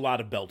watching a lot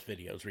of belt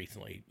videos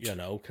recently,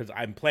 because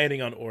I'm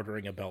planning on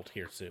ordering a belt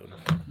here soon.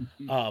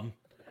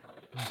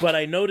 But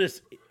I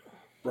noticed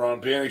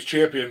Braun Panics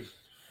champion.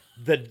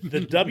 The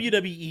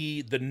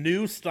WWE, the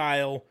new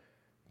style,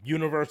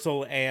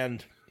 Universal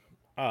and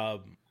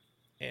World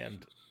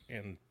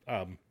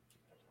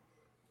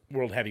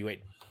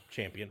Heavyweight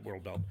Champion,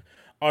 World Belt,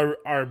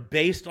 are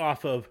based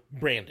off of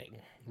branding,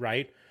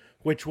 right?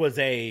 Which was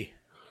a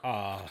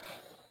Vince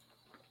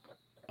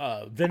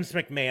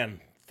McMahon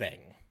thing,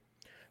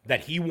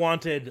 that he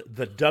wanted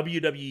the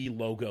WWE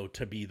logo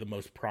to be the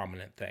most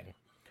prominent thing.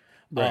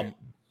 Right.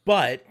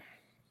 But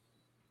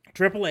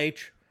Triple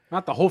H,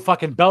 not the whole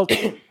fucking belt.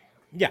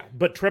 Yeah,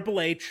 but Triple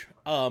H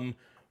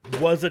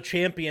was a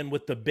champion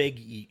with the big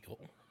eagle,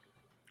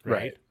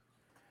 right?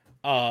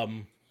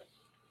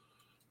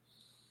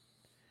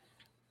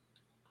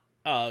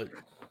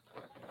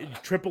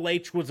 Triple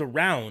H was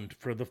around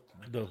for the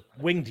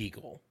winged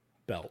eagle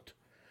belt.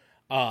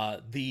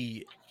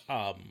 The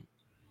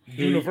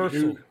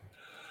Universal.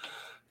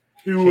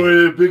 He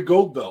wanted a big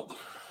gold belt.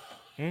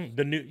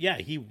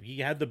 He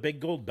had the big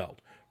gold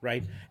belt,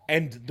 right?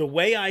 And the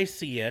way I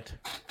see it,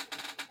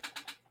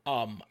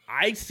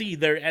 I see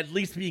there at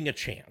least being a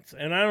chance,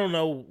 and I don't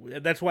know.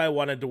 That's why I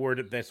wanted to word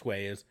it this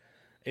way: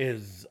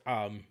 is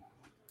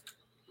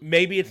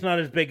maybe it's not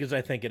as big as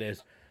I think it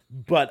is,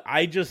 but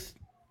I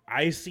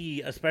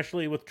see,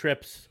 especially with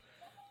Trips,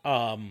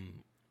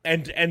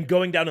 and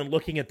going down and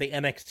looking at the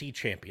NXT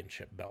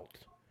Championship belt,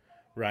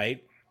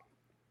 right,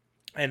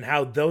 and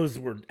how those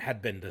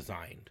had been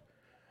designed,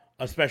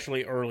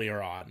 especially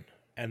earlier on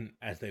and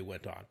as they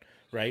went on.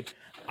 Right,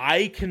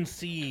 I can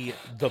see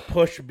the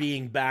push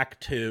being back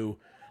to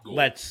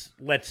let's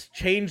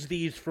change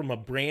these from a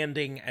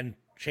branding and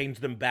change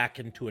them back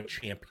into a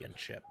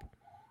championship.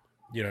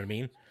 You know what I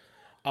mean?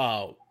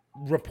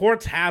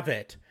 Reports have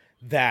it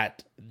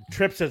that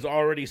Trips has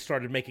already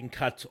started making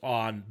cuts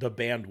on the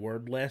banned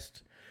word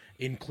list,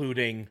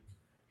 including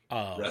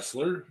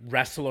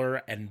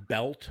wrestler and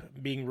belt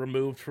being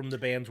removed from the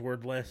band's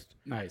word list.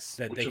 Nice.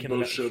 That Which they can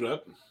both showed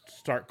up.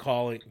 Start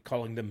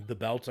calling them the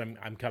belts. I'm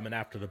coming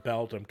after the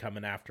belt. I'm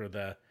coming after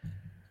the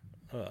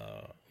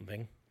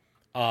thing.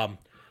 I'm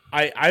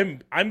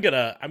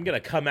gonna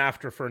come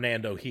after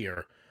Fernando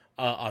here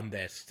on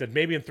this. That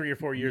maybe in 3 or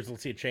 4 years we'll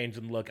see a change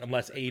in look,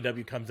 unless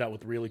AEW comes out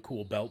with really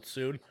cool belts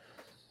soon.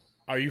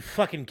 Are you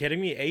fucking kidding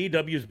me?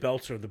 AEW's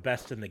belts are the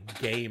best in the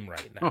game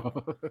right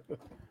now.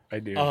 I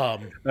knew.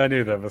 I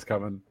knew that was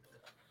coming.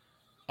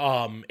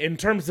 In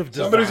terms of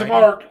design, somebody's a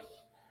mark.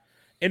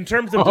 In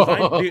terms of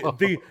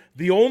design,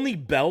 the only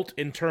belt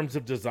in terms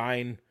of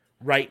design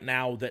right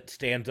now that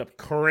stands up,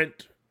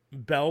 current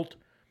belt,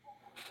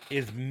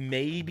 is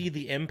maybe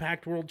the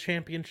Impact World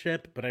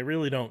Championship. But I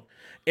really don't.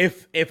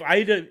 If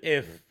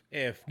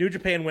New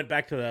Japan went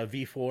back to the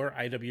V4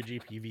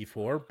 IWGP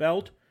V4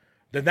 belt,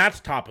 then that's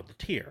top of the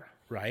tier,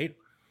 right?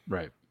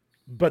 Right.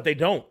 But they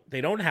don't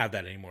have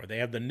that anymore. They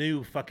have the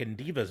new fucking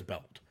Divas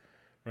belt,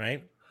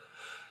 right?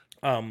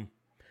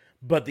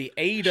 But the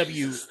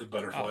AEW, the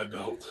butterfly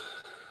belt.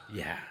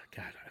 Yeah,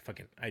 God,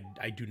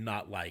 I do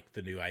not like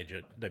the new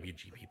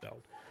IWGP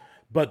belt.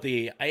 But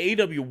the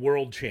AEW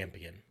World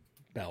Champion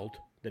belt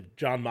that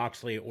John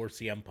Moxley or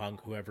CM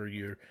Punk, whoever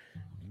your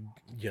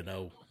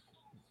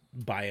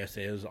bias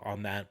is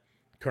on that,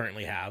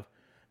 currently have,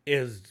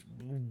 is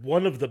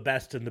one of the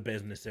best in the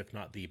business, if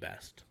not the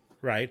best,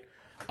 right?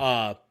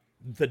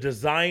 The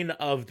design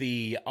of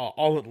the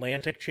All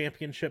Atlantic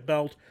Championship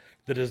belt,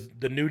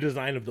 the new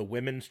design of the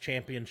Women's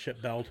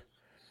Championship belt,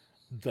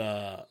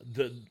 the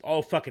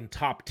all fucking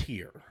top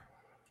tier,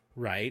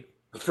 right?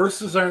 The first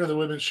design of the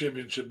Women's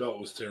Championship belt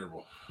was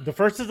terrible. The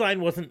first design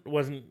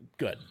wasn't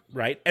good,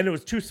 right? And it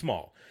was too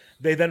small.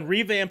 They then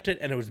revamped it,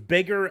 and it was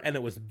bigger, and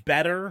it was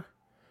better,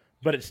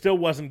 but it still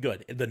wasn't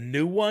good. The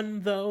new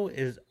one, though,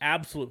 is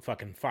absolute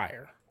fucking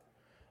fire.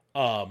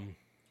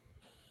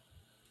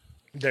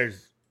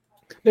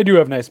 They do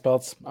have nice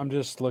belts. I'm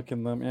just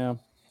looking them, yeah.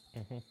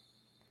 Mm-hmm.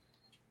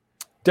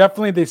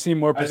 Definitely, they seem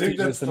more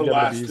prestigious than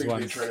WWE's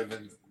ones. They try to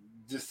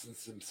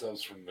distance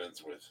themselves from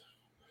Vince with,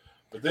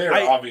 but they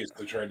are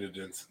obviously trying to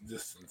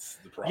distance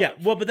the product. Yeah,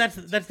 well, but that's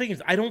the thing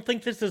is, I don't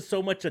think this is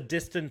so much a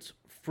distance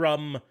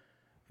from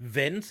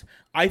Vince.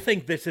 I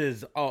think this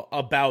is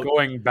about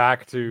going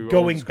back to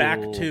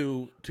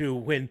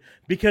when,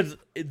 because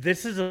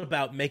this is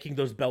about making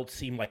those belts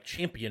seem like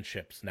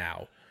championships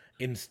now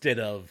instead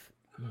of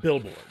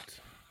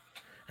billboards.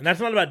 And that's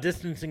not about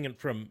distancing it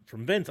from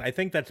Vince. I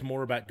think that's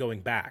more about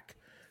going back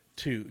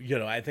to,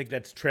 I think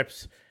that's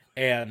Trips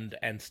and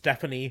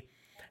Stephanie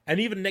and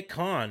even Nick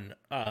Khan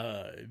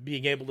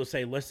being able to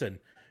say, listen,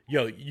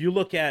 you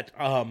look at,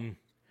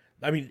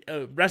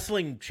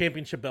 wrestling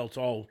championship belts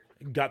all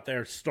got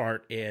their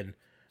start in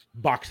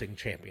boxing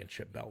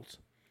championship belts.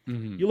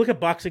 Mm-hmm. You look at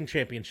boxing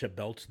championship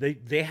belts,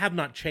 they have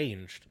not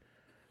changed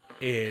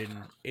in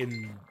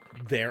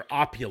their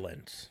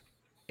opulence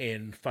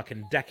in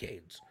fucking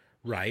decades,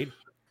 right?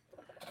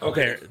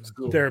 Okay,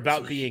 they're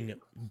about being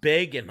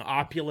big and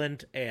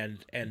opulent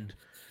and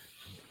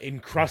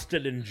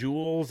encrusted in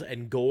jewels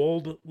and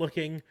gold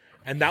looking,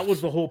 and that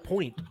was the whole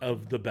point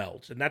of the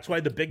belt. And that's why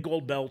the big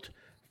gold belt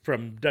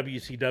from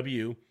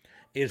WCW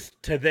is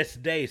to this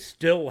day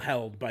still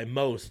held by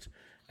most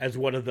as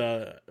one of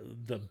the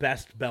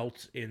best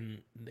belts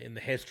in the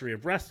history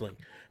of wrestling,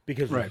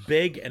 because it was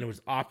big and it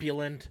was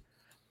opulent.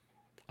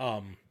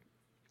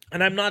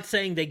 And I'm not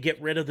saying they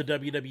get rid of the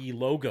WWE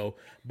logo,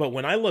 but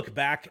when I look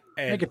back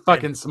and make it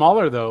fucking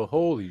smaller though,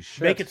 holy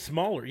shit. Make it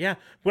smaller, yeah.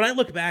 When I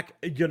look back,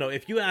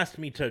 if you asked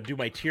me to do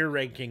my tier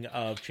ranking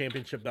of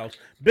championship belts,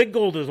 Big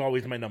Gold is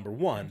always my number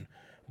one,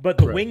 but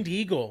the Winged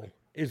Eagle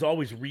is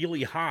always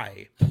really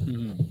high.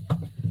 Mm-hmm.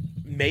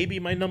 Maybe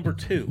my number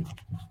two.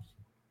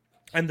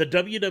 And the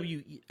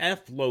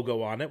WWF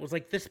logo on it was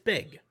like this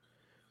big,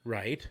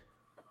 right?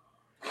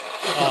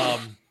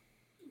 I'm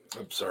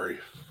sorry.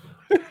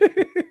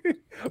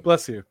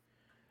 Bless you.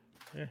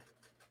 Yeah.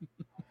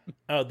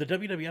 The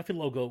WWF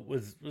logo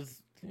was a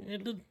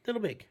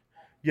little big,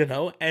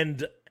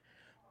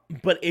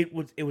 but it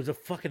was a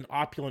fucking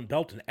opulent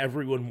belt, and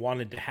everyone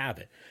wanted to have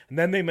it. And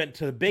then they went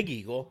to the Big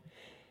Eagle.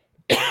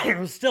 It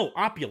was still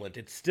opulent.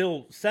 It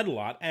still said a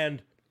lot,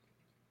 and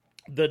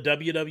the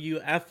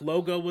WWF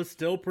logo was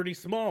still pretty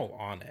small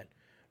on it,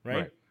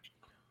 right?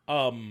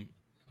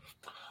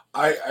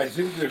 I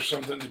think there's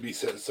something to be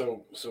said.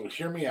 So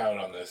hear me out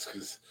on this,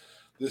 because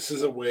this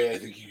is a way I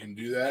think you can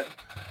do that.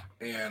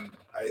 And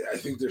I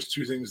think there's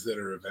two things that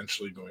are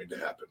eventually going to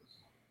happen.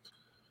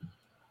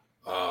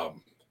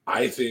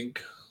 I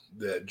think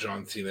that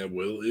John Cena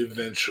will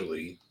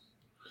eventually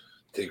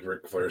take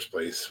Ric Flair's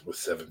place with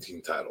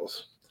 17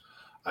 titles.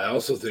 I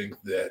also think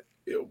that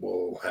it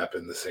will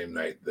happen the same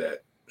night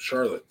that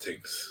Charlotte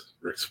takes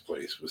Ric's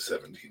place with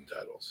 17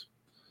 titles.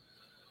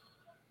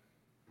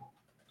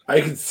 I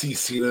can see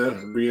Cena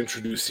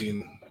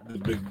reintroducing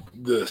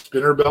the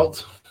spinner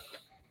belt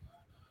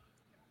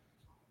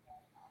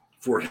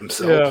for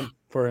himself. Yeah,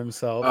 for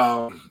himself.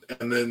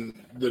 And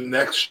then the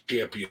next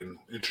champion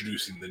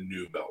introducing the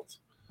new belt.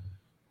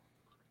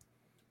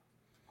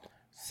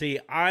 See,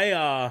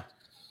 I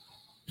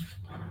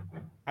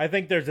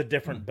think there's a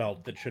different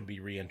belt that should be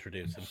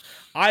reintroduced.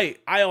 And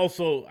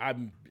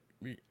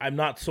I'm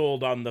not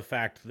sold on the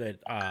fact that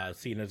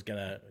Cena's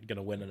gonna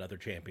win another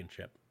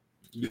championship.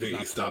 You think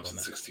he stops at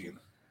 16?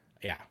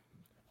 Yeah.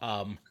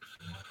 I'm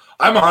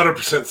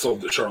 100% sold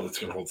that Charlotte's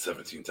gonna hold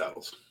 17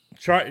 titles.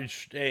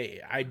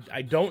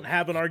 I don't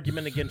have an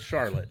argument against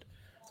Charlotte,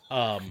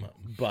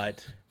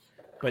 but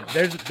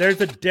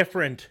there's a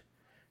different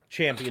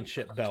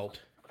championship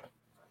belt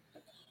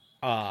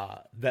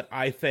that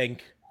I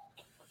think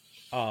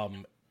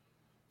I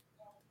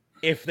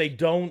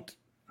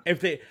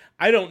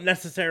don't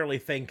necessarily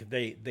think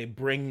they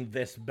bring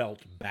this belt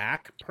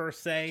back per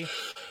se,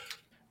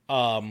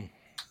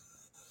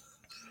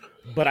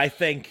 but I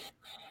think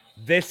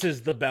this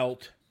is the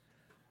belt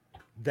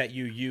that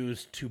you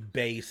use to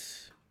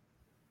base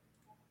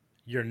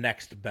your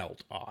next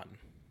belt on.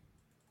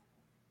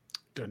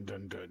 Dun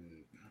dun dun.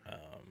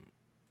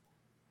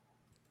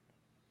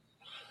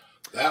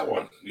 That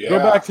one, yeah. Go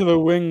back to the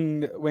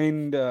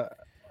winged.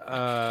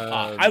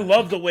 I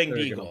love the Winged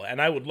Eagle,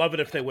 and I would love it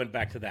if they went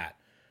back to that.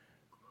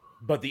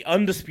 But the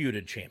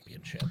Undisputed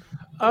Championship.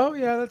 Oh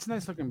yeah, that's a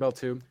nice looking belt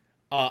too.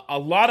 A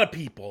lot of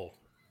people,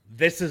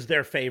 this is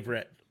their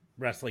favorite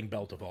wrestling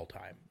belt of all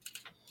time.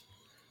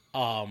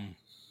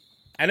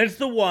 And it's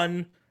the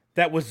one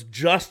that was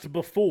just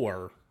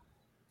before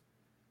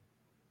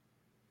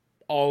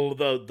all of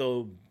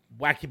the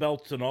wacky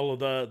belts and all of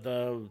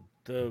the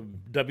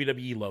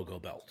WWE logo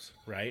belts,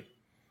 right?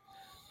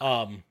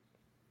 And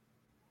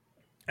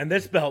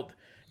this belt,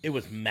 it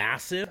was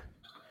massive.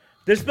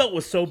 This belt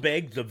was so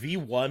big, the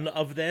V1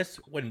 of this,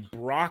 when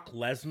Brock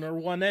Lesnar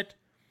won it,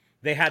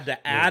 they had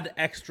to add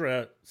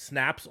extra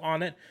snaps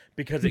on it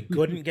because it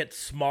couldn't get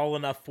small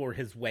enough for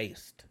his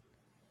waist.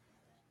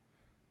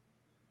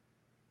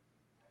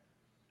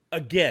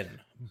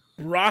 Again,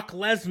 Brock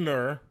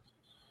Lesnar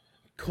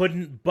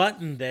couldn't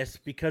button this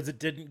because it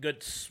didn't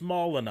get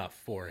small enough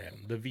for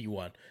him, the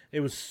V1. It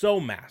was so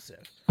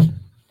massive.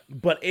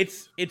 But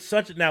it's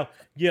such... Now,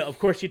 yeah, of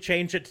course, you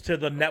change it to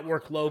the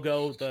network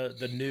logo,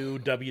 the new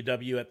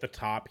WW at the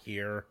top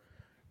here,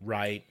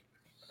 right?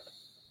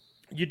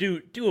 You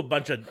do a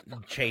bunch of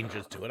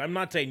changes to it. I'm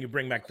not saying you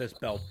bring back this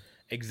belt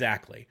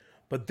exactly.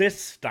 But this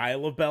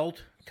style of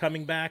belt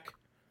coming back...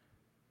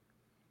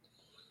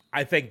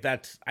 I think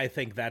that's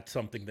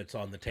something that's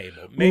on the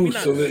table. Maybe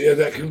not. So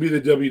that can be the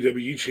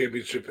WWE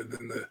Championship, and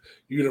then the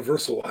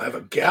Universal will have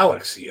a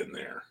Galaxy in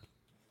there.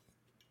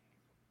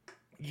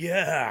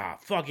 Yeah,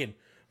 fucking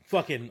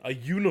a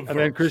universe. And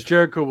then Chris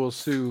Jericho will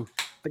sue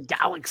the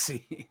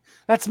Galaxy.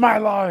 That's my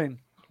line.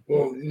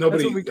 Well,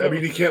 nobody. I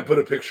mean, he can't put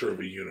a picture of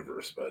a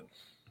universe, but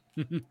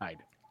I know.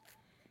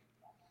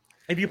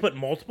 If you put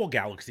multiple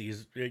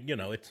galaxies,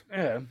 it's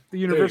the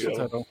Universal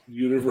title.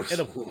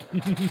 Universal.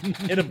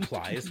 It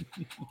implies,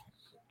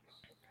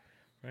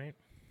 right?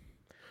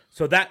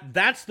 So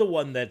that's the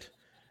one that,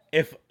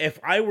 if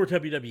I were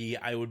WWE,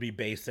 I would be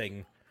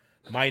basing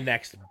my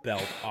next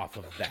belt off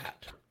of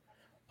that,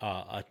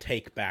 a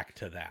take back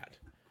to that.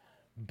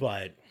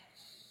 But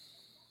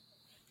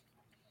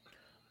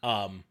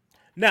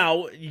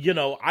now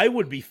I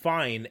would be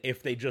fine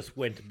if they just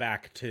went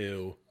back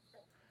to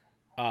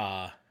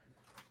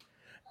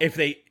if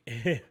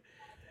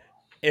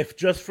if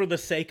just for the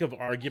sake of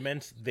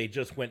arguments, they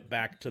just went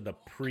back to the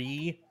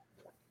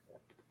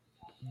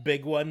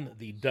big one,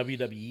 the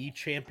WWE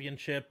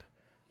Championship.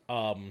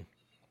 Nope,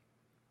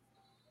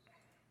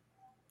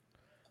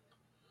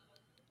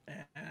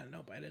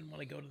 I didn't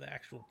want to go to the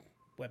actual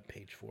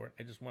webpage for it.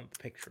 I just wanted the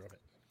picture of it.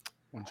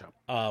 One job.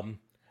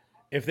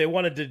 If they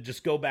wanted to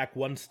just go back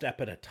one step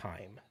at a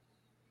time.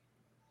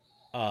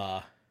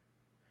 So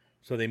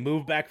they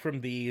moved back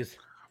from these.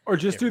 Or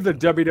just do the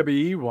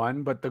WWE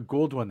one, but the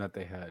gold one that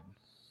they had,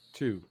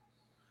 too.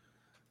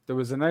 There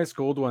was a nice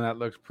gold one that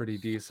looked pretty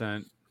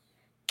decent.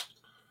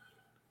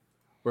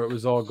 Where it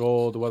was all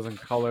gold, wasn't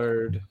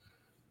colored.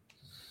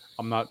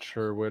 I'm not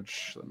sure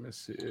which. Let me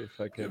see if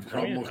I can.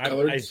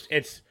 I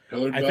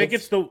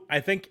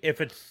think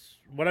if it's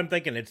what I'm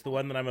thinking, it's the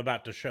one that I'm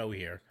about to show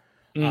here.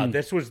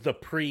 This was the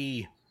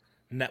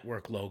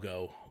pre-network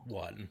logo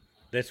one.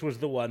 This was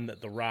the one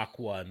that The Rock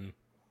won.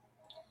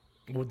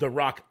 The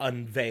Rock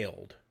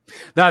unveiled.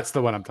 That's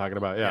the one I'm talking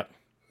about. Yeah.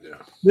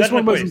 This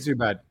one wasn't too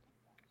bad.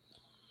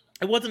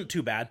 It wasn't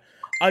too bad.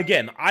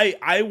 Again,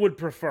 I would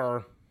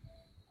prefer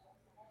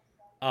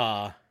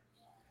a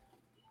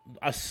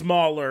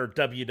smaller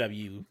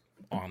WW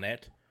on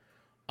it.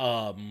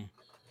 But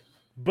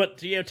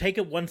take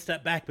it one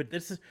step back. But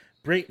this is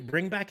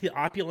bring back the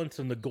opulence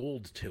and the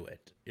gold to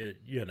it. Yeah.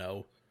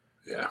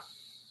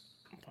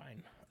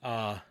 Fine.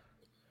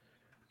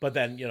 But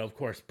then of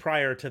course,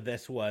 prior to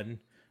this one,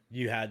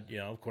 you had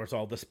of course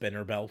all the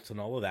spinner belts and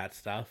all of that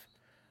stuff.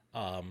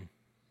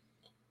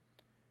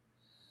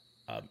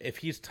 If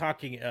he's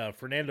talking,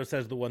 Fernando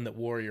says the one that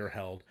Warrior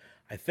held.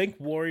 I think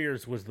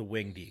Warrior's was the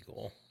Winged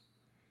Eagle.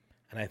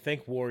 And I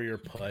think Warrior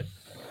put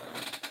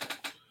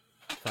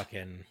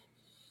fucking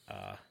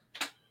the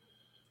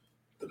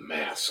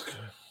mask.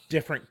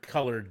 Different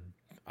colored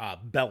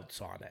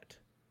belts on it.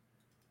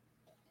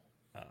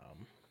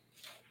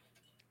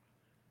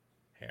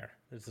 Here.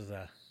 This is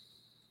a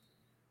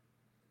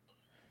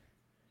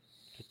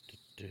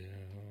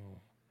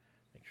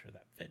make sure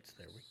that fits.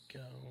 There we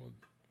go.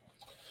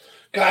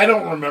 God, I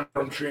don't remember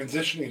him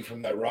transitioning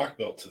from that Rock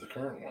belt to the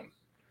current one.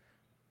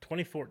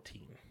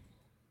 2014.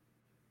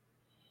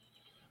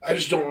 I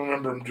just don't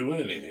remember him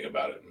doing anything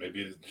about it.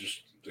 Maybe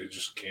they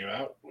just came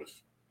out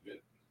with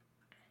it.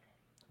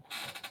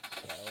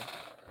 So,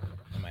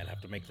 I might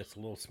have to make this a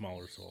little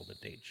smaller so all the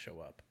dates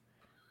show up.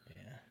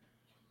 Yeah.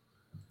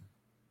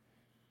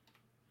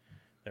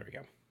 There we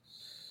go.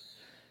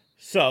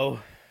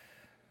 So,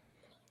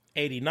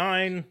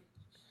 89.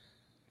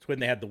 It's when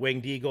they had the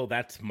Winged Eagle.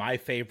 That's my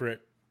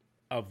favorite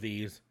of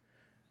these.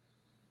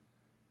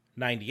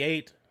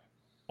 98.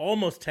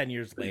 Almost 10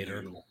 years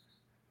later,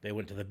 they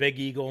went to the Big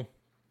Eagle.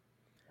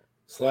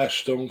 /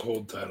 Stone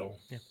Cold title.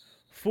 Yeah.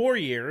 4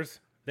 years,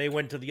 they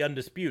went to the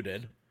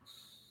Undisputed.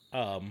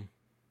 And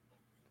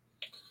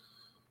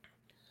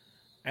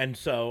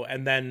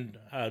then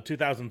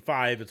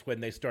 2005 is when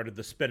they started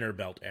the spinner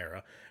belt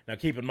era. Now,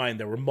 keep in mind,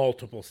 there were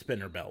multiple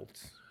spinner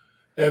belts.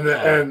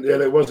 And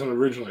it wasn't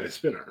originally a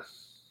spinner.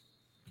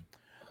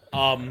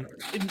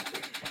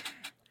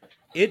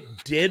 It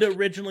did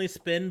originally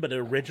spin, but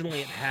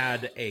originally it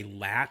had a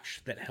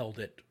latch that held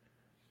it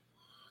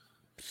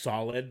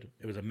solid.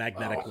 It was a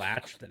magnetic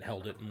latch that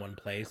held it in one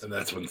place. And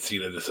that's when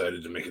Cena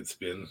decided to make it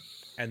spin.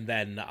 And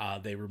then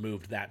they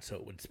removed that so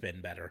it would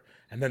spin better.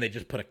 And then they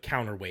just put a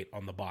counterweight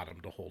on the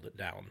bottom to hold it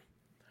down.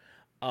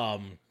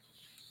 And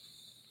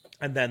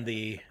then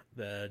the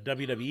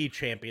WWE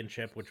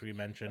Championship, which we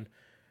mentioned,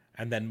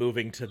 and then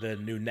moving to the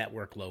new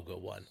network logo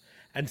one.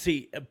 And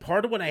see,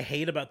 part of what I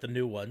hate about the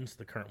new ones,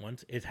 the current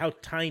ones, is how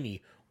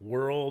tiny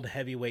World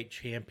Heavyweight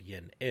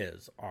Champion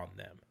is on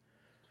them.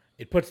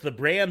 It puts the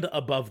brand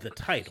above the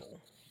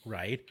title,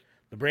 right?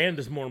 The brand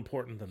is more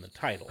important than the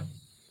title.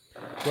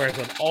 Whereas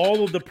on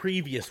all of the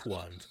previous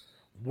ones,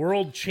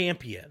 World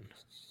Champion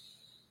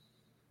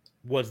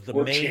was the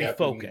main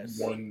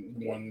focus.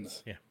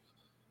 Yeah.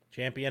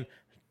 Champion.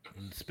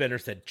 Spinner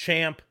said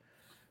champ.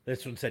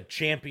 This one said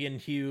champion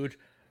huge.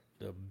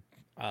 The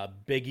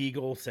Big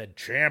Eagle said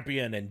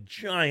champion in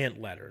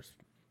giant letters.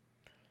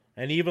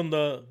 And even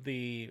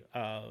the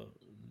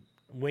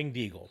Winged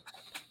Eagle,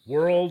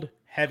 World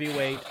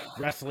Heavyweight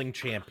Wrestling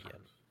Champion.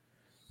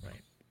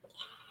 Right.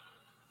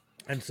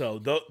 And so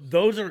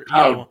those are...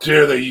 How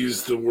dare they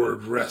use the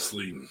word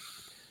wrestling?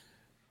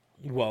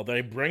 Well,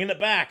 they're bringing it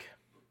back.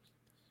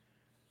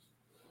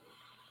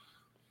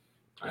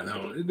 I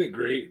know. Isn't it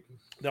great?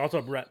 They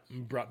also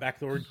brought back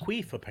the word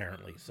queef,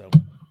 apparently, so...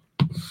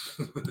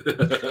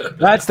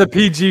 That's the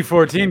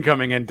PG-14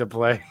 coming into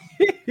play.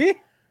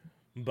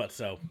 But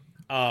so,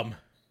 yeah.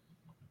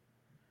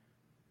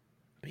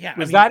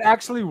 Was that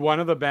actually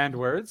one of the banned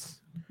words?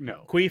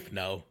 No. Queef,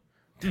 no.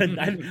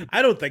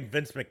 I don't think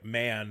Vince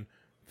McMahon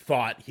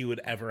thought he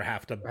would ever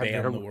have to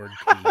ban the word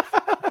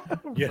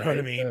queef. You know what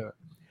I mean?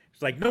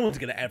 It's like, no one's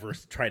going to ever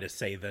try to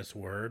say this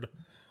word.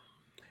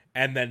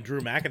 And then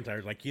Drew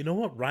McIntyre's like, you know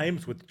what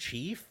rhymes with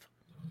chief?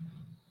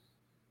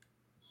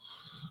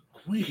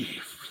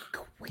 Queef.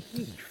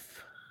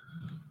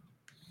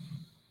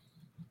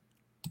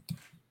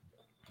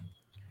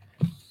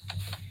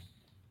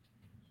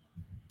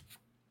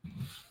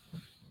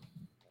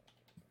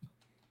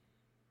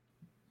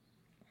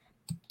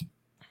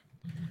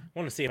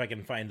 want to see if I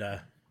can find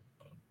a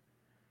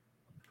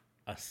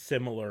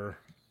similar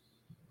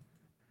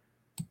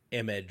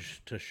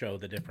image to show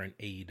the different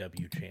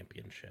AEW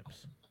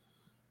championships.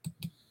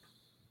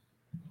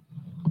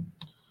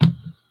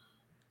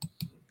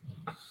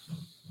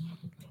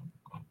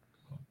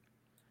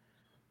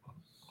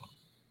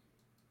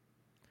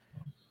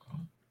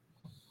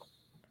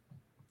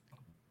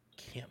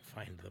 Can't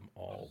find them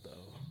all, though.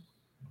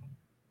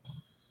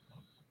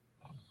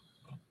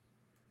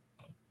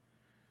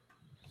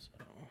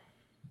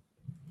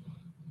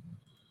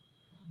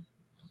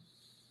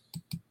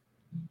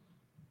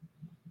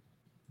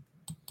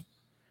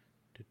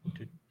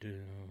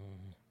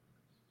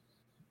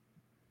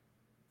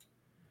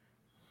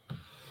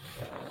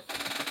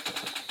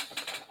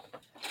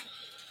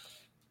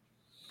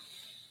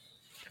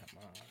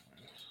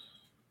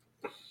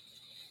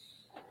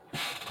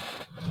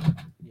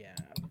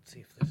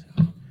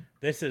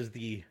 This is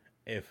the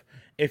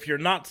if you're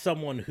not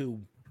someone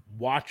who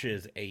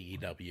watches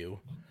AEW,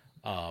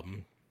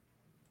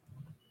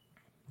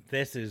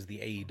 this is the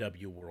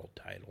AEW World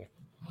Title.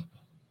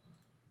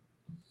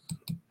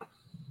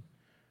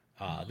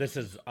 This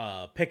is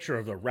a picture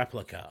of the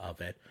replica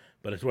of it,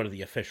 but it's one of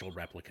the official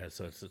replicas,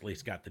 so it's at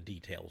least got the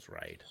details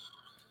right.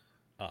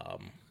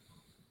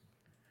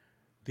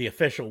 The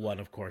official one,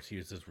 of course,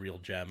 uses real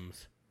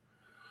gems.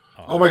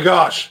 Oh my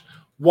gosh!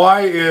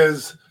 Why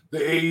is the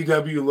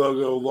AEW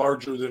logo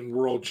larger than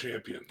World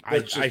Champion?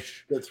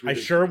 I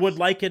sure would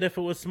like it if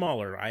it was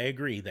smaller. I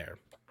agree there.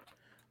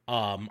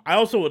 I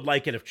also would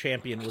like it if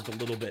Champion was a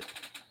little bit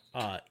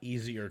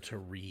easier to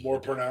read, more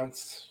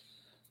pronounced.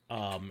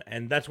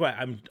 And that's why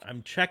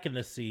I'm checking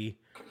to see.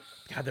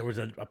 God, there was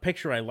a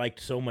picture I liked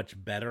so much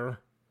better,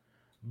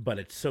 but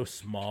it's so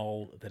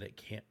small that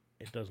it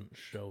doesn't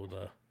show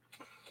the.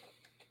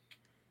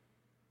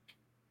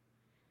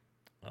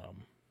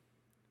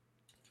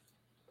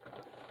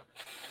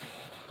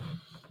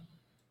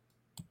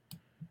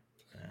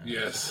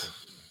 Yes.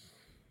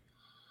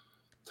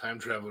 Time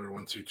Traveler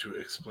wants you to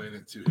explain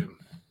it to him.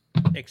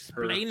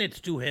 Explain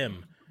it to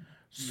him.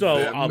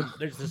 So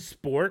there's a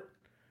sport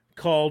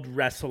called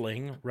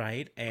wrestling,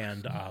 right?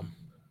 And a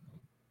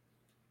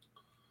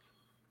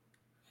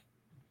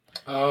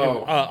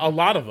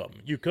lot of them.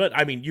 You could.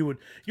 I mean, you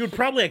would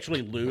probably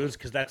actually lose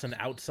because that's an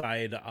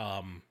outside.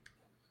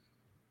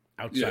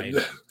 Yeah,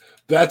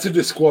 that's a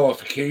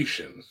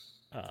disqualification.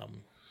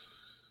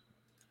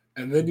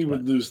 And then you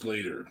would lose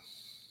later.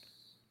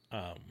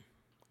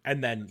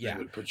 And then they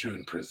would put you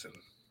in prison.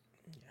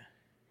 Yeah,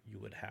 you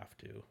would have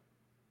to.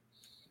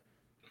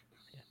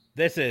 Yeah.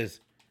 This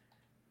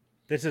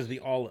is the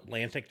All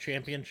Atlantic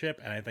Championship,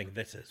 and I think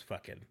this is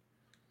fucking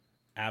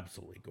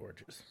absolutely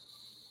gorgeous.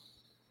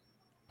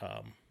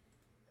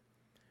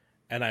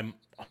 And I'm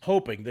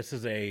hoping this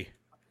is a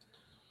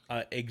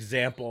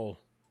example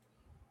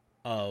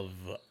of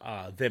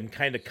them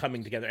kind of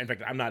coming together. In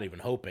fact, I'm not even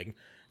hoping.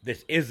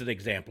 This is an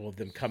example of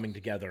them coming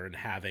together and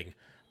having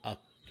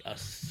a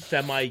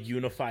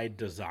semi-unified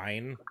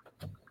design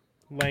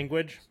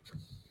language.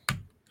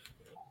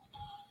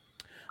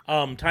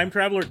 Time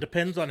Traveler, it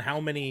depends on how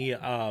many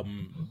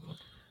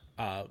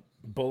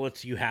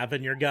bullets you have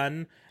in your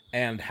gun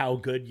and how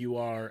good you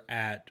are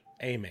at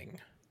aiming.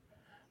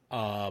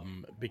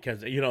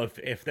 Because,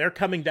 if they're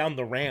coming down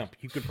the ramp,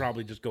 you could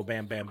probably just go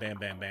bam, bam, bam,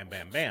 bam, bam,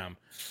 bam, bam.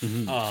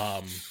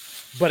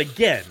 Mm-hmm. But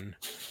again,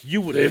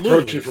 you would lose. They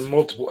approach you from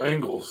multiple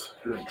angles.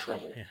 You're in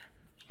trouble.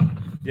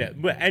 Yeah,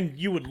 and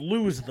you would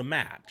lose the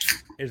match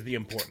is the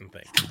important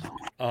thing,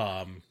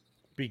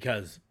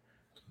 because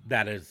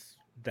that is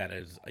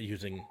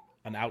using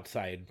an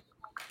outside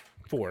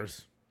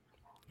force.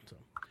 So,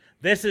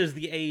 this is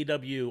the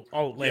AEW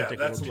All Atlantic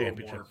World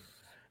Championship,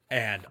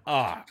 and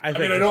I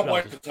don't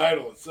like the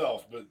title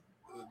itself, but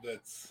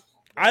that's.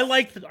 I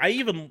like the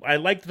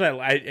title.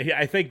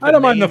 I think I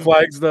don't mind the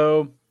flags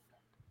though.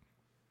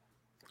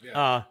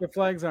 Yeah. The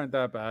flags aren't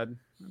that bad.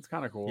 It's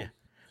kind of cool. Yeah.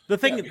 The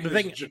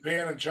thing,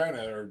 Japan and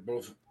China are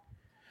both.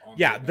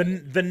 Yeah,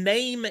 the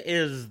name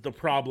is the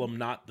problem,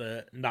 not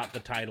the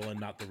title, and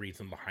not the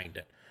reason behind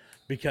it.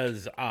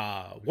 Because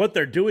what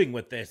they're doing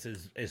with this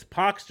is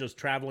Pac's just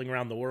traveling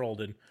around the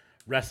world and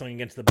wrestling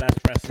against the best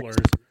wrestlers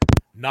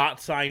not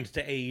signed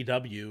to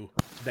AEW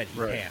that he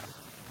can.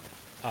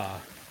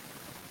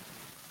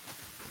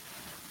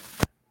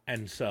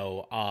 And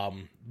so,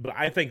 but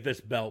I think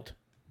this belt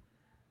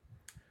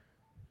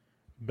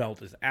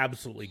is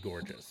absolutely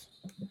gorgeous.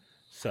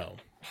 So,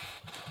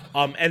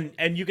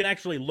 and you can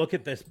actually look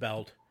at this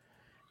belt,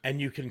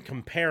 and you can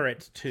compare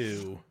it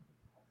to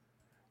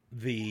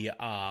the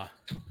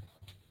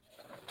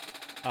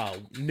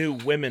new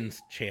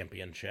women's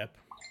championship.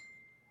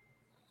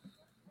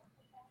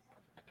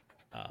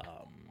 Let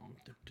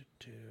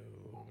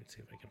me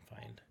see if I can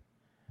find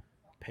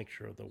a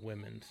picture of the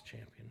women's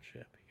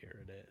championship.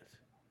 Here it is.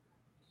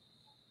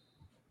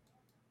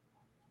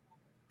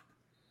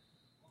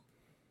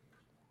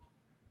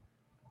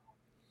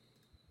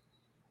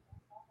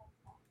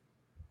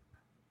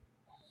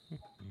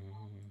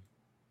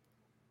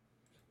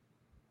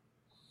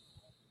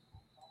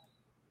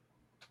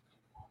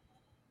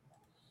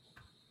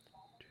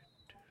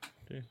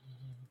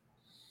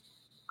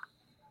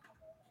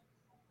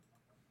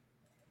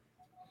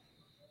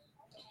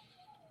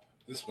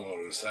 This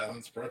moment of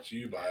silence brought to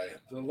you by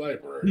the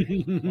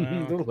library.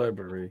 The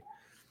library.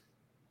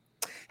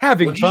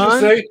 Having What'd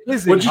fun.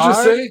 What'd you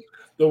just say?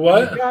 The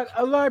what? You got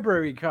a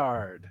library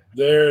card.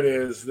 There it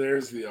is.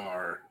 There's the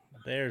R.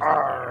 There's the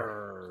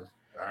R.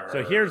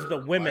 So here's the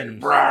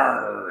women's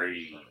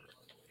library.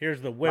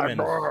 Here's the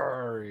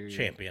women's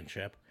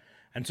championship.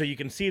 And so you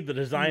can see the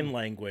design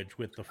language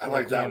with the I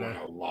like that one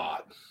a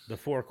lot. The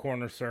 4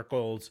 corner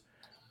circles,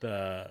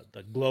 the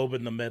globe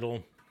in the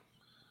middle.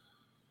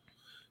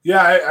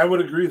 Yeah, I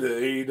would agree that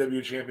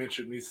AEW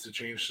Championship needs to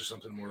change to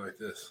something more like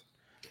this.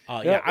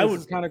 I would.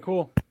 This is kind of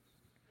cool.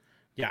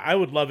 Yeah, I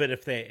would love it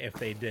if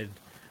they did.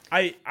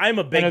 I'm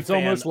a big fan. And it's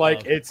almost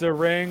like it's a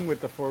ring with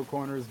the 4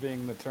 corners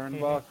being the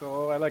turnbuckle.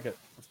 Oh, I like it.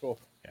 It's cool.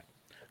 Yeah,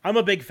 I'm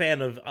a big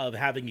fan of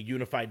having a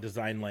unified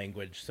design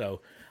language.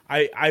 So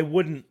I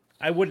wouldn't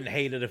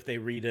hate it if they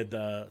redid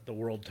the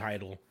world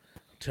title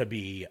to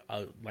be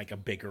like a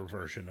bigger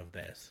version of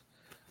this.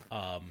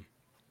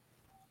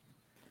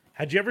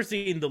 Had you ever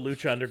seen the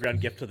Lucha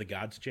Underground Gift to the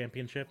Gods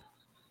Championship?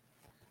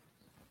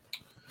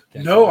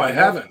 No, I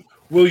haven't.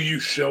 Will you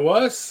show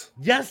us?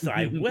 Yes,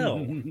 I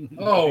will.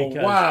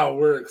 Wow,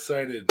 we're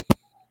excited.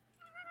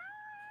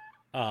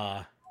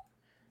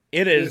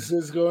 It is.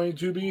 This is going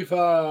to be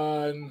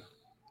fun.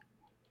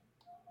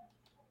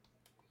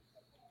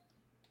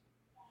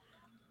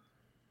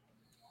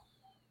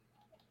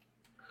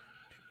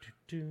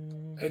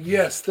 And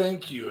yes,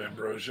 thank you,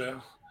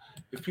 Ambrosia.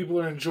 If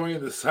people are enjoying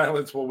the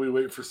silence while we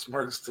wait for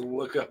Smarks to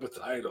look up a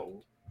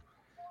title,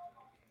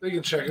 they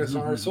can check us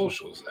on our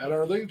socials at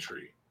our link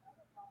tree.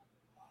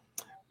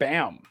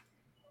 Bam.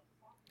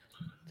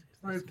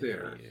 Right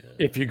there.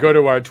 If you go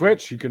to our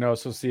Twitch, you can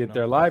also see it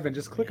there live and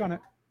just click on it.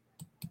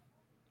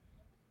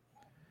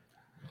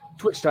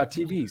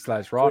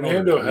 Twitch.tv/Raw.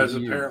 Fernando has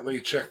apparently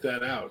checked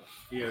that out.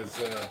 He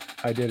has.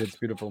 I did. It's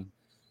beautiful.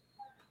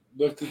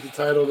 Looked at the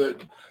title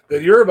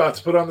that you're about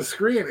to put on the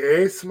screen,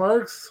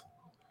 Smarks?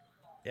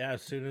 Yeah,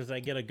 as soon as I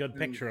get a good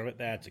picture of it,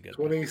 that's a good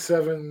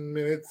 27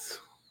 minutes.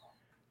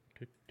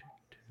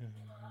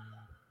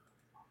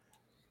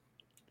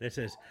 This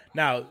is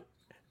now.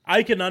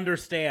 I can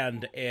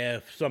understand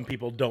if some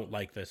people don't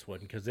like this one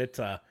because it's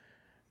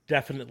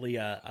definitely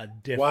a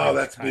different. Wow,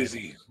 that's title.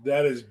 busy.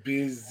 That is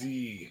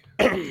busy.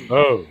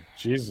 Oh,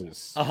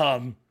 Jesus.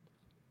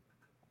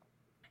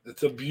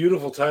 It's a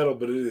beautiful title,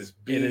 but it is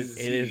busy.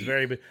 It is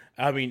very big.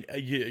 I mean,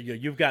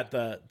 you've got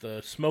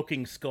the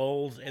smoking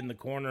skulls in the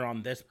corner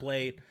on this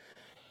plate.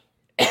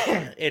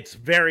 It's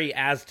very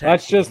Aztec.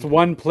 That's just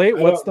one plate.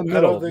 What's the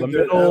middle? The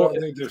middle. I don't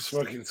think they're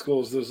smoking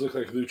skulls. Those look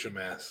like lucha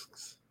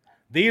masks.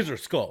 These are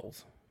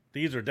skulls.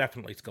 These are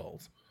definitely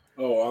skulls.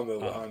 Oh,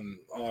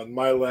 on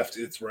my left,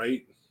 it's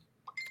right.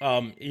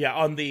 Yeah,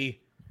 on the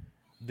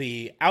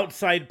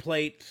outside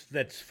plate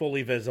that's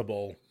fully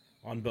visible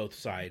on both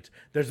sides.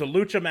 There's a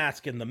lucha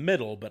mask in the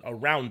middle, but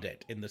around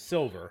it in the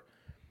silver,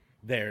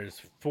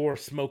 there's 4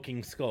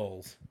 smoking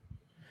skulls.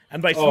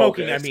 And by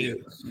smoking, I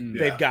mean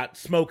they've got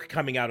smoke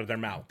coming out of their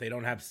mouth. They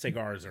don't have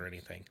cigars or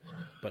anything.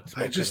 But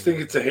I just think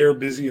it's a hair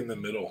busy in the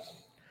middle.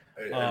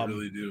 I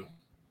really do.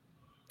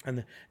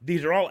 And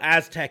these are all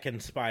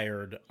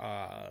Aztec-inspired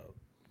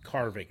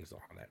carvings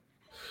on it.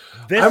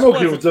 I'm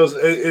okay with those.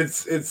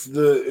 It's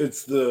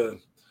the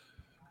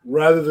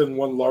rather than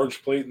one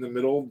large plate in the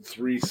middle,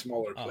 3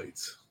 smaller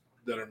plates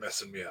that are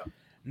messing me up.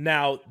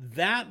 Now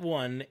that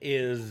one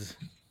is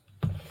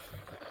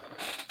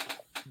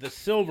the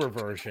silver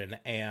version,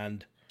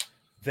 and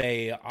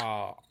they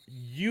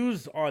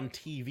use on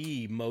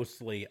TV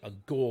mostly a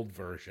gold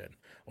version,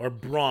 or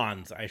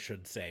bronze, I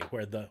should say,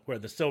 where the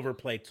silver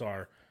plates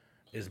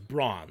is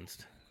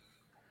bronzed.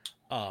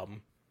 But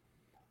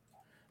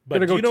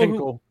do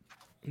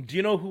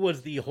you know who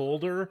was the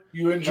holder?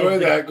 You enjoy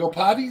that? Go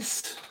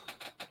potties.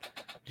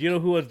 Do you know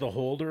who was the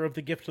holder of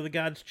the Gift of the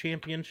Gods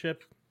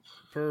Championship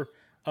for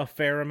a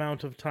fair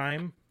amount of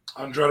time?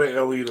 Andrade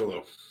El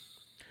Idolo.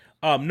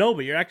 No,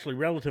 but you're actually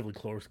relatively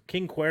close.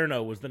 King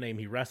Cuerno was the name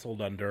he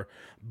wrestled under,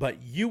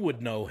 but you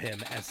would know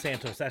him as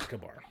Santos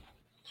Escobar.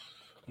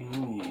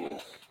 Ooh.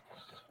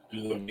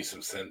 You love me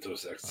some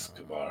Santos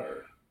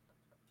Escobar.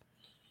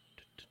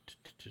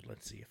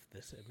 Let's see if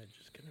this image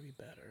is going to be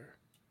better.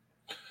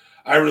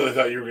 I really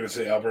thought you were going to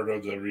say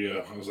Alberto Del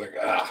Rio. I was like,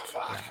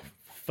 fuck.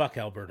 Fuck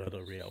Alberto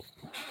Del Rio.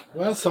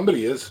 Well,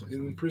 somebody is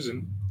in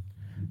prison.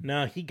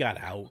 No, he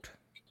got out.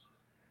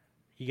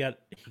 He got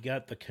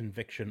the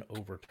conviction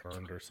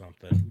overturned or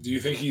something. Do you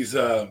think he's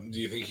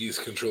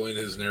controlling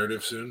his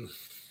narrative soon?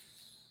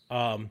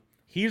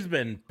 He's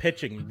been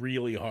pitching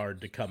really hard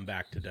to come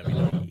back to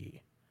WWE.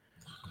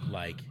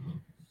 Like,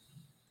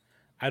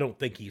 I don't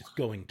think he's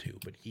going to,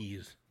 but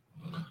he's.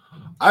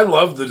 I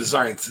love the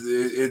designs.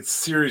 It's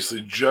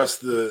seriously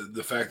just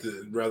the fact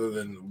that rather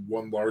than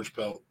one large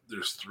belt,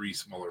 there's 3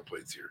 smaller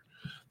plates here.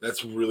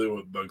 That's really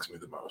what bugs me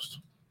the most.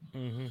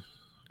 Mm-hmm.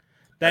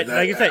 Like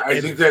I said, I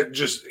think that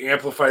just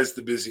amplifies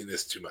the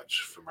busyness too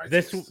much for my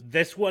taste.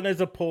 This one is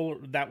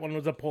that one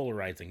was a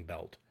polarizing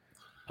belt.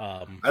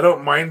 I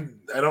don't mind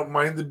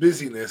the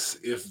busyness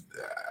if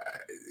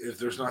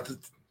there's not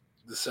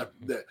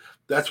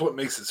that's what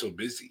makes it so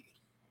busy.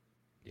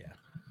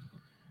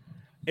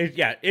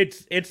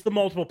 It's the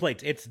multiple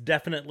plates. It's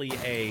definitely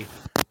a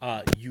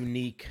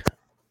unique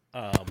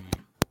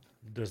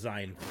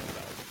design for the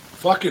belt.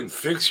 Fucking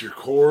fix your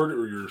cord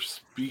or your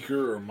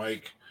speaker or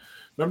mic.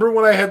 Remember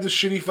when I had the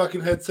shitty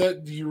fucking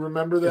headset? Do you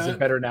remember that? Is it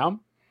better now?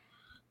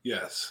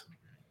 Yes.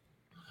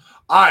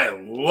 I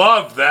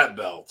love that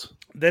belt.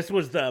 This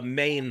was the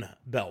main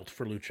belt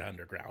for Lucha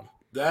Underground.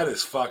 That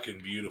is fucking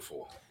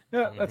beautiful.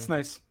 Yeah, that's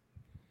nice.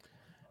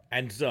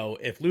 And so,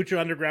 if Lucha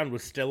Underground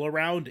was still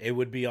around, it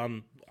would be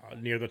on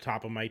near the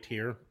top of my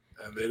tier.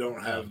 And they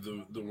don't have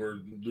the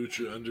word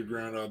Lucha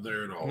Underground on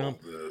there at all. No.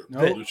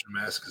 The Lucha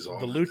Mask is all.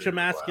 The Lucha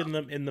Mask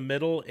in the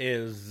middle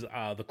is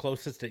the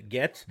closest it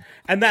gets,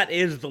 and that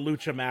is the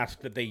Lucha Mask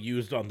that they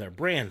used on their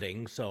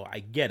branding. So I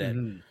get it.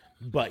 Mm-hmm.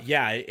 But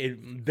yeah,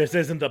 this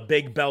isn't a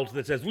big belt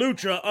that says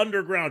Lucha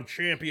Underground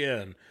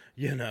Champion,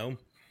 you know.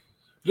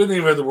 It doesn't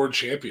even have the word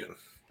champion.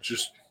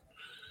 Just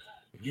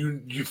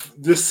you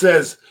this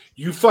says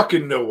you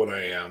fucking know what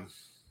I am.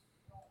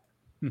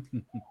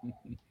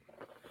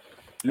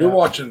 You're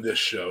watching this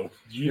show.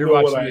 You're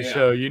watching this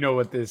show. You know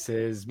what this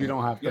is. We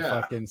don't have to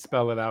fucking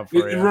spell it out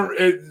for you.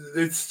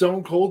 It's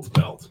Stone Cold's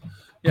belt.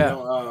 Yeah. You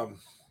know,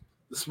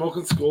 the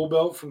Smoking Skull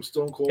belt from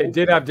Stone Cold. It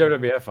did have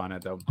WWF on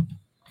it, though.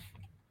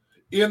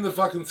 In the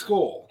fucking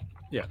skull.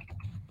 Yeah.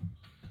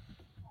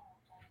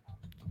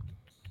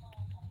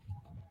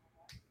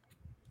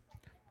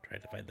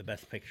 Trying to find the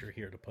best picture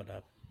here to put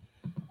up.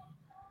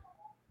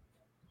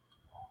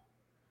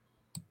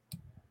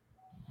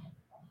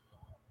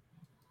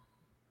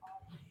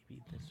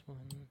 Maybe this one.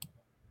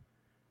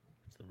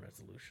 What's the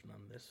resolution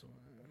on this one?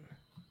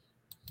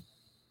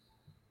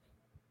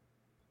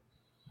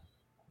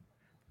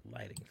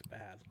 Lighting's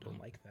bad.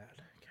 Don't like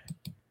that. Okay.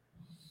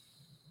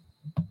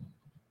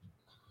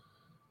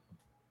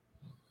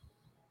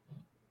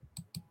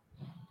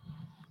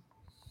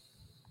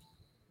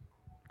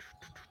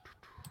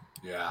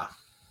 Yeah.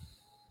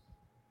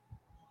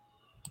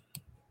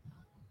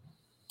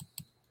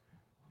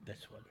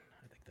 This one.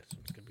 I think this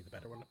one's going to be the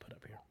better one to put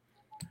up here.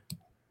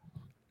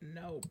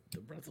 No, the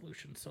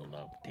resolution's so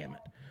low. Damn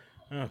it.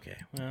 Okay,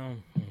 well.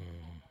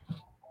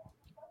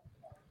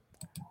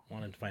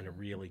 Wanted to find a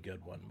really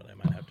good one, but I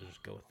might have to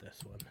just go with this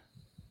one.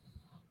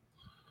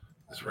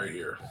 It's right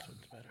here. This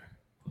one's better.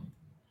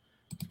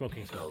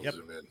 Smoking Skull. Yep.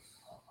 Zoom in.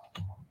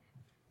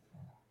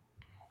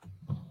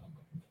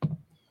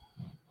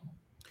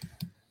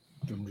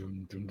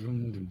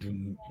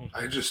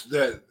 I just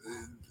that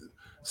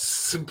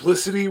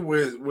simplicity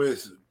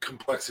with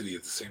complexity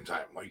at the same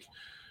time. Like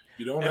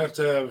you don't have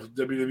to have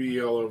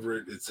WWE all over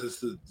it. It says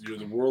that you're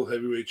the World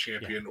Heavyweight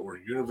Champion or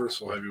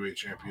Universal Heavyweight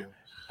Champion.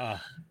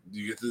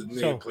 You get the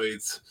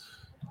nameplates.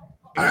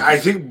 I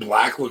think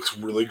black looks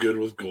really good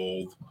with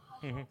gold.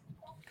 Mm-hmm.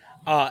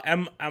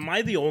 Am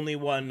I the only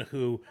one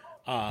who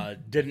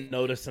didn't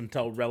notice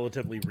until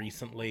relatively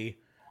recently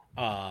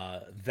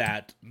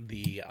that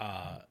the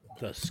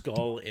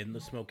skull in the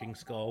Smoking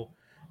Skull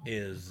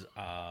is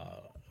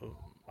a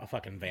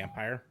fucking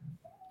vampire?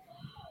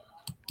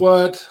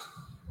 What?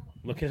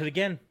 Look at it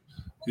again.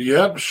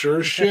 Yep, sure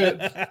as shit.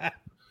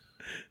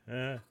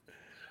 And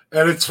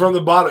it's from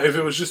the bottom. If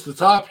it was just the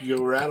top, you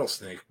go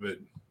rattlesnake. But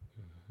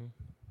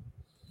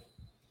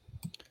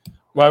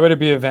why would it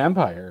be a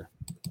vampire?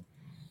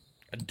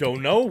 I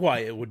don't know why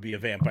it would be a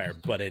vampire,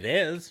 but it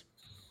is.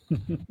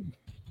 And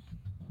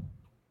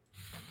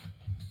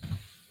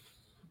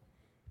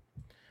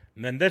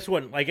then this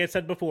one, like I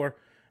said before,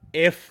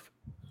 if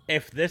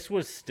this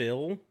was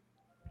still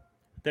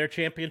their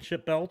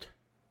championship belt,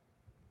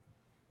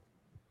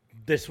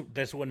 this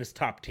one is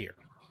top tier.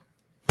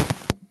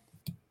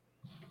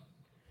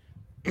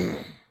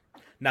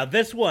 Now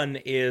this one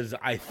is,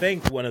 I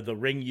think, one of the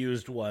ring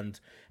used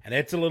ones, and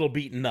it's a little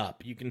beaten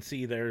up. You can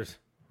see there's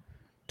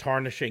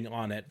tarnishing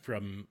on it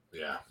from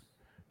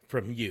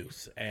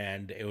use,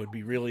 and it would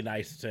be really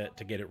nice to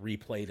get it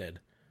replated.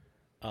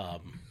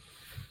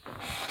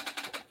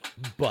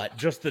 But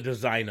just the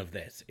design of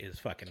this is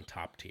fucking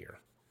top tier.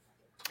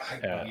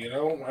 You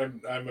know,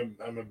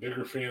 I'm a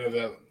bigger fan of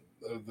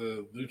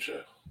the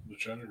Lucha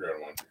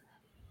Underground one.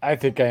 I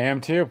think I am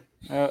too.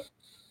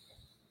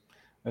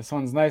 This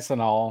one's nice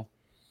and all.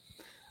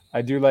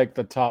 I do like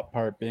the top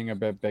part being a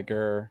bit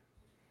bigger,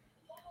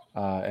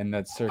 and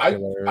that's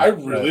circular. I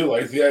really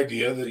like the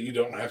idea that you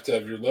don't have to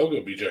have your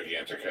logo be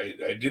gigantic.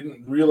 I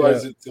didn't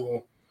realize it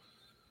till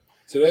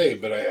today,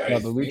 but I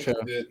the Lucha,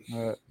 think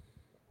that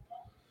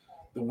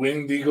the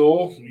Winged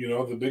Eagle, you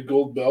know, the big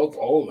gold belt,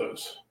 all of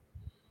those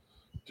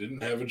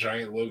didn't have a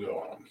giant logo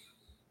on them.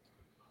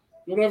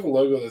 You don't have a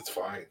logo, that's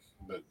fine,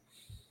 but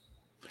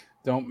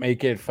don't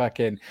make it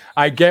fucking.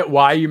 I get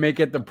why you make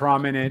it the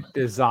prominent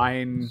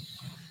design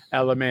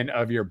element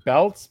of your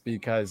belts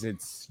because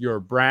it's your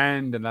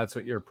brand and that's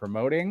what you're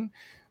promoting.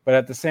 But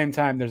at the same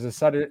time, there's a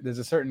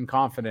certain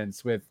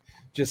confidence with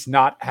just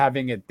not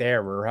having it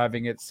there or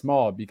having it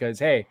small because,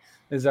 hey,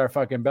 this is our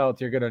fucking belt.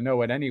 You're going to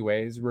know it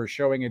anyways. We're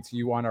showing it to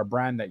you on our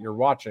brand that you're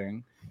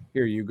watching.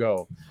 Here you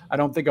go. I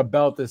don't think a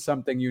belt is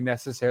something you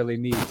necessarily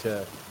need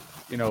to,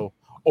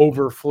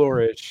 over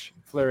flourish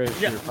Flair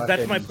is your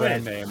that's my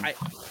brand point. name.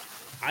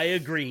 I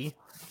agree.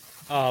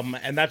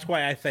 And that's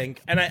why I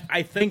think, and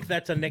I think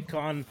that's a Nick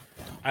Khan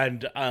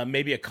and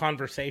maybe a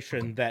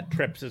conversation that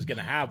Trips is going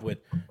to have with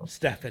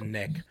Steph and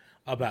Nick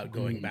about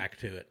going back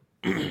to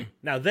it.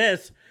 Now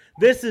this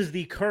is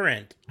the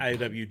current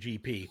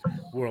IWGP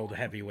World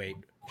Heavyweight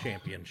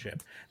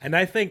Championship, and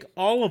I think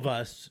all of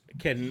us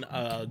can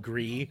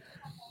agree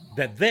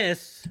that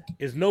this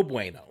is no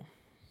bueno.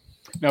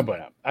 No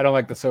bueno. I don't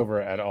like the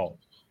silver at all.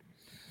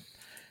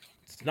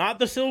 It's not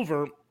the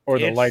silver. Or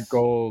the light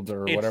gold,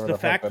 or whatever. It's the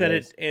fact that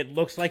it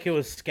looks like it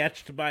was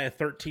sketched by a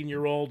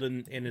 13-year-old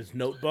in his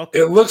notebook.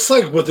 It looks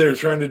like what they're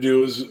trying to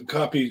do is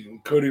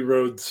copy Cody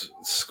Rhodes'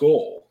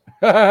 skull.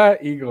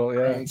 Eagle,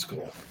 yeah.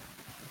 Skull.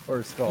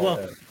 Or skull.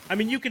 Well, yeah. I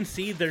mean, you can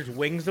see there's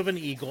wings of an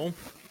eagle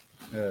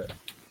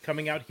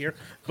coming out here,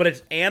 but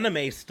it's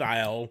anime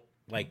style,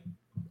 like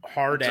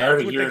hard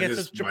edge, which I guess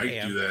is Japan.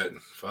 Mike do that.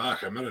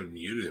 Fuck, I'm gonna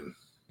mute him.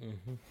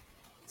 Mm-hmm.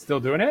 Still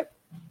doing it?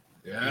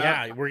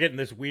 Yeah, we're getting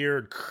this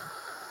weird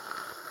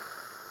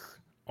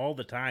all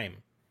the time.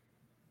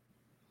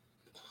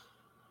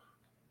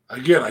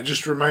 Again, I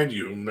just remind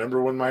you,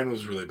 remember when mine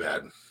was really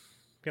bad?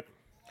 Yep.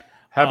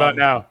 How about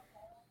now?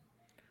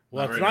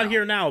 Well, it's not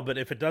here now, but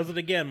if it does it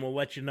again, we'll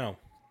let you know.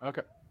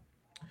 Okay.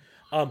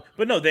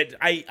 But no, that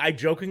I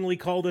jokingly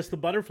call this the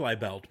butterfly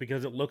belt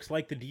because it looks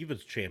like the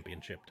Divas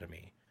Championship to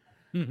me.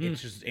 Mm-hmm.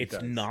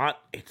 It's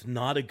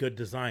not a good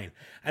design.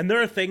 And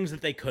there are things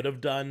that they could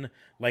have done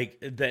like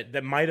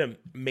that might have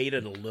made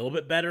it a little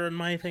bit better in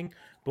my thing.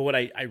 But what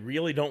I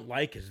really don't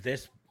like is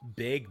this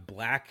big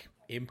black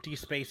empty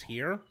space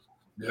here.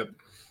 Yep.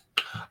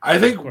 I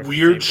think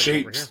weird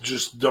shapes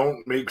just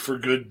don't make for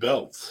good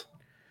belts.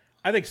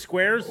 I think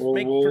squares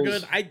make for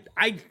good.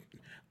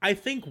 I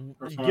think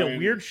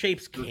weird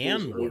shapes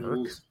can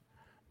work.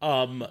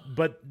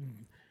 But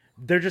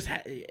there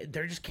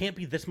just can't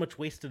be this much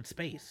wasted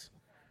space.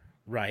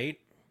 Right?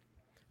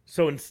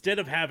 So instead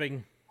of have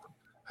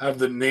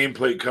the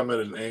nameplate come at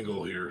an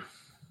angle here.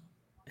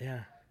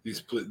 Yeah.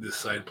 These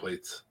side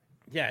plates.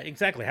 Yeah,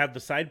 exactly. Have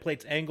the side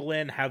plates angle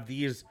in, have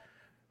these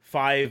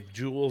 5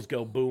 jewels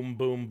go boom,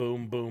 boom,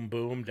 boom, boom,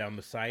 boom down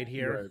the side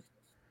here. Right.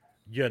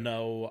 You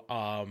know,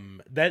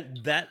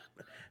 that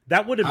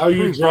would improve. How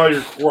you draw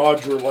your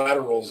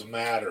quadrilaterals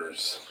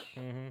matters.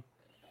 Mm-hmm.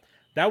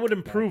 That would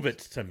improve it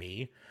to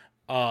me.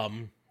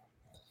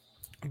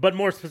 But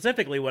more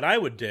specifically, what I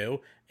would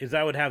do is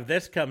I would have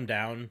this come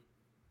down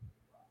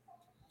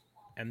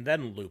and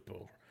then loop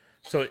over.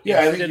 So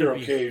I think you're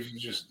okay if you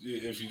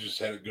just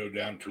had it go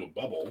down to a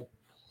bubble.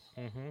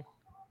 Mm-hmm.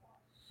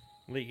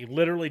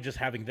 Literally just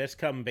having this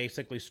come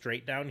basically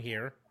straight down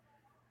here.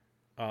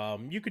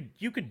 You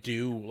could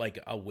do like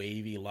a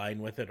wavy line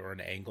with it or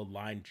an angled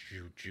line,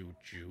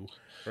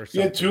 or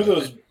something. Yeah, two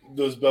of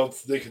those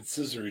belts they could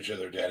scissor each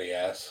other, daddy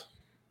ass.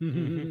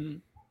 Mm-hmm.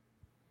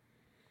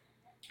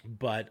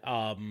 But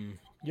I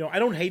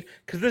don't hate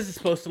because this is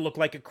supposed to look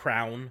like a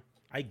crown.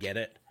 I get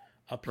it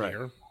up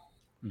here.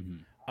 Mm-hmm.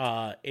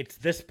 It's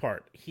this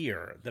part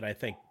here that I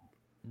think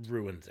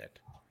ruins it.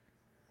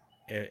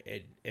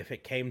 If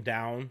it came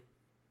down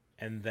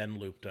and then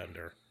looped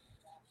under,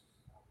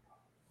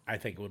 I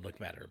think it would look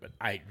better. But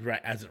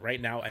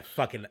right now, I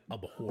fucking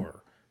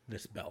abhor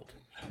this belt.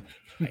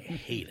 I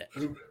hate it.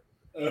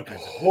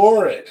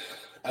 Abhor it.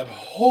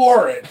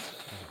 Abhor it.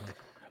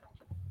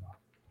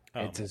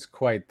 It is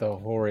quite the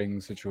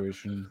whoring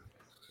situation.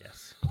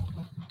 Yes.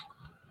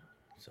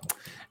 So.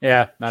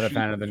 Yeah, not a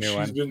fan of the new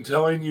one. She's been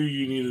telling you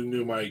need a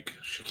new mic.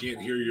 She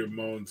can't hear your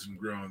moans and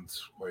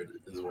groans quite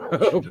as well.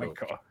 Oh my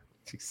god.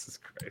 Jesus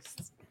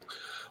Christ.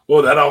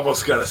 Well, that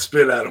almost got a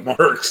spit out of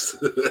Marks.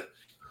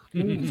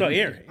 So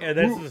here,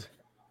 this is.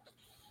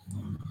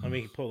 Let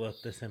me pull up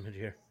this image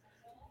here.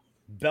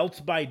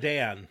 Belts by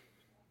Dan.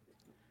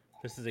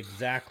 This is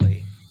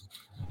exactly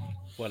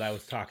what I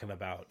was talking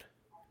about.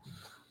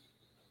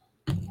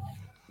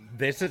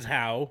 This is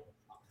how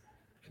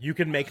you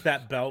can make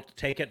that belt,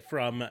 take it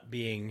from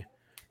being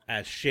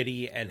as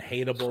shitty and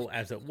hateable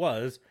as it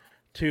was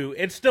to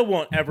it still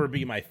won't ever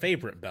be my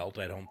favorite belt,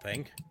 I don't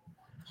think.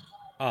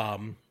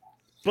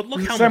 But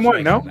look how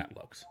much nicer that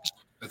looks.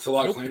 It's a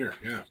lot cleaner,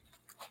 yeah.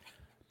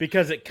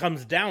 Because it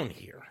comes down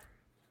here.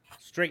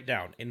 Straight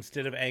down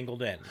instead of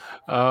angled in.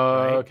 Oh,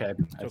 right? Okay.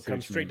 So it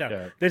comes straight down.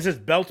 Yeah. This is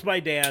Belts by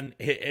Dan.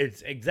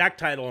 Its exact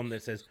title on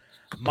this is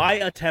My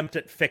Attempt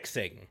at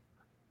Fixing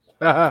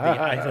the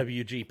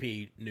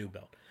IWGP new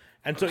belt.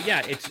 And so,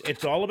 yeah,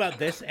 it's all about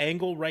this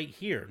angle right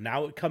here.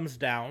 Now it comes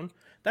down.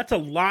 That's a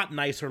lot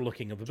nicer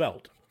looking of a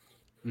belt.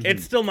 Mm-hmm.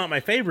 It's still not my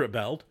favorite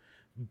belt,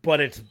 but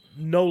it's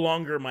no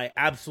longer my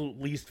absolute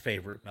least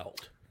favorite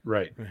belt.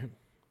 Right.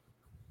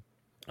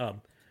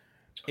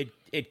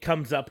 It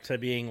comes up to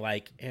being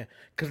like,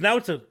 because now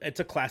it's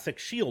a classic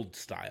Shield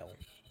style.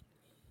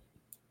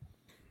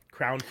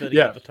 Crown fitting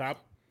at the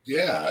top.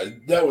 Yeah,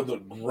 that would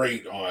look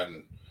great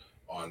on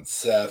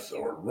Seth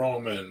or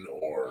Roman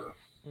or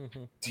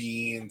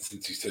Dean,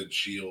 since you said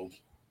Shield.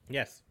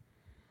 Yes.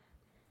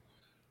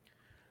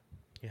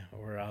 Yeah,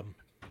 or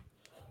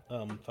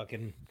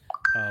fucking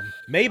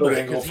Mabel,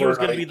 because he was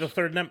going to be the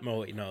third member.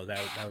 No, that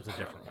was a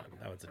different one.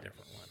 That was a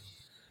different one.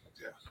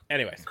 Yeah.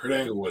 Anyways. Kurt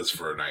Angle was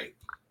for a night.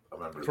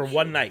 For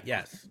one night,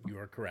 yes. You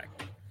are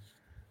correct.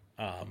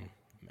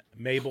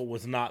 Mabel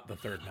was not the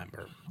third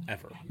member,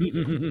 ever.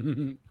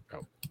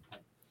 Oh.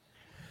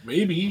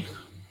 Maybe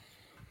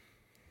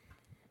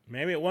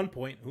at one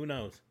point. Who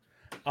knows?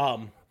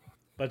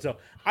 But so,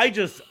 I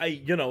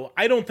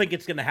don't think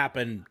it's going to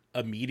happen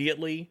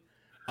immediately.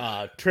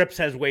 Trips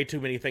has way too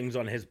many things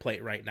on his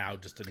plate right now,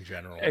 just in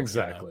general.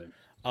 Exactly.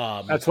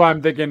 That's why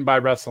I'm thinking by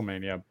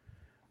WrestleMania.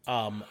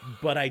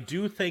 But I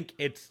do think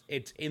it's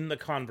in the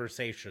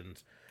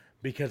conversations,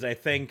 because I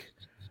think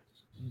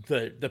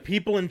the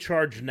people in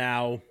charge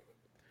now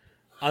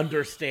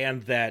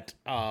understand that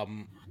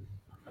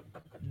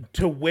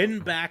to win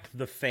back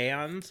the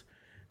fans,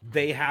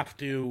 they have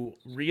to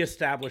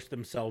reestablish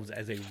themselves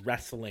as a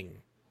wrestling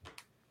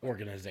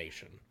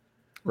organization.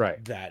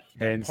 Right. That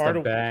hence part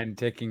the band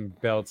taking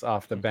belts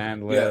off the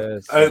band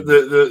list. Yeah.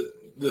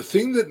 The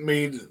thing that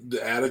made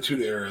the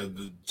Attitude Era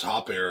the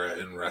top era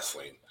in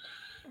wrestling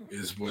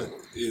is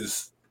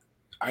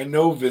I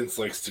know Vince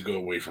likes to go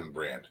away from the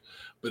brand,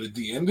 but at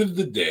the end of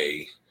the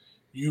day,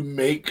 you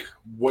make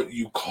what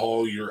you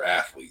call your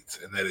athletes,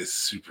 and that is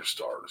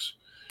superstars.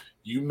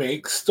 You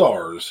make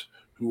stars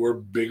who are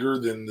bigger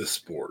than the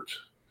sport.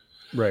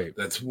 Right.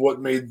 That's what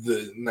made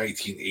the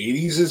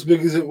 1980s as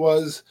big as it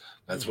was.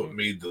 That's what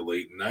made the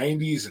late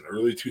 90s and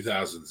early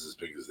 2000s as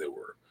big as they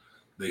were.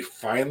 They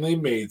finally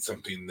made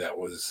something that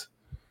was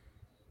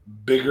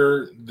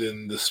bigger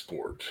than the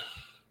sport.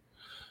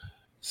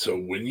 So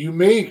when you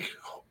make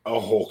a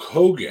Hulk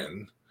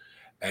Hogan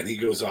and he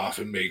goes off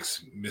and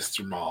makes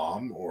Mr.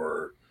 Mom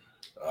or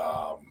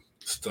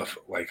stuff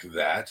like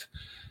that,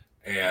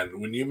 and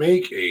when you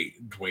make a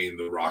Dwayne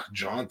The Rock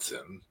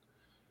Johnson,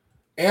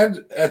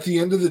 and at the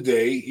end of the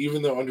day,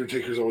 even though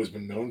Undertaker's always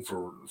been known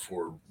for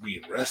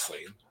being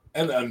wrestling,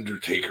 and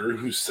Undertaker,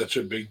 who's such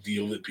a big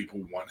deal that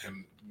people want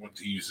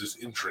to use his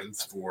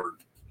entrance for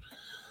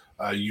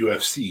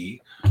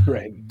UFC,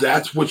 right?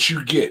 That's what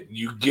you get.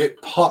 You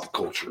get pop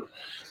culture.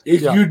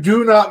 If you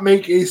do not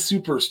make a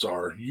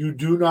superstar, you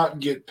do not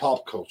get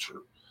pop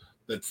culture.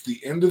 That's the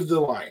end of the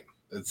line.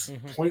 That's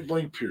point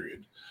blank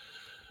period.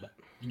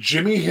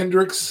 Jimi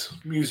Hendrix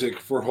music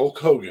for Hulk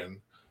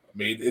Hogan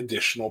made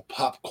additional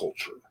pop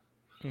culture.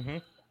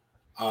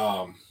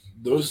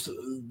 Those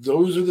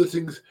are the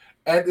things,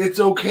 and it's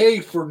okay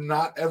for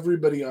not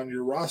everybody on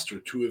your roster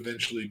to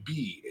eventually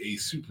be a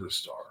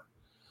superstar.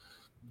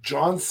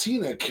 John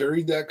Cena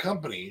carried that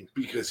company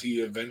because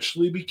he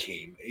eventually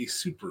became a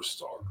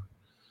superstar.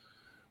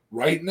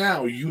 Right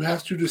now, you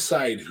have to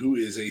decide who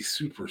is a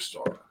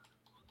superstar.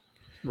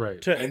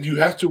 Right. And you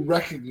have to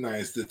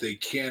recognize that they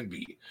can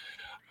be.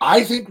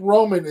 I think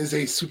Roman is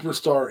a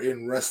superstar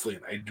in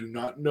wrestling. I do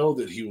not know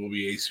that he will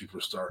be a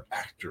superstar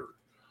actor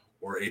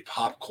or a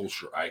pop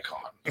culture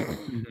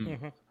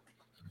icon.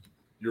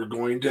 You're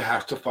going to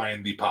have to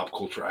find the pop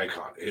culture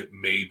icon. It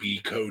may be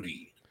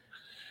Cody.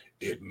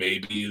 It may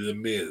be The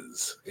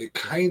Miz. It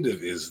kind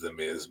of is The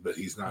Miz, but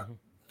he's not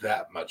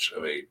that much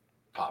of a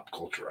pop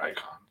culture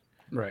icon.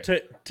 Right.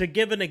 To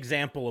give an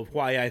example of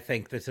why I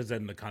think this is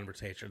in the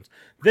conversations,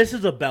 this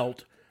is a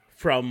belt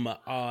from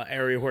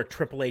area where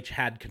Triple H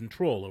had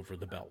control over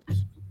the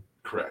belts.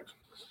 Correct.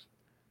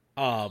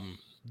 The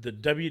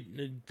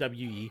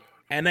WWE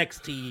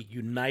NXT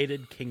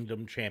United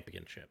Kingdom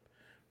Championship,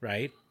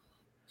 right?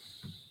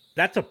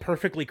 That's a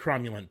perfectly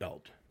cromulent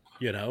belt,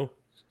 you know?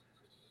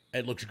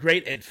 It looks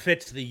great. It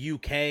fits the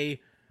UK.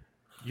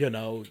 You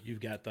know, you've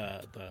got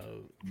the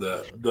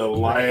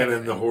lion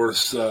and the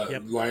horse,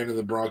 lion and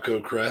the Bronco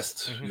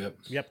crest.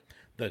 Yep.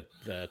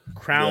 The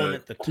crown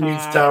at the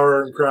Queen's top.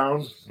 Tower and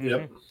crown.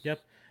 Yep.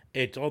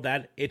 It's all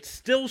that. It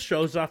still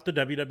shows off the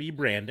WWE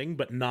branding,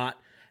 but not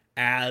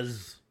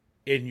as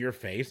in your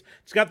face.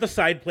 It's got the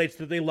side plates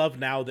that they love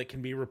now that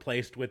can be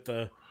replaced with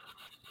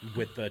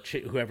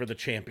whoever the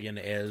champion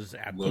is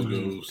at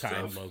the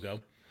time logo.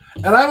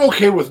 And I'm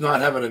okay with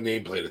not having a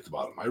nameplate at the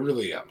bottom. I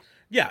really am.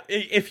 Yeah,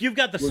 if you've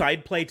got the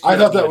side plates, I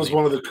thought that was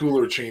one of the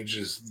cooler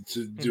changes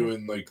to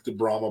doing like the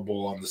Brahma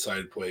Bull on the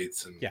side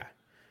plates, and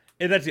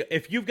and that's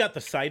if you've got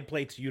the side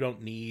plates, you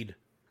don't need.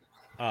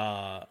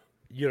 Well,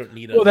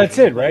 that's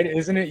it, right?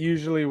 Isn't it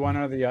usually one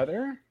or the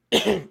other?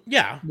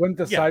 Yeah. Wouldn't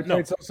the side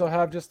plates also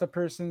have just the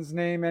person's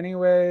name,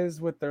 anyways,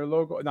 with their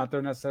logo? Not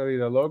necessarily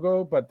the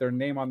logo, but their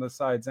name on the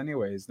sides,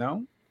 anyways.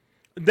 No.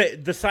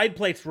 The side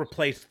plates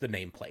replaced the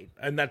nameplate,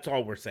 and that's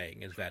all we're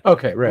saying is that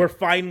we're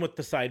fine with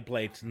the side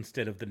plates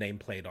instead of the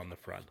nameplate on the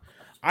front.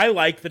 I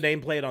like the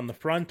nameplate on the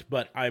front,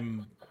 but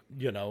I'm,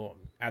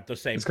 at the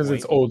same. It's because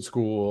it's old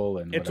school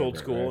and it's old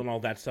school and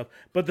all that stuff.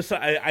 But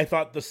I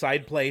thought the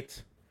side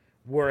plates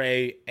were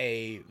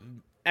a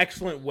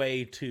excellent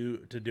way to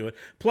do it.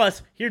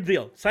 Plus, here's the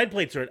deal: side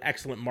plates are an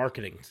excellent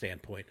marketing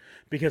standpoint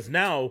because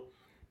now.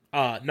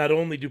 Not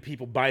only do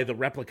people buy the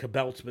replica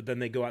belts, but then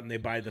they go out and they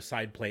buy the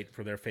side plate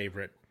for their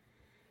favorite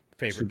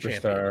favorite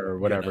Superstar champion or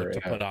whatever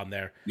to put on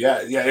there. Yeah.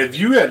 If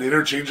you had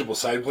interchangeable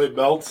side plate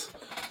belts,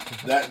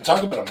 that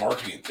talk about a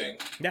marketing thing.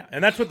 Yeah,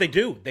 and that's what they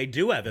do. They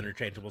do have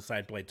interchangeable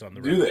side plates on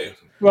the. Do they?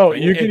 Well,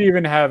 you can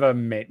even have a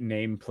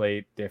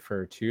nameplate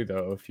differ too,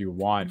 though, if you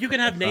want. You can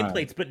have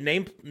nameplates, but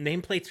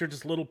nameplates are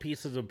just little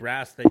pieces of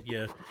brass that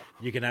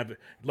you can have.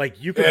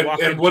 Like you can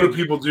walk. And what do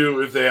people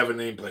do if they have a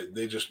nameplate?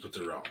 They just put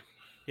their own.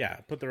 Yeah,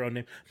 put their own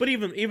name. But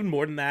even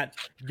more than that,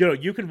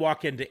 you can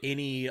walk into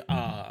any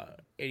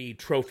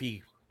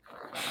trophy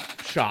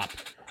shop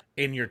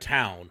in your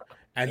town,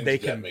 and they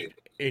can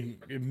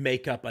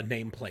make up a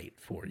nameplate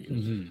for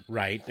you,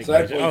 right?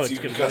 Side plates you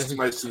can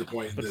customize to the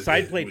point. But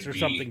side plates are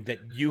something that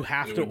you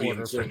have to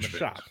order from the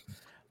shop.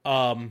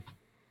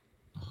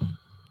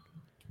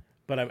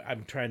 But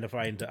I'm trying to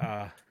find.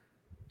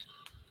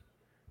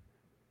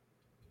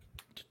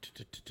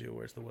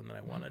 Where's the one that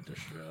I wanted to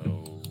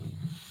show?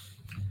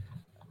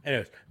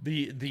 Anyways,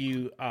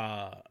 the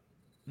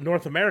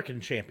North American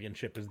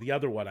Championship is the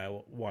other one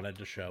I wanted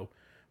to show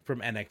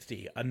from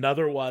NXT.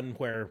 Another one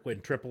where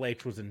when Triple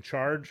H was in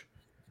charge,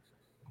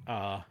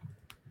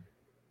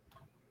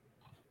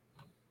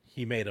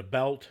 he made a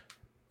belt.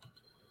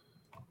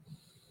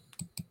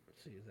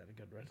 Let's see, is that a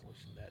good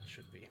resolution? That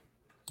should be.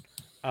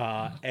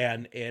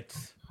 And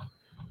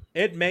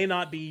it may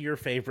not be your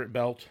favorite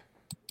belt.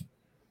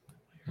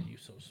 Why are you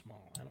so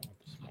small? I don't want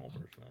the small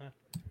version of that.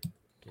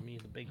 Give me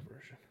the big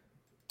version.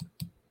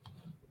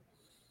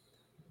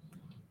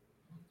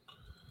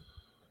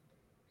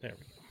 There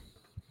we go.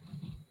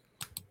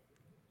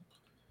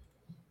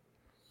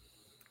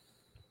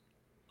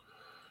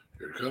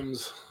 Here it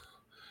comes.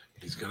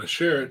 He's going to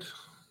share it.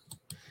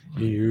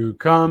 Here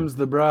comes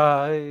the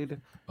bride.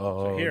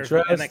 Oh, so here's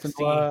dressed the NXT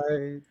in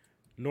white.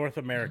 North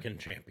American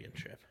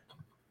Championship.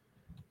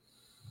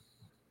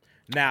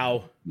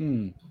 Now,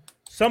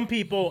 some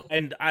people,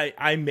 and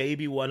I may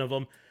be one of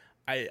them,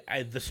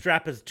 the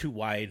strap is too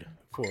wide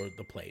for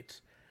the plates.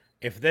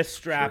 If this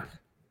strap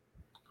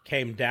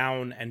came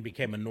down and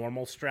became a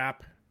normal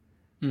strap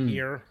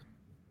here,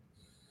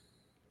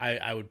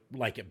 I would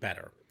like it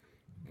better.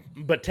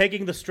 But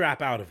taking the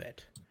strap out of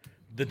it,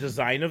 the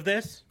design of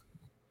this,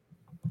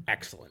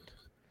 excellent.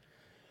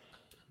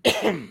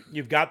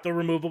 You've got the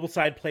removable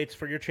side plates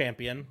for your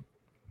champion.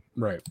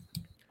 Right.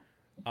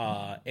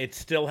 It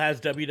still has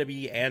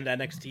WWE and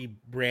NXT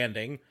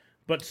branding,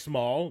 but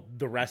small.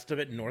 The rest of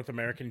it, North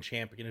American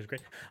Champion, is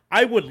great.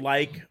 I would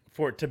like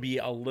for it to be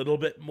a little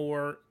bit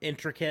more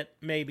intricate,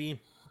 maybe.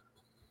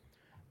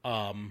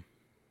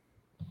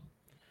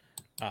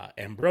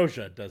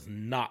 Ambrosia does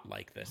not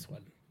like this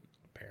one,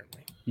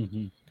 apparently.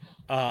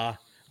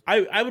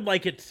 I would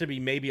like it to be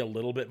maybe a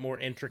little bit more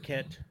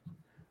intricate.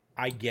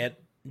 I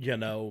get,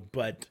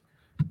 but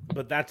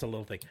that's a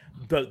little thing.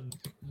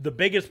 The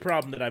biggest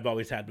problem that I've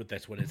always had with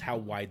this one is how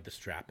wide the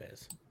strap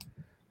is.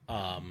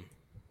 Like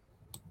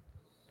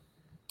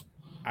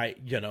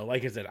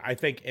I said, I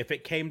think if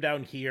it came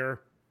down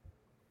here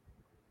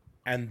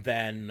and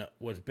then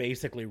was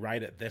basically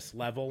right at this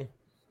level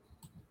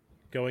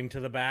going to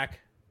the back,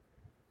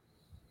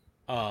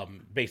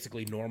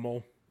 basically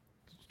normal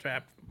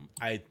strap,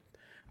 I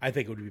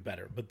think it would be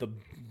better. But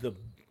the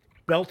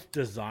belt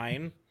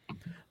design,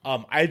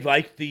 I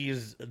like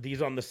these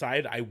on the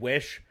side. I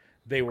wish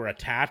they were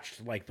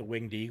attached like the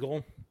Winged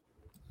Eagle.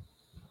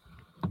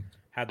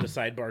 Had the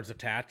sidebars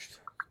attached.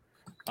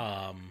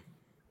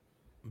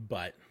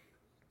 But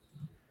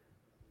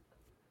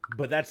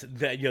that's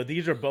that.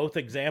 These are both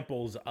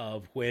examples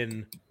of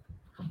when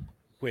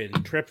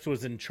Trips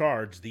was in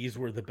charge. These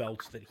were the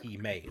belts that he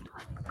made.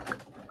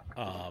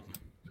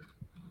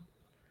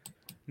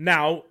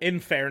 Now, in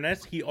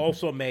fairness, he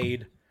also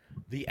made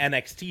the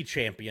NXT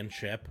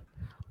Championship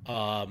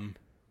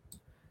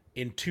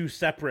in two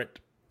separate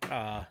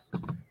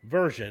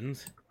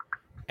versions,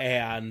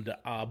 and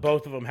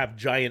both of them have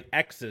giant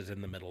X's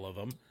in the middle of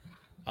them.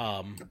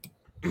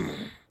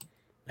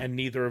 And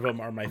neither of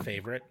them are my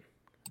favorite.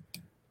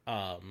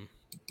 But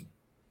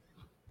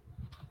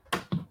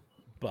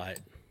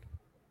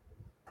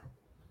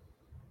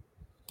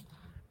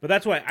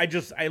that's why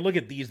I look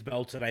at these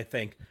belts and I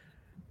think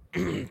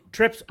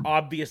Trips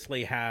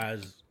obviously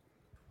has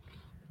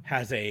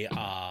a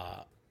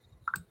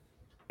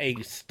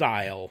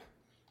style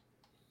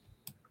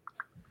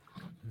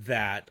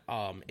that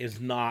is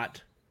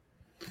not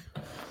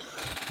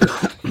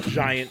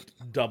giant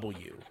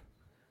W,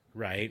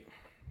 right?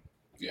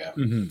 Yeah.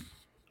 Mm-hmm.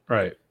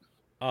 Right.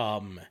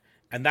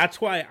 And that's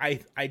why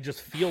I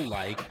just feel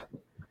like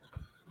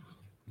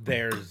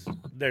there's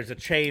a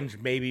change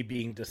maybe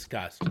being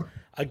discussed.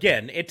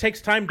 Again, it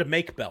takes time to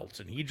make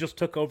belts, and he just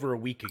took over a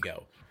week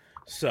ago.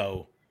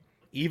 So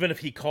even if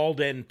he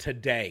called in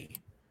today,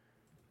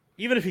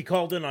 even if he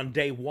called in on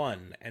day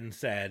one and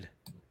said,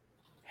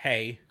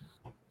 hey,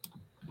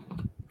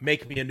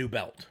 make me a new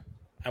belt.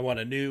 I want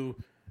a new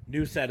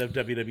set of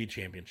WWE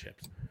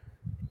championships.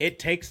 It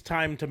takes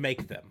time to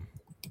make them.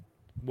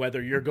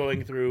 Whether you're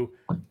going through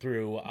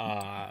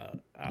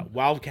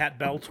Wildcat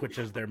Belts, which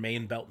is their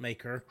main belt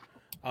maker,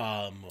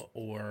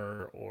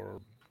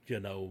 or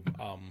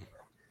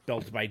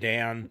Built by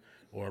Dan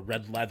or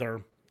Red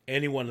Leather,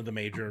 any one of the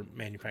major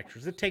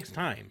manufacturers. It takes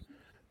time,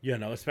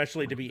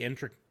 especially to be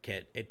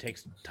intricate. It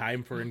takes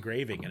time for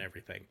engraving and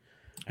everything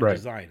and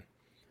design.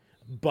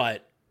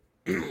 But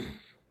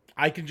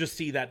I can just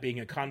see that being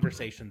a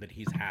conversation that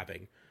he's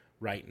having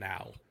right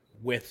now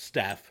with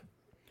Steph.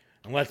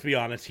 And let's be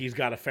honest, he's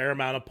got a fair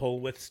amount of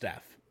pull with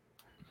Steph,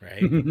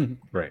 right?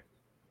 Right.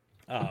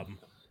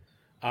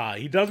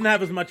 He doesn't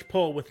have as much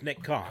pull with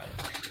Nick Khan.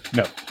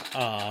 No.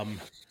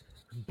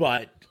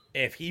 But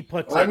if he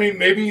puts,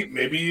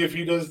 maybe if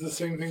he does the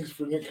same things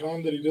for Nick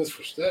Khan that he does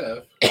for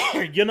Steph,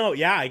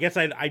 I guess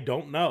I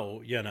don't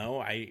know.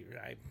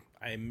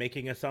 I'm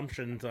making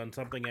assumptions on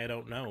something I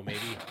don't know.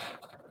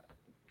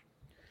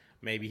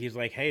 Maybe he's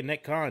like, hey,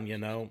 Nick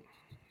Khan,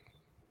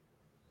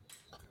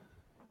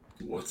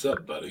 what's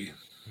up, buddy?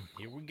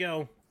 Here we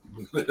go.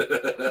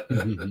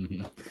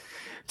 It's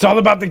all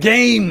about the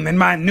game and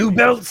my new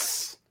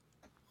belts.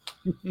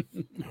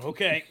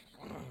 Okay.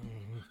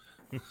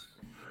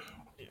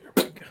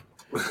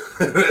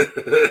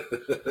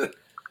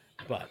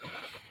 But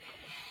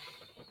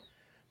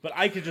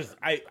I could just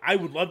I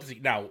would love to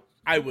see now.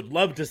 I would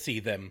love to see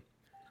them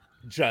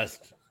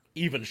just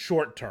even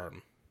short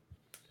term.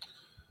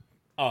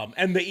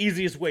 And the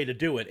easiest way to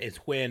do it is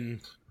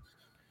when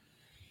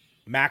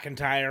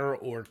McIntyre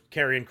or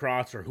Karrion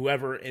Kross or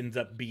whoever ends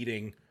up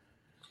beating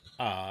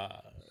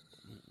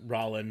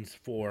Rollins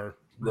for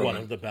one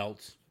of the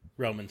belts,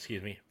 Roman,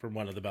 for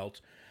one of the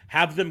belts,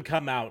 have them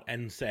come out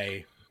and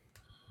say,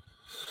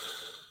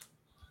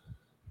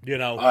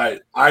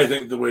 I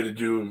think the way to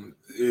do,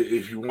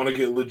 if you want to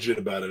get legit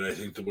about it, I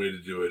think the way to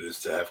do it is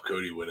to have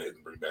Cody win it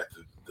and bring back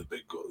the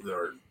big gold,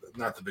 or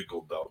not the big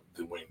gold belt,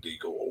 the Winged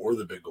Eagle or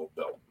the big gold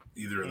belt.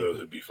 Either of those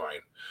would be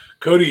fine.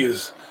 Cody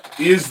is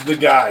the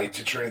guy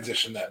to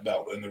transition that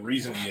belt, and the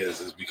reason he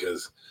is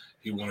because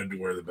he wanted to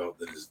wear the belt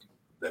that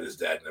his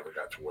dad never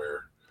got to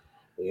wear,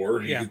 or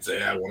he could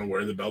say, "I want to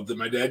wear the belt that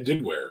my dad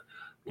did wear,"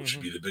 which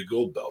would be the big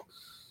gold belt.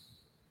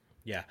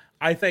 Yeah,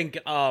 I think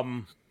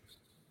I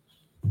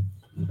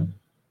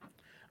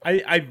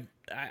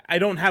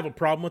don't have a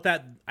problem with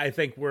that. I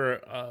think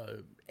we're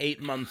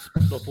 8 months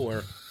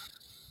before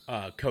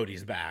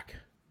Cody's back,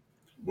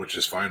 which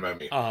is fine by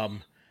me.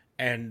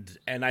 And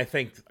I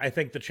think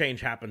the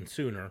change happens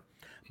sooner,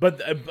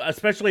 but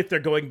especially if they're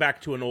going back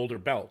to an older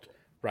belt,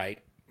 right?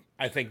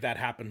 I think that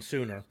happens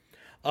sooner.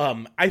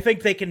 I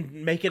think they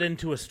can make it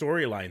into a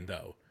storyline,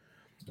 though.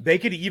 They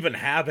could even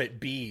have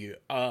it be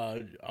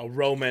a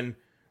Roman,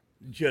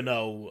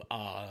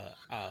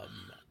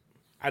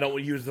 I don't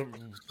want to use the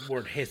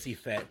word hissy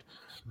fit,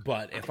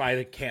 but if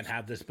I can't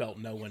have this belt,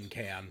 no one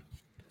can,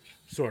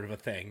 sort of a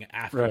thing.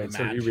 After the match,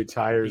 so he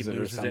retires it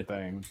or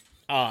something.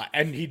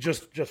 And he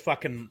just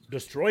fucking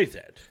destroys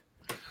it,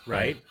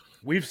 right?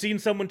 We've seen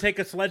someone take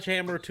a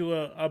sledgehammer to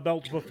a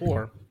belt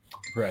before.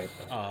 Right.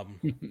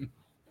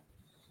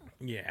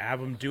 Have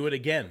him do it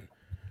again.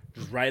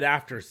 Just right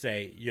after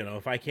say,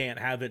 if I can't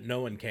have it,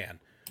 no one can.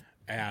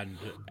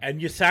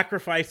 And you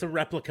sacrifice a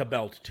replica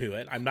belt to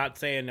it. I'm not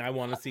saying I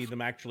want to see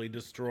them actually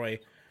destroy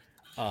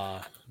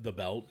the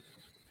belt,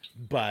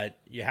 but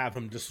you have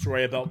him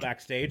destroy a belt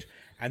backstage,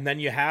 and then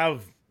you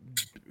have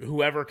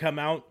whoever come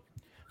out.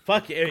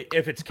 Fuck,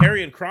 if it's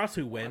Karrion Kross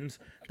who wins,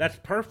 that's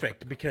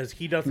perfect because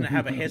he doesn't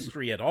have a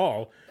history at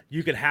all.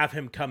 You could have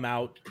him come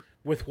out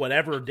with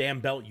whatever damn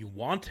belt you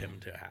want him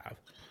to have.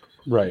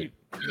 Right.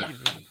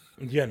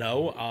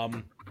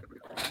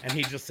 And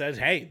he just says,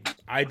 hey,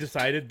 I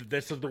decided that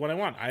this is the one I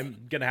want. I'm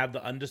going to have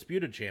the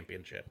Undisputed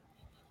Championship.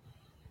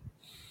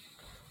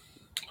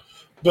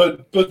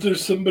 But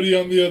there's somebody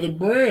on the other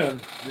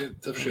brand.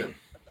 Tough shit.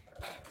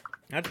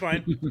 That's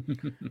fine.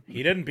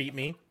 He didn't beat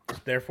me.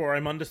 Therefore,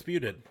 I'm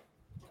undisputed.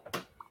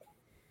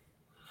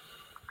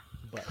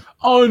 But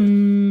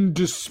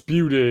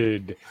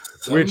Undisputed,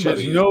 which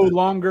is no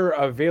longer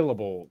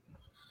available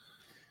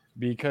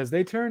because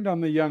they turned on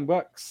the Young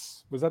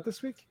Bucks. Was that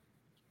this week?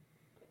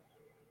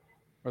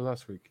 Or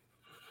last week?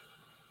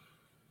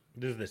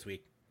 This is this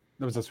week.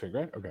 That was this week,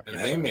 right? Okay. And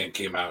Hangman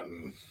came out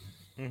and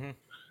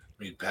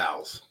made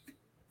pals.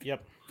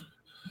 Yep.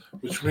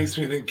 Which makes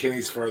me think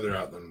Kenny's farther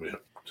out than we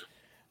hoped.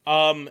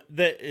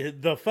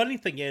 The funny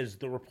thing is,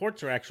 the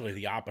reports are actually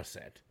the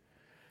opposite.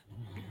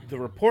 The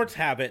reports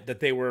have it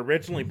that they were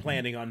originally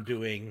planning on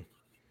doing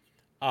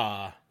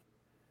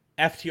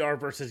FTR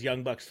versus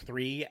Young Bucks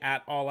 3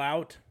 at All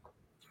Out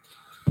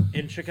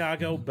in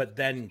Chicago, but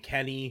then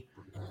Kenny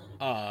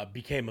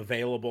became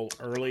available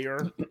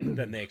earlier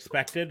than they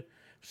expected,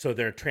 so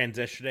they're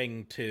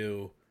transitioning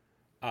to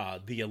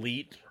the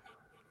Elite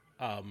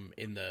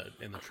in the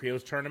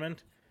Trios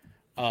tournament,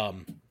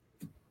 and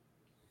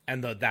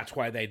that's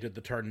why they did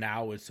the turn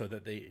now, is so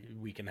that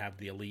we can have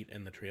the Elite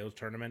in the Trios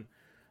tournament.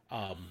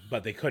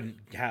 But they couldn't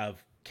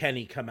have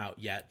Kenny come out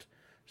yet,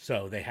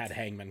 so they had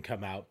Hangman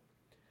come out.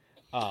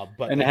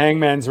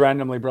 Hangman's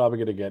randomly probably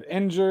going to get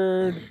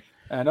injured.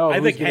 And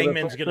I think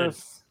Hangman's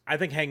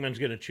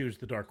going to choose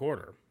the Dark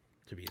Order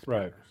to be his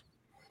partners.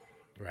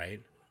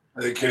 Right.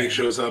 I think Kenny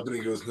shows up and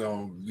he goes,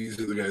 "No, these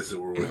are the guys that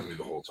were with me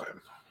the whole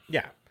time."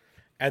 Yeah,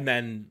 And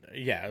then,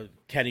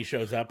 Kenny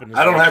shows up. And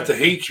I don't have to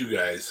hate you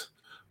guys,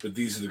 but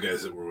these are the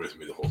guys that were with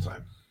me the whole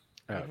time.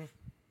 Mm-hmm.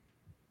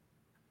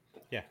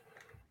 Yeah.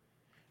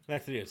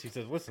 That's what it is. He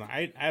says, listen,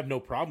 I have no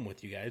problem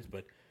with you guys,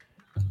 but,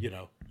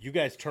 you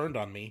guys turned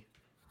on me.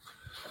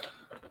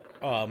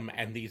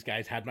 And these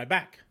guys had my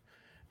back.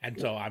 And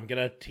so I'm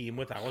going to team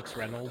with Alex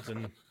Reynolds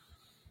and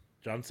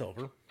John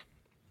Silver.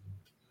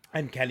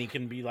 And Kenny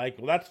can be like,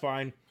 well, that's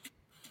fine.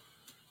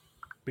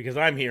 Because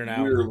I'm here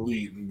now. We're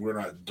elite and we're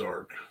not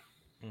dark.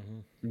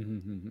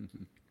 Mm-hmm.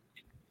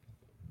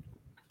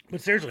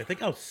 But seriously,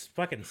 think how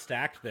fucking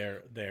stacked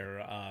their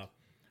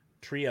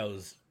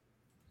trios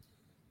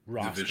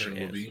roster division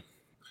is. Will be.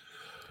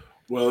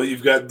 Well,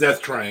 you've got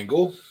Death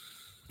Triangle.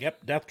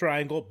 Yep, Death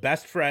Triangle,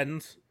 Best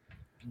Friends.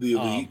 The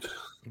Elite.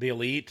 The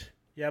Elite.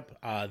 Yep.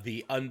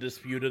 The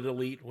Undisputed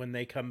Elite when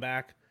they come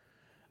back.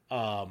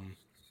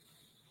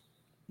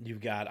 You've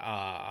got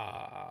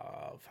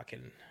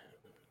fucking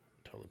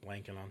totally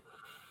blanking on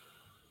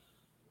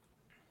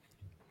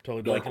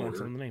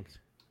some of the names.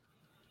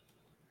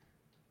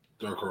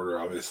 Dark Order,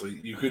 obviously.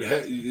 You could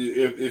have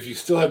if you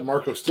still had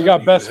Marco Stunt, you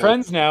got Best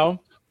Friends now.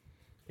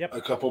 Yep.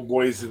 A couple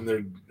boys in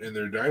their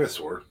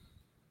dinosaur.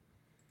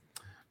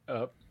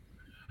 But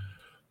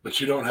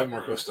you don't have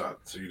Marco Stunt,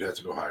 so you'd have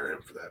to go hire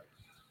him for that.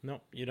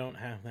 No, you don't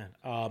have that.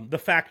 The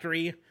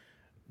Factory,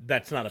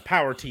 that's not a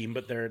power team,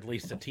 but they're at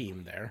least a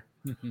team there.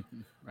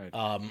 Right.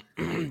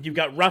 You've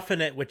got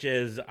Ruffin It, which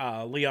is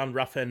Leon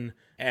Ruffin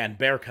and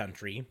Bear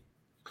Country.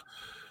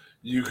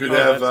 You could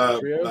have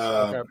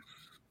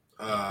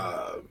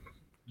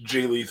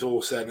Jay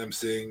Lethal, Satnam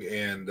Singh,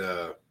 and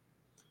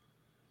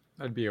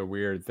that'd be a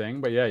weird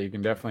thing, but yeah, you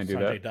can definitely do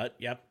Sanjay that. Dutt,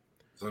 yep.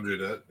 Sanjay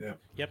Dutt, yeah.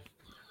 Yep.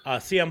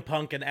 CM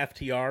Punk and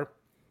FTR.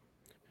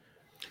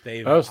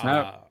 They've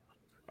snap.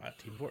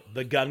 Team 4.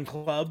 The Gun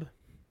Club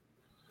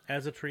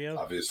as a trio.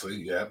 Obviously,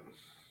 yeah.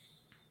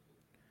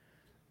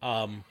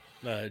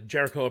 The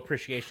Jericho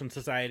Appreciation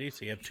Society,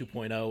 so you have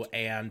 2.0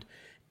 and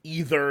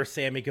either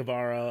Sammy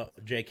Guevara,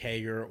 Jake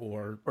Hager,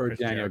 or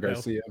Daniel Jericho.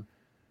 Garcia.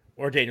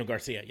 Or Daniel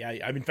Garcia. Yeah,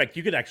 I mean, in fact,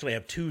 you could actually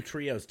have 2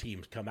 trios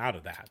teams come out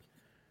of that.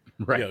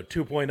 Right.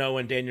 2.0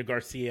 and Daniel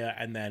Garcia,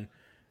 and then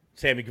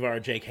Sammy Guevara,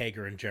 Jake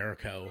Hager, and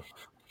Jericho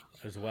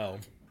as well.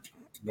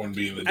 One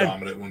being the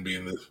dominant, one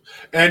being the...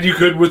 And you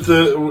could,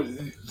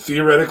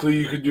 theoretically,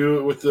 you could do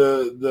it with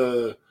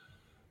the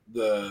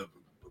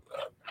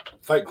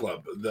Fight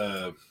Club,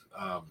 the...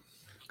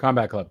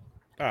 Combat Club.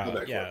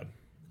 Combat yeah. Club.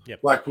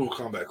 Yep. Blackpool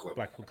Combat Club.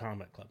 Blackpool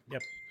Combat Club.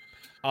 Yep.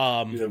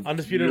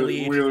 Undisputed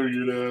Elite. Wheeler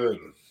Yuta.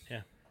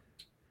 Yeah.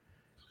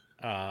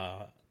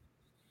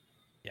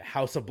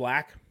 House of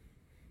Black.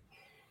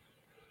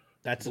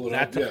 That's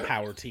a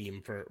power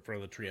team for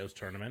the trios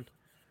tournament.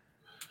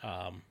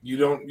 You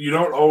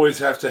don't always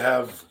have to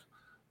have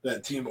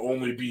that team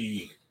only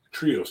be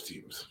trios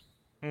teams.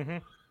 Mm-hmm.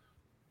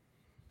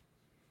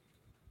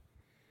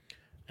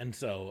 And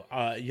so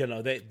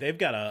they've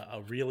got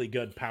a really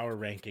good power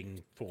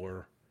ranking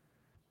for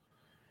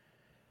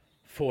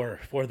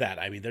that.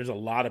 I mean, there's a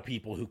lot of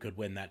people who could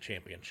win that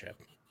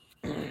championship.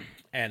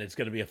 And it's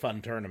going to be a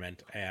fun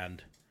tournament,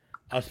 and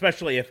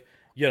especially if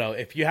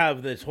you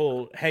have this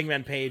whole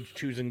Hangman Page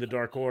choosing the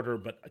Dark Order,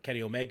 but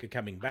Kenny Omega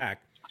coming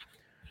back,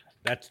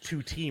 that's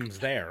 2 teams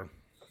there.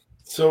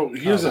 So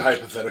here's a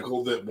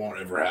hypothetical that won't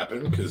ever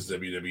happen because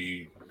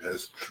WWE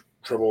has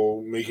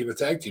trouble making a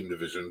tag team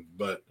division.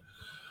 But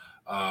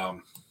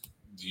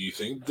do you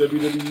think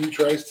WWE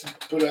tries to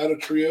put out a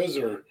trios,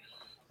 or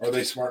are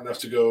they smart enough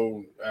to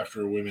go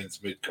after a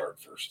women's mid card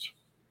first?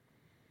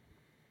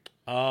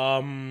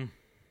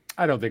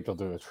 I don't think they'll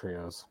do a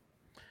trios.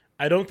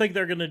 I don't think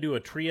they're going to do a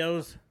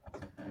trios.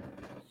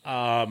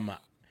 I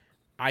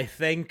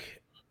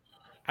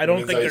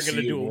don't think they're going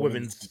to do a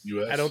women's.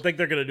 I don't think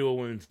they're going to do a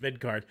women's mid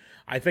card.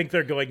 I think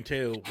they're going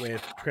to,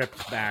 with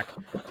Trips back,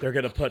 they're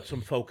going to put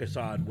some focus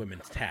on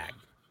women's tag,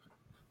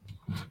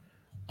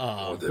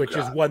 which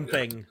is one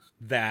thing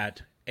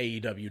that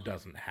AEW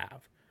doesn't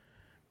have.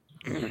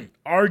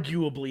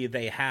 Arguably,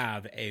 they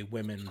have a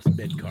women's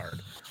mid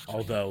card,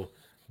 although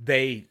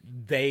they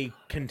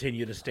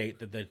continue to state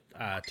that the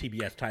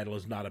TBS title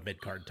is not a mid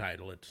card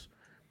title; it's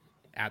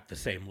at the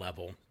same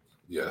level.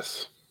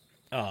 Yes.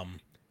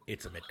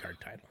 It's a mid card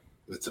title.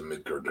 It's a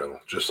mid card title,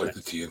 just like the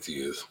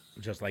TNT is.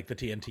 Just like the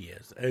TNT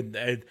is,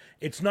 and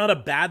it's not a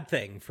bad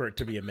thing for it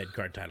to be a mid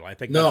card title. I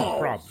think that's a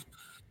problem.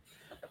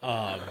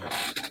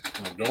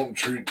 Don't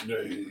treat.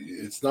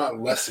 It's not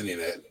lessening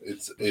it.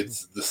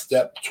 It's the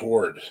step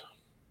toward.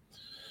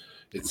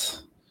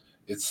 It's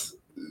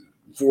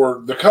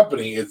for the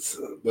company. It's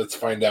let's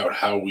find out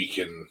how we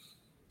can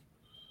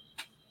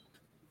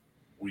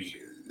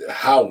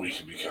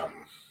become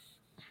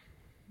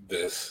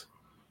this.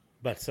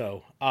 But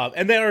so,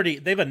 and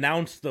they've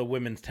announced the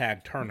women's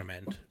tag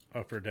tournament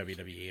for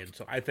WWE, and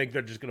so I think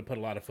they're just going to put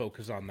a lot of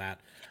focus on that.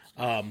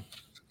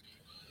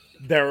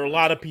 There are a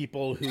lot of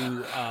people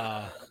who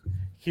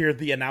hear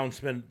the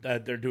announcement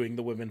that they're doing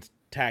the women's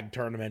tag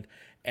tournament,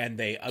 and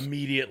they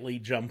immediately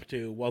jump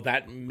to, well,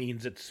 that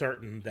means it's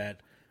certain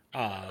that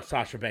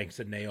Sasha Banks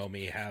and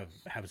Naomi have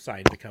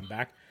signed to come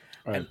back.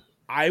 Right. And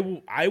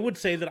I would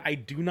say that I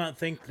do not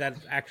think that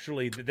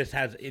actually that this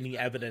has any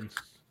evidence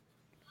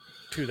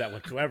to that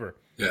whatsoever.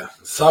 Yeah,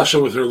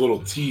 Sasha with her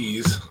little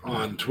tease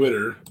on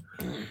Twitter.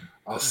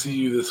 I'll see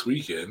you this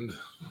weekend.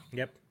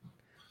 Yep.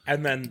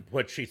 And then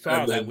what she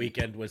saw that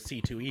weekend was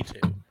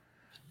C2E2.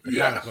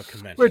 Yeah.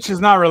 Which is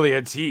not really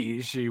a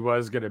tease. She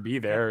was going to be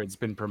there. It's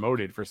been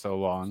promoted for so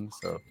long.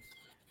 So,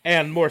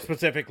 and more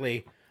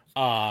specifically,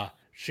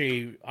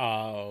 she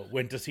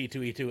went to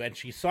C2E2 and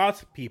she saw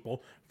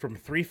people from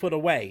 3 foot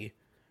away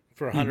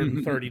for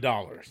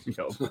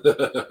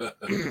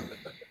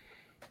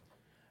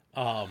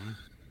 $130.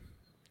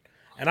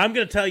 And I'm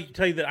going to tell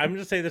you that I'm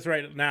going to say this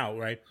right now,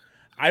 right?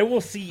 I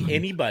will see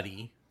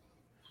anybody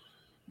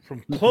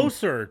from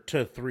closer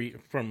to 3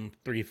 foot,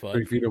 3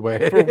 feet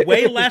away for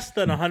way less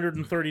than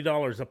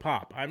 $130 a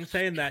pop. I'm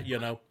saying that,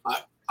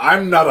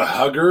 I'm not a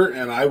hugger,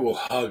 and I will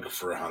hug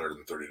for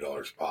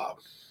 $130 pop.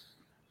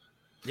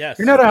 Yes,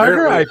 you're not a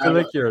hugger. I feel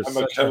like you're. I'm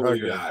a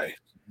cuddly guy.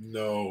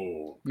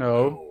 No.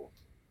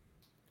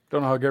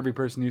 Don't hug every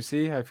person you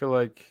see. I feel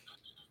like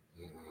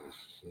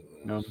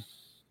no.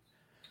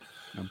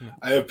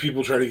 I have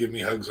people try to give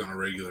me hugs on a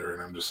regular,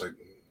 and I'm just like,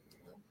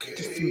 okay. It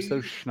just seems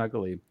so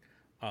snuggly.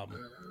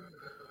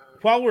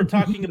 While we're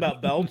talking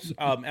about belts,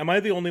 am I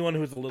the only one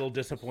who's a little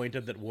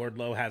disappointed that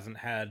Wardlow hasn't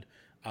had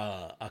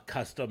a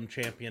custom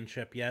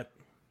championship yet?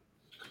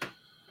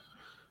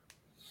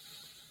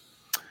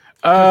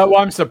 Well,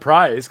 I'm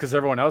surprised because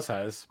everyone else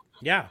has.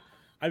 Yeah,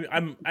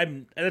 I'm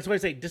that's why I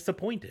say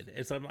disappointed.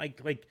 It's I'm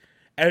like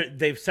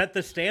they've set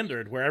the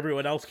standard where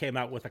everyone else came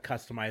out with a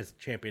customized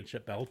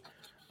championship belt.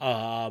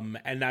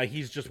 And now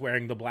he's just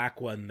wearing the black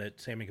one that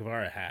Sammy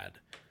Guevara had.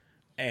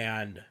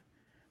 And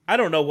I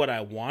don't know what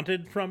I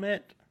wanted from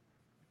it,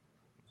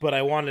 but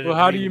I wanted Well,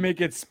 how do you make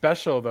it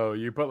special, though?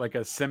 You put like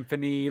a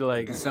symphony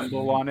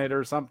symbol on it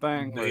or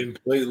something?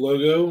 Nameplate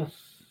logo?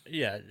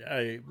 Yeah.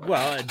 A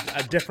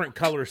different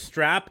color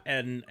strap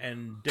and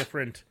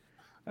different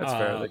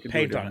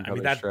paint on it. I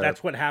mean,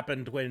 that's what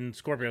happened when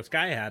Scorpio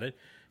Sky had it.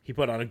 He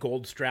put on a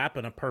gold strap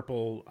and a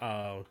purple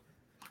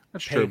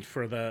That's paint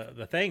true. for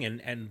the thing,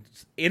 and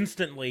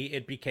instantly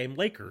it became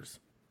Lakers.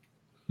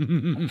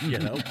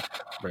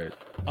 Right.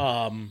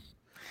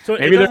 So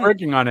maybe they're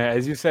working on it,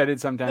 as you said. It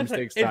sometimes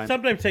takes time. It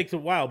sometimes takes a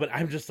while, but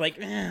I'm just like,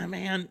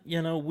 man,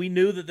 we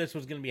knew that this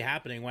was going to be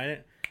happening. Why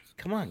didn't?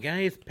 Come on,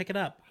 guys, pick it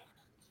up.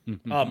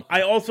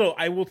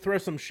 I will throw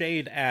some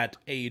shade at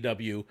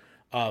AEW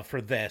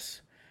for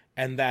this,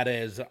 and that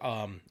is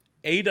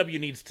AEW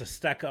needs to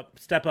step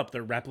up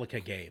their replica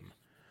game.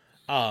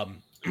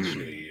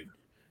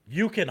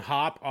 You can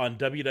hop on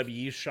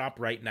WWE's shop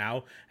right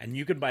now, and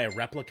you can buy a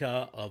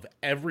replica of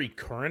every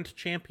current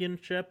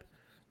championship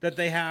that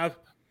they have,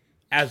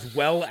 as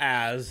well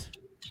as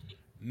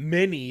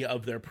many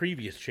of their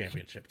previous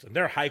championships. And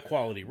they're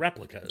high-quality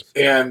replicas.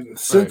 And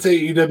since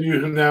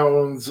AEW now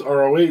owns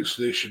ROH,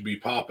 they should be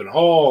popping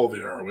all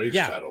the ROH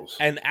titles.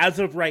 And as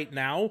of right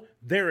now,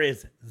 there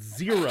is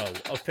 0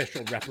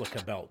 official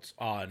replica belts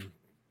on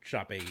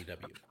Shop AEW,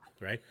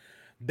 right?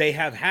 They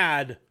have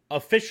had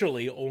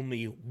officially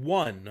only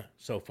 1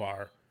 so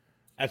far,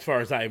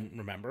 as I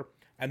remember,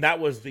 and that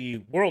was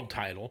the world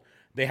title.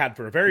 They had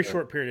for a very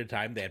short period of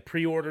time. They had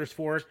pre-orders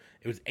for it.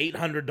 It was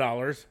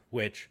 $800,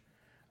 which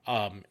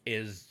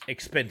is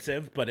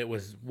expensive, but it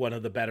was one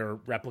of the better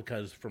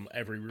replicas from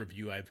every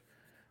review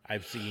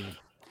I've seen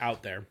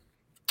out there.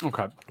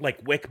 Okay, like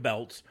Wick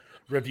Belts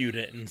reviewed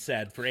it and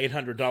said for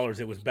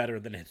 $800 it was better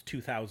than his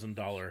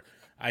 $2,000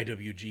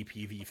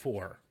 IWGP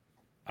V4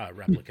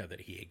 replica that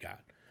he had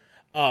got.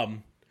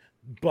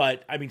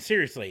 But I mean,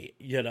 seriously,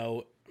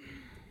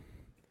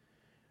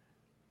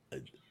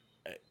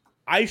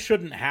 I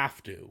shouldn't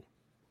have to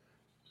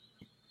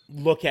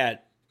look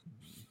at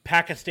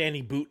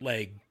Pakistani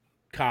bootleg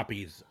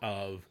copies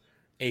of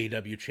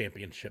AEW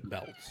championship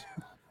belts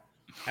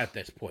at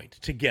this point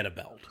to get a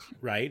belt,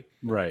 right?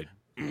 Right.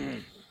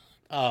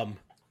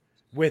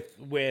 With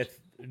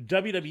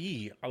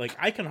WWE, like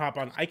I can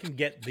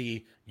get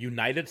the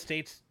United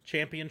States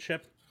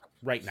Championship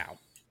right now.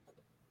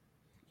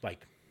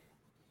 Like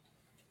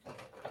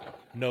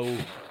no,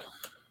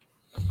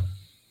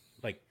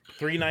 like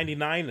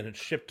 $3.99 and it's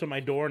shipped to my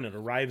door and it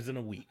arrives in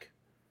a week.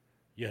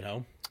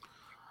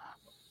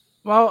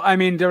 Well, I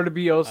mean,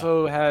 WWE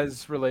also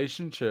has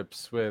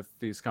relationships with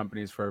these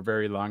companies for a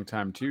very long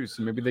time too.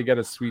 So maybe they get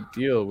a sweet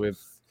deal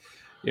with,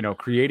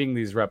 creating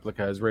these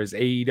replicas. Whereas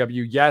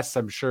AEW, yes,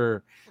 I'm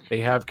sure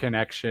they have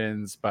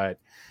connections, but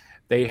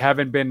they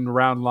haven't been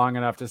around long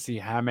enough to see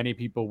how many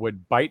people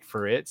would bite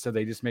for it. So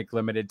they just make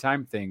limited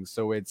time things.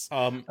 So it's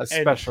a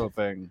special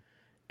thing.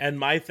 And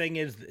my thing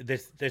is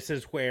this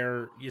is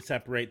where you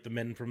separate the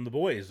men from the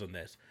boys on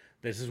this.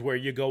 This is where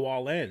you go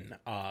all in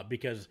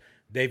because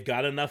they've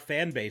got enough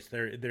fan base.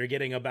 They're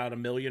getting about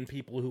 1 million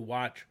people who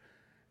watch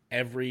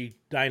every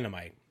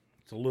Dynamite.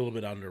 It's a little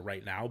bit under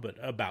right now, but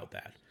about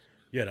that.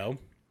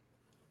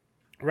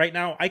 Right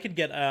now I could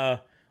get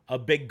a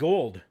big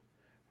gold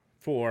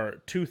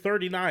for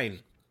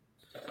 $239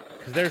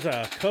 because there's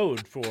a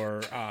code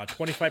for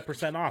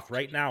 25% off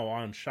right now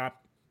on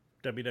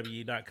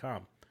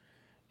shop.wwe.com.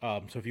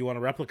 So if you want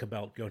a replica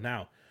belt, go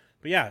now.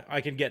 But yeah,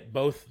 I can get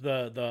both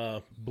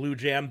the Blue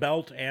Jam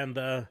belt and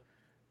the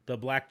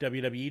Black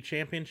WWE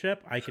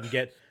Championship. I can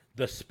get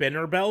the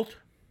spinner belt.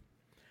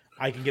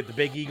 I can get the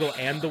Big Eagle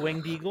and the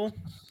Winged Eagle.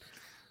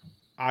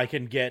 I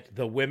can get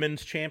the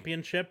Women's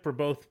Championship for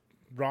both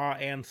Raw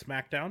and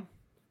SmackDown.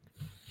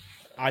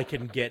 I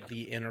can get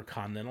the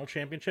Intercontinental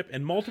Championship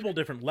in multiple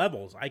different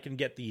levels. I can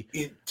get the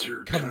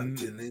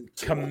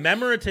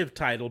commemorative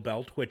title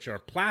belt, which are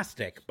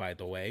plastic, by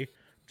the way,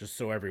 just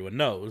so everyone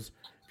knows.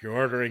 If you're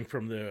ordering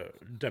from the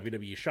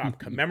WWE shop,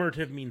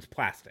 commemorative means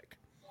plastic.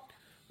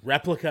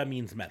 Replica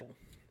means metal.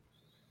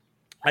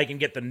 I can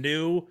get the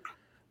new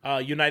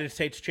United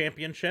States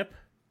Championship,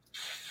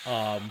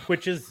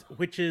 which is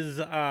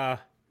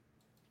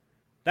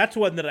that's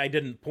one that I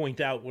didn't point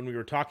out when we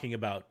were talking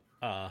about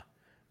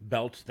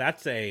belts.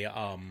 That's a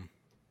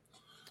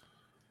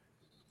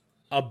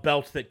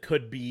belt that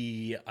could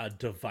be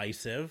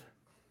divisive.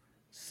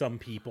 Some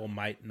people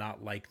might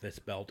not like this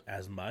belt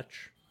as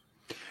much.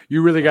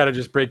 You really got to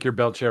just break your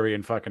belt cherry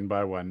and fucking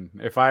buy one.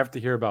 If I have to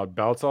hear about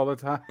belts all the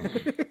time,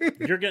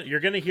 you're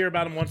gonna hear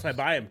about them once I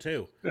buy them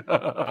too.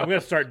 I'm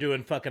gonna start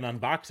doing fucking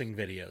unboxing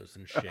videos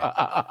and shit.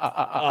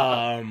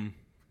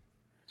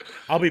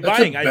 I'll be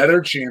buying a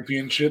better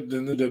championship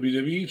than the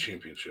WWE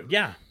Championship.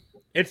 Yeah,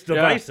 it's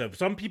divisive. Yeah.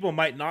 Some people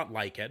might not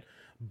like it,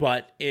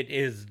 but it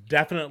is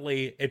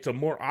definitely it's a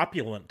more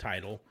opulent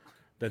title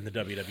than the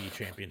WWE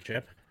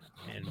Championship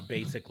in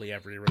basically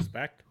every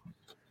respect.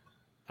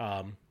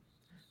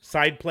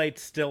 Side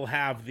plates still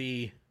have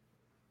the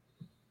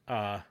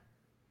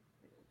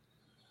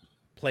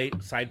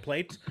side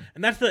plates,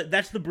 and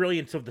that's the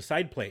brilliance of the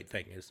side plate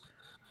thing is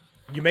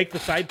you make the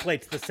side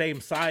plates the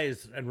same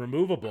size and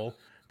removable,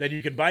 then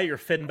you can buy your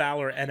Finn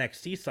Balor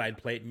NXT side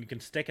plate and you can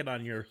stick it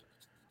on your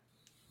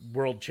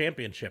World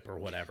Championship or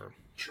whatever.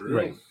 True.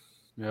 Right.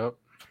 Yep.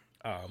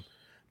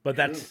 But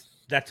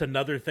that's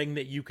another thing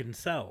that you can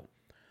sell.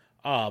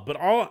 But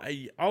all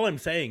I'm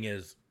saying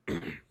is,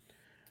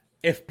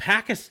 if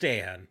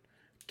Pakistan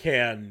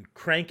can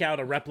crank out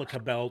a replica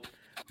belt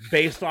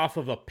based off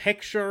of a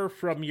picture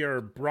from your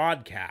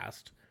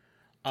broadcast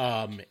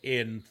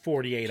in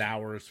 48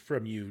 hours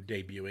from you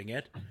debuting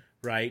it,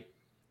 right,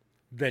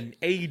 then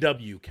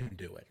AEW can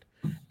do it.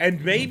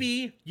 And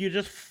maybe you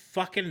just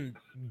fucking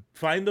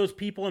find those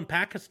people in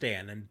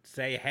Pakistan and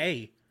say,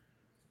 hey,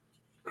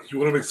 you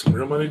want to make some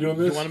real money doing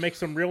this? You want to make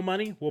some real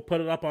money? We'll put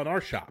it up on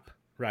our shop,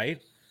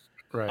 right?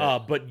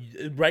 Right. But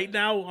right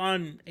now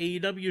on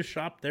AEW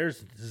shop,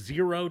 there's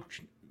zero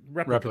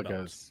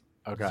replicas.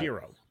 Okay.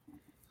 Zero.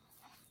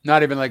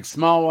 Not even like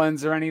small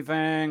ones or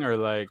anything, or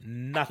like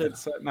nothing.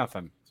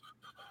 Nothing.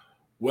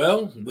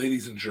 Well,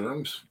 ladies and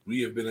germs,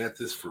 we have been at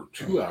this for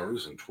 2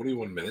 hours and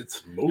 21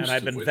 minutes. And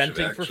I've been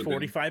venting for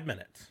 45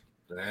 minutes.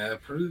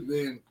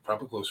 Probably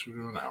closer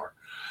to an hour.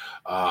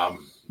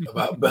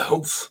 About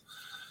belts.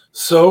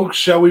 So,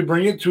 shall we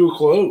bring it to a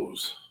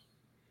close?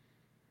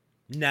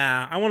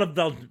 Nah, I want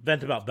to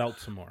vent about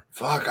belts some more.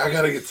 Fuck, I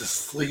gotta get to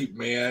sleep,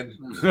 man.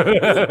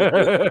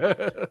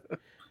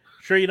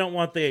 Sure you don't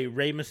want the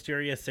Rey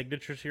Mysterio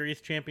Signature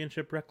Series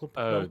Championship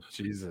replica? Oh,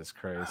 Jesus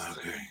Christ.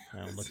 Okay.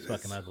 It looks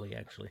fucking ugly,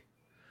 actually.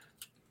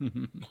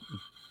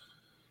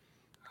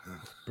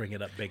 Bring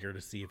it up bigger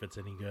to see if it's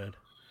any good.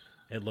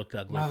 It looked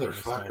ugly.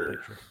 Motherfucker.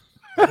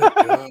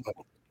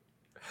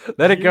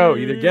 Let it go.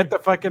 Either get the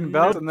fucking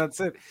belt and that's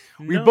it.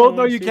 We both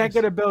know you can't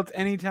get a belt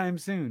anytime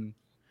soon.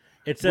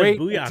 It says Wait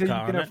Booyaka until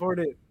you can on afford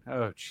it.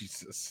 Oh,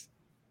 Jesus.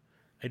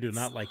 I do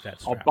not like that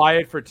strap. I'll buy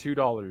it for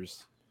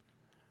 $2.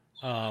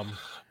 Well,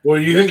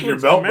 you think your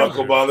belt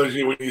buckle bothers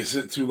you when you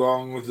sit too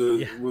long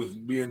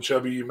with being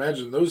chubby?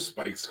 Imagine those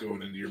spikes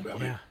going into your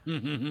belly. Yeah.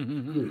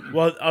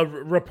 Well,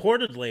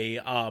 reportedly,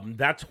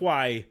 that's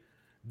why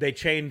they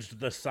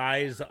changed the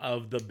size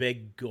of the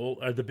Big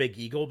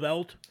Eagle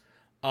belt,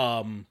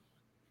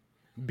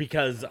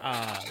 because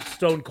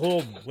Stone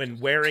Cold, when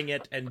wearing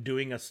it and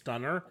doing a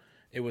stunner,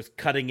 it was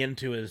cutting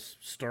into his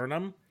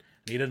sternum. And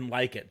he didn't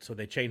like it, so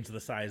they changed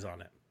the size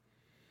on it,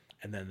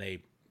 and then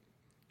they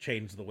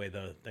changed the way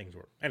the things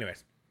were.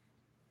 Anyways,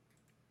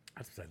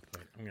 that's beside the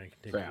point. I'm going to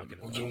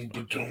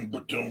continue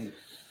looking at it.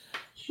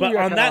 But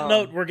on that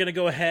note, we're going to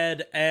go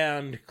ahead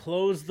and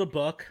close the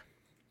book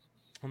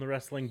on the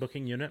wrestling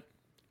booking unit.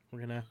 We're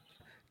going to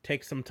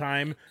take some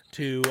time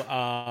to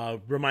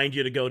remind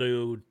you to go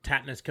to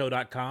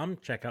tatnisco.com,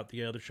 check out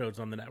the other shows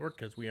on the network,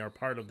 because we are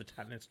part of the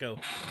Tatnisco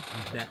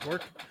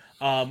network.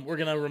 We're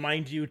going to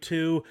remind you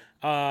to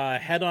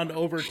head on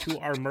over to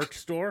our merch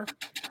store,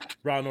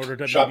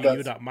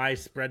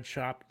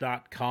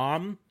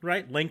 rawandorderww.myspreadshop.com.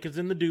 Right, link is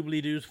in the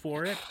doobly-doos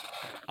for it.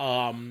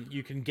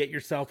 You can get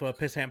yourself a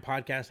Piss Hand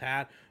Podcast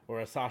hat, or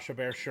a Sasha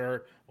Bear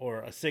shirt,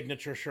 or a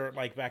signature shirt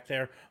like back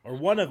there, or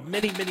one of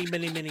many, many,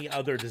 many, many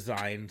other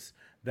designs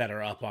that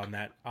are up on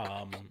that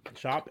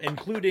shop,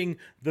 including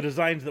the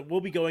designs that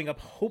will be going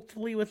up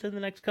hopefully within the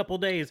next couple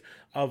days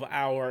of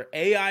our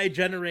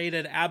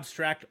AI-generated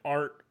abstract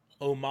art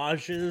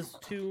homages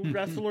to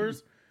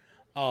wrestlers.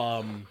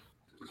 I'm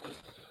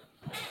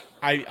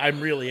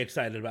really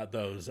excited about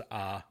those.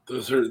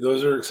 Those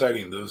are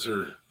exciting. Those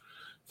are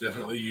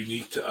definitely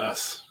unique to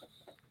us.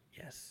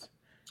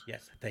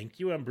 Yes. Thank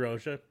you,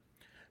 Ambrosia.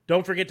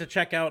 Don't forget to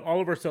check out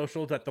all of our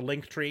socials at the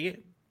Linktree.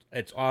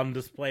 It's on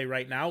display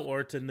right now,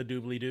 or it's in the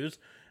doobly-doos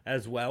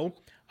as well.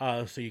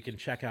 So you can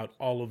check out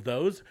all of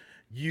those.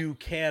 You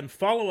can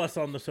follow us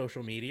on the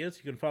social medias.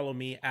 You can follow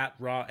me at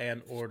Raw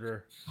and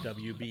Order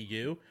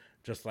WBU,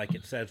 just like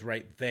it says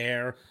right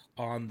there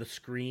on the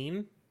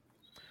screen.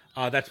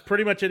 That's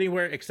pretty much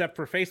anywhere except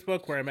for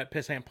Facebook, where I'm at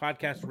Pissant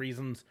Podcast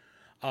Reasons.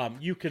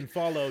 You can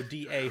follow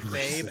DA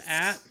Fave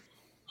at...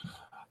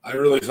 I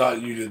really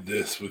thought you did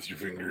this with your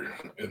finger,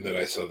 and then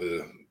I saw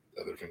the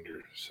other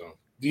finger. So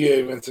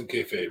DA Vincent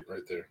K Fave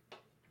right there.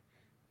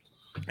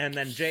 And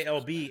then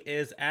JLB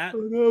is at...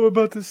 Oh no, I'm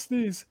about to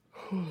sneeze.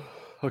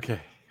 Okay.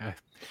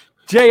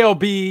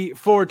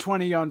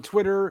 JLB420 on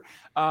Twitter,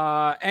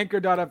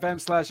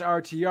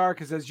 anchor.fm/RTR,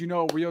 because as you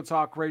know, Real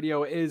Talk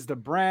Radio is the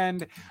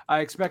brand. I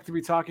expect to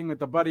be talking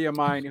with a buddy of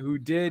mine who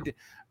did,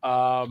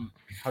 how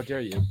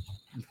dare you?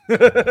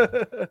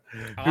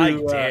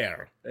 I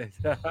dare.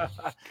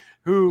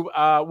 Who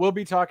will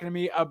be talking to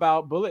me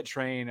about Bullet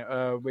Train,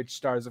 which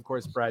stars, of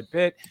course, Brad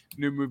Pitt,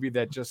 new movie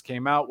that just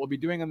came out. We'll be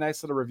doing a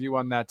nice little review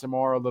on that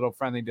tomorrow, a little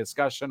friendly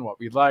discussion, what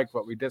we liked,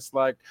 what we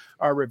disliked,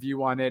 our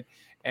review on it,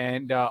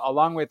 and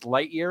along with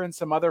Lightyear and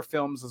some other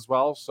films as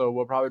well. So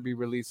we'll probably be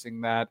releasing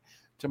that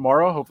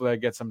tomorrow. Hopefully I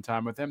get some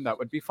time with him. That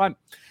would be fun.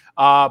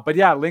 But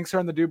yeah, links are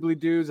in the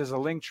doobly-doos. There's a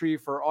link tree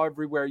for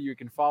everywhere you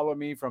can follow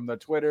me, from the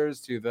Twitters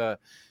to the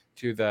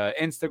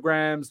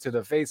Instagrams, to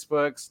the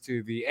Facebooks,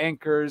 to the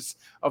Anchors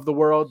of the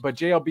world. But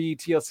JLB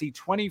TLC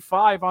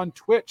 25 on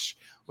Twitch,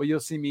 where you'll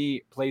see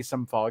me play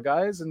some Fall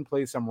Guys and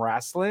play some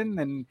wrestling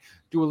and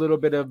do a little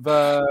bit of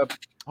a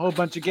whole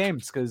bunch of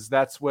games, because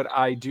that's what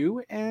I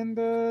do. And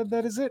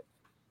that is it.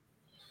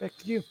 Back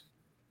to you.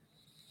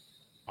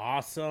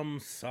 Awesome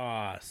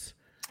sauce.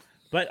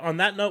 But on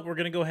that note, we're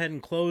going to go ahead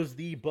and close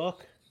the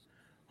book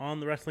on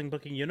the Wrestling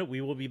Booking Unit.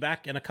 We will be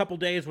back in a couple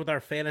days with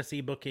our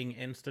Fantasy Booking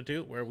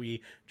Institute, where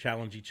we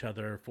challenge each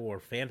other for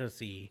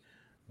fantasy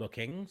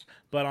bookings.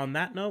 But on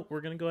that note,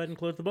 we're going to go ahead and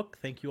close the book.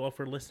 Thank you all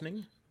for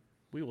listening.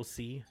 We will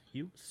see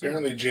you soon.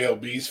 Apparently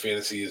JLB's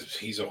fantasy is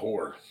he's a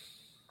whore.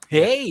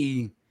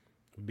 Hey!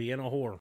 Being a whore.